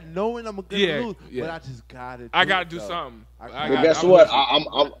into that knowing I'm gonna lose, but I just gotta. I gotta do something. Well, guess what?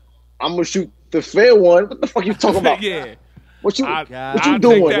 I'm gonna shoot the fair one. What the fuck you talking about? Yeah. What you I'll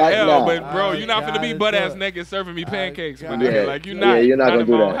doing? Take that Like, L, nah. but bro, you're not gonna be butt ass naked serving me pancakes, my Yeah, nigga. Like you're not. you're not gonna in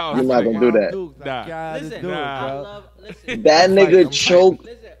do my that. house, You're not nigga. gonna do that. Nah. Listen, Nah. listen. That nigga choked.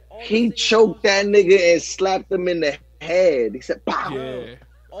 Listen, He choked that nigga and slapped him in the head. He said, "Pow!" Yeah.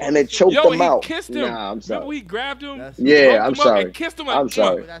 And it choked Yo, him he out. kissed him. Nah, I'm sorry. Remember he grabbed him? Yeah, I'm broke him up sorry. and kissed him. I'm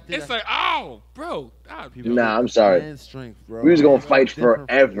sorry. It's like, oh, bro. Nah, I'm sorry. Man strength, bro. We was gonna fight Different.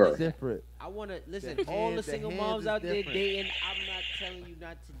 forever. Different. I wanna listen. The All the hands- single the moms hands out is there different. dating. I'm not telling you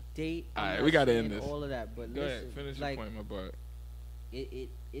not to date. I'm Alright, not we gotta saying end this. all of that, but Go listen, ahead, finish like, your point, my boy. It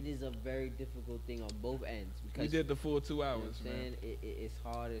is a very difficult thing on both ends because We did the full 2 you know hours, what I'm man. saying? It's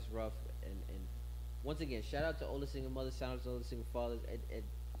hard, it's rough, and once again, shout out to all the single mothers, shout out to all the single fathers, and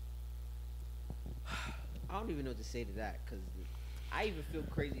I don't even know what to say to that because I even feel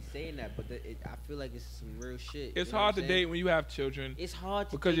crazy saying that, but I feel like it's some real shit. It's you know hard what to I'm date saying? when you have children. It's hard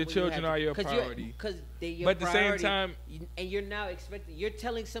to because date your when children you have are your because priority. Because they're your But at the same priority, time- and you're now expecting. You're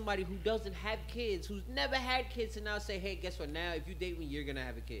telling somebody who doesn't have kids, who's never had kids, to now say, "Hey, guess what? Now, if you date me, you're gonna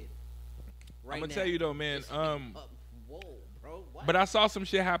have a kid." Right I'm gonna now. tell you though, man. It's- whoa, bro. What? But I saw some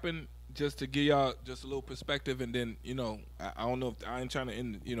shit happen just to give y'all just a little perspective, and then I don't know if I ain't trying to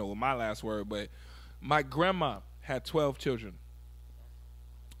end with my last word, but my grandma had 12 children.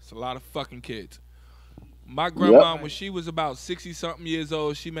 It's a lot of fucking kids. My grandma, when she was about 60 something years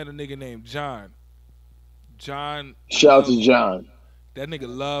old, she met a nigga named John. Shout out to John. That nigga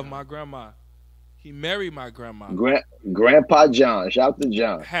loved my grandma. He married my grandma. Grandpa John. Shout out to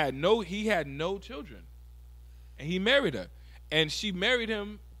John. He had no children, and he married her, and she married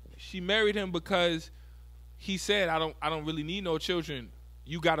him. She married him because he said, "I don't really need no children.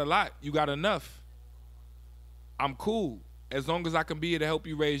 You got a lot. You got enough. I'm cool as long as I can be here to help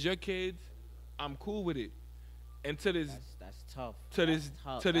you raise your kids. I'm cool with it." And to this that's tough. To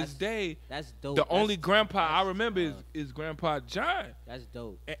this day, that's dope. The only grandpa I remember is Grandpa John. That's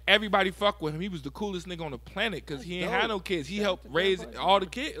dope. And everybody fuck with him. He was the coolest nigga on the planet because he ain't had no kids. He helped raise all the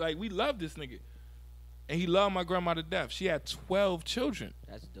kids. Like, we love this nigga. And he loved my grandma to death. She had 12 children.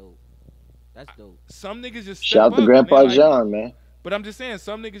 That's dope. That's dope. Some niggas just shout step out to up, Grandpa man. John, man. But I'm just saying,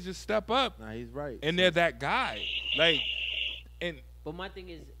 some niggas just step up. Nah, he's right. And they're that guy. Like, and but my thing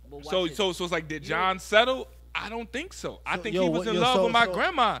is, so it's like, did John settle? I don't think so. I think he was in love so with my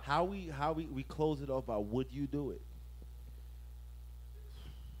grandma. How we close it off by would you do it?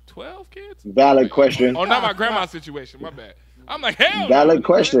 12 kids? Valid question. Oh, not my grandma's situation. My bad. I'm like, hell. Valid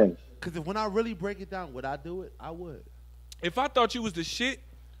question. Because when I really break it down, would I do it? I would. If I thought you was the shit,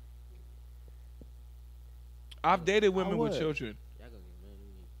 I've dated women with would. children.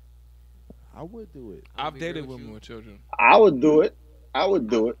 I would do it. I've dated women with children. I would do it. I would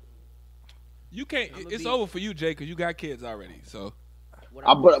do it. You can't. It's over for you, Jay, because you got kids already. So,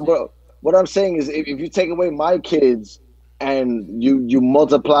 but what I'm saying is, if you take away my kids and you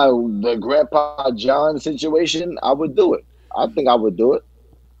multiply the Grandpa John situation, I would do it. I think I would do it.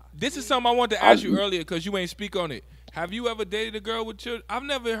 This is something I wanted to ask you earlier because you ain't speak on it. Have you ever dated a girl with children? I've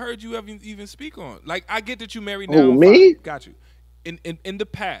never heard you even speak on. Like, I get that you married now. Who, me? Got you. In the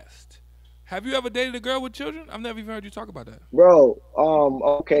past, have you ever dated a girl with children? I've never even heard you talk about that. Bro,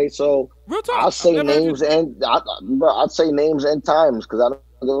 okay, so real talk. I'll say names and I'd say names and times because I don't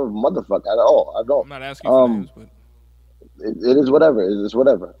give a motherfucker at all. I don't. I'm not asking for names, but it is whatever. It is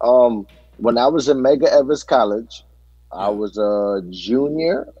whatever. When I was in Medgar Evers College, I was a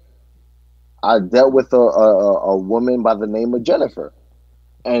junior. I dealt with a woman by the name of Jennifer,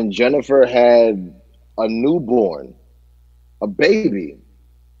 and Jennifer had a newborn, a baby,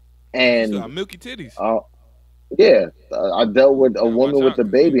 and milky titties. Yeah, I dealt with a woman with a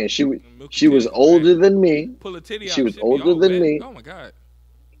baby, and she was older than me. Pull a titty out. She was older than me. Oh my god!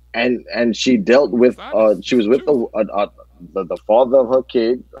 And she dealt with she was with the father of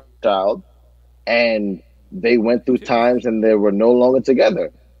her child, and they went through times, and they were no longer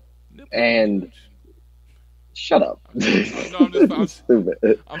together. And shut up. I'm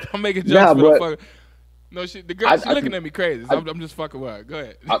stupid. I'm making jokes, but no, the girl, she's looking at me crazy. So I'm just fucking with her. Go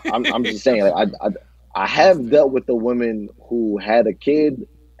ahead. I'm just saying, like, I have dealt with a woman who had a kid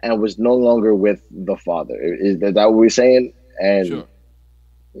and was no longer with the father. Is that what we're saying? And sure.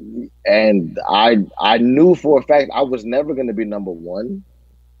 And I knew for a fact I was never going to be number one.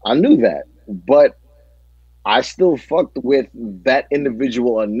 I knew that, but I still fucked with that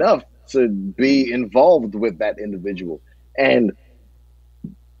individual enough to be involved with that individual. And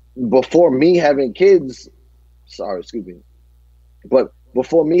before me having kids, sorry, excuse me, but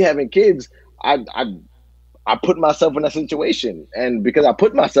before me having kids, I put myself in that situation, and because I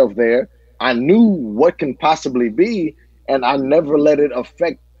put myself there, I knew what can possibly be, and I never let it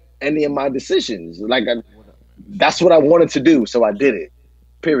affect any of my decisions. Like that's what I wanted to do, so I did it.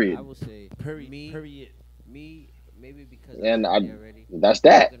 Period. I will say, Period. me, maybe because And already, that's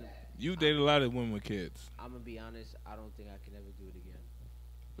that. You dated a lot of women with kids. I'm gonna be honest. I don't think I can ever do it again.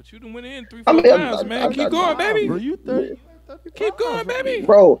 But you done went in 3-4 I mean, times, man. Keep going, baby. Bro, you 30. Keep going, baby.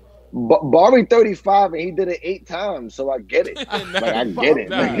 Bro, Bari 35 and he did it 8 times, so I get it. Like I get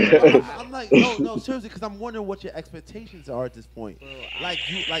it. I'm like, no, seriously, because I'm wondering what your expectations are at this point. Bro, Like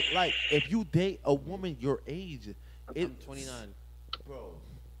you, like if you date a woman your age, I'm 29. bro.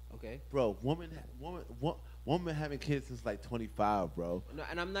 Okay. Bro, woman having kids since like 25, bro. No,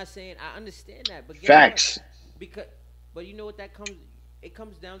 and I'm not saying I understand that, but guess Facts. what? But you know what that comes. It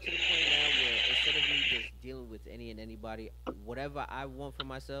comes down to the point now where instead of me just dealing with any and anybody, whatever I want for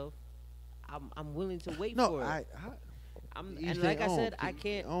myself, I'm willing to wait for it. And like I said, I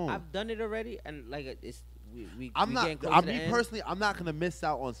can't. I've done it already, and like it's I'm not. getting close I to the mean, end. personally, I'm not gonna miss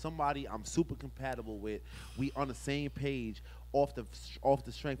out on somebody I'm super compatible with. We on the same page off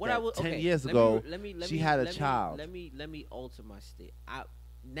the strength What that I will, 10 okay, years let ago me, she had a child. Let me alter my state.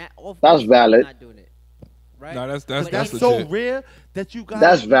 That's valid. I'm not doing it. Right? No, that's But That's legit. so rare that you got.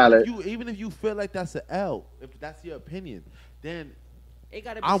 That's valid. Even if you feel like that's an L, if that's your opinion, then It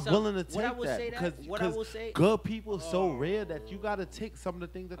gotta be I'm something. willing to take What I will that say because what I will say. good people are so rare that you gotta take some of the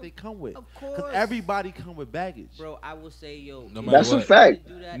things that they come with. Of Because course. everybody come with baggage. Bro, I will say, yo. No if matter That's you a what. fact.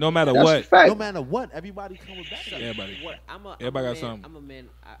 do that, No matter That's a what. fact. No matter what, everybody come with baggage. Everybody. I'm Everybody a got something. I'm a man.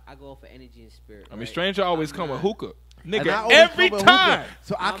 I go off for energy and spirit. I mean, right? stranger always I'm come with not- hookah. And I Nigga, always every come with time. hookah,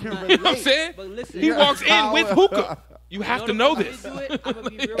 so I I'm can not- You know what I'm relate. saying? But listen, He walks in with hookah. You have to know this. I'm gonna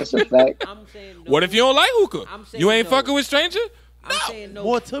be real That's a quick. fact. I'm saying no. What if you don't like hookah? I'm saying You ain't no. fucking with stranger? I'm saying no.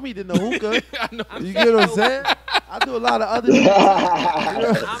 More to me than the hookah. I know. I'm You saying get what I'm no. saying? I do a lot of other shit. You know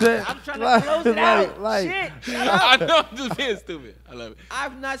what I'm saying? I'm trying to close it out. like, Shit. I know I'm just being stupid. I love it.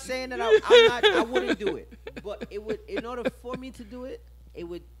 I'm not saying that I wouldn't do it, but it would. In order for me to do it, it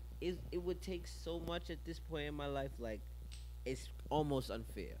would take so much at this point in my life. Like, it's almost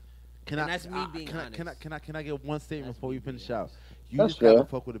unfair. Can And I, that's me being honest. Can I get one statement That's before me we finish being out? honest. You That's just gotta fair.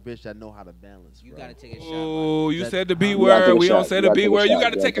 fuck with a bitch that know how to balance. You bro. gotta take a shot. Oh, you That- said the B You gotta take word. a We don't shot. say You the gotta B take a word. You shot. got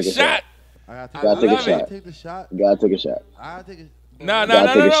to You take gotta a take a shot. I gotta I take, love I it. take the shot. You gotta take a shot. I gotta take it. Nah, gotta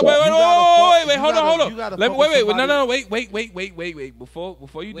take a shot. wait, You gotta wait, fuck- hold you on. gotta Let me fuck wait, with wait, no, somebody- wait.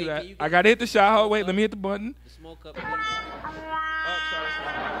 Before you Wait, do that, can you I get gotta hit the shot. Hold, the wait, smoke let me up? hit the button. The smoke up, please.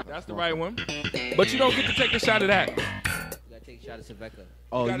 That's the right one. But you don't get to take a shot of that. You gotta take a shot of Sebeka.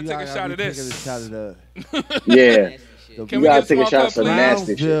 Oh, gotta take a shot be of this. taking a shot of the Yeah. Nasty shit. The- Can You we gotta get take a small shot cup, of some please? nasty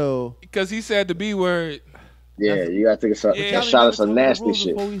shit. Brownsville. Because he said the B word. Yeah, you gotta take Yeah. a shot of some nasty rules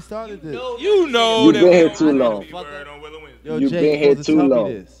shit. Before we started this. You know You that been we here don't too say the long. B word on Willa Wednesday. Yo, You Jay, been you here supposed to too tell me long.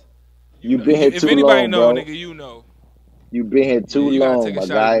 this. You been here If too anybody long, know, bro. nigga, you know. You been here too you gotta long, take a my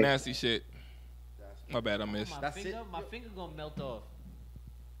shot of guy. nasty shit. My bad, I missed. My finger gonna melt off.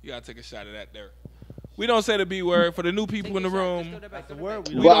 You gotta take a shot of that there. We don't say the B word for the new people in the room. That's the word.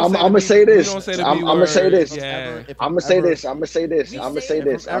 We But don't I'm say the gonna B- say we this. don't say the I'm B gonna say word. this. Yeah. I'm gonna say this. I'm gonna say this. I'm gonna say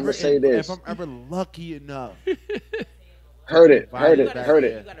this. I'm gonna say this. If I'm ever lucky enough, Heard it. You Heard it. gotta- Heard You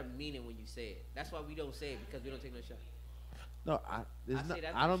it. gotta mean it when you say it. That's why we don't say it because we don't take no shot. no, I say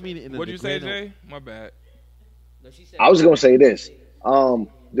that I don't for mean it in a What'd you say, degrading- Jay? My bad. No, she said. I was gonna say this.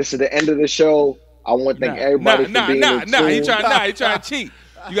 This is the end of the show. I want to thank everybody for being in He tune. trying to cheat.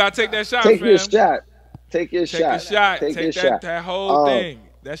 You gotta take that shot, Take fam. your shot. Take your Take shot. a shot. Take your Take shot. that whole thing.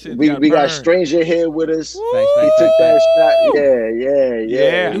 That shit We gotta got burn. Stranger here with us. Woo! He took that shot.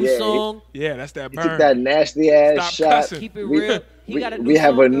 Yeah. New song. Yeah, that's that He burn. took that nasty ass Stop shot. cussing. Keep it We- real. He got a new We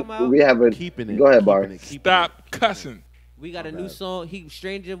have song come out. we have a. Keeping it. Go ahead, keeping Bar. it, keeping Stop cussing. We got a new song.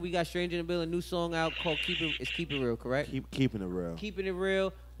 We got Stranger in the Bill, a new song out called Keep It Real, correct? Keeping it real. Keeping it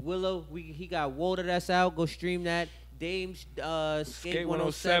real. Willow, he got Water that's out. Go stream that. Dame Skate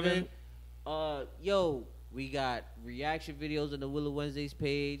 107. Yo, we got reaction videos on the Willow Wednesdays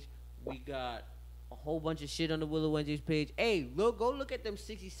page. We got a whole bunch of shit on the Willow Wednesdays page. Hey, go look at them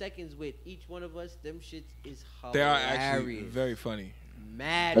 60 seconds with each one of us. Them shits is hilarious. They are actually very funny.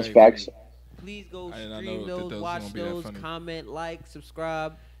 Mad. That's facts. Please go I did not stream know that those, those was watch gonna be that those, funny. comment, like,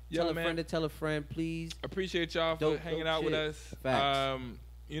 subscribe. Yeah, Tell a man. friend to tell a friend, please. Appreciate y'all for Dope hanging out with shit. us. Facts.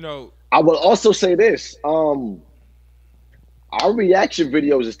 You know, I will also say this. Our reaction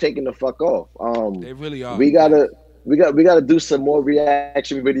videos is taking the fuck off. they really are. We gotta do some more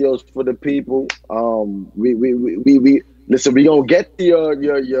reaction videos for the people. We listen. We gonna get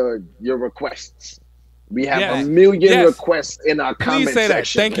your requests. We have a million requests in our comment Please say that.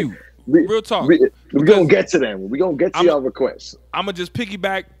 section. Thank you. Real talk. We're gonna get to them. We're gonna get to your requests. I'm gonna just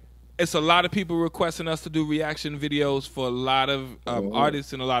piggyback. It's a lot of people requesting us to do reaction videos for a lot of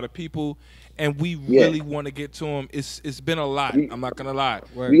artists and a lot of people, and we really want to get to them. It's been a lot. I'm not gonna lie.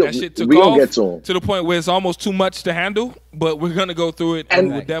 That shit took off to the point where it's almost too much to handle. But we're gonna go through it,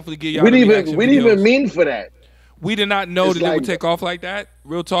 and we'll definitely get y'all. We didn't even mean for that. We did not know that it would take off like that.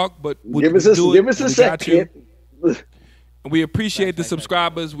 Real talk, but give us a second. We appreciate the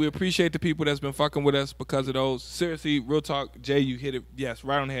subscribers. We appreciate the people that's been fucking with us because of those. Seriously, real talk, Jay, you hit it. Yes,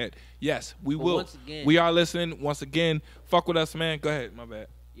 right on the head. Yes, we will. Once again, we are listening. Once again, fuck with us, man. Go ahead. My bad.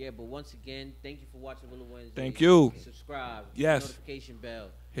 Yeah, but once again, thank you for watching Willa Wednesday. Thank you. Subscribe. Yes. Notification bell.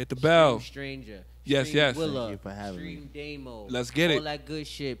 Hit the bell. Stranger. Yes, yes. Willa. Thank you for having Stream Damo. Let's get it. All that good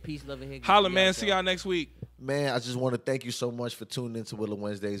shit. Peace, love, and hate. Holla, man. See y'all next week. Man, I just want to thank you so much for tuning into Willa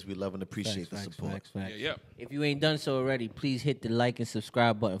Wednesdays. We love and appreciate the support. Facts. Yeah. If you ain't done so already, please hit the like and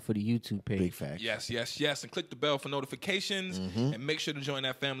subscribe button for the YouTube page. Big facts. Yes. And click the bell for notifications. And make sure to join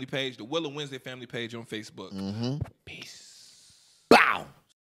that family page, the Willa Wednesday family page on Facebook. Peace.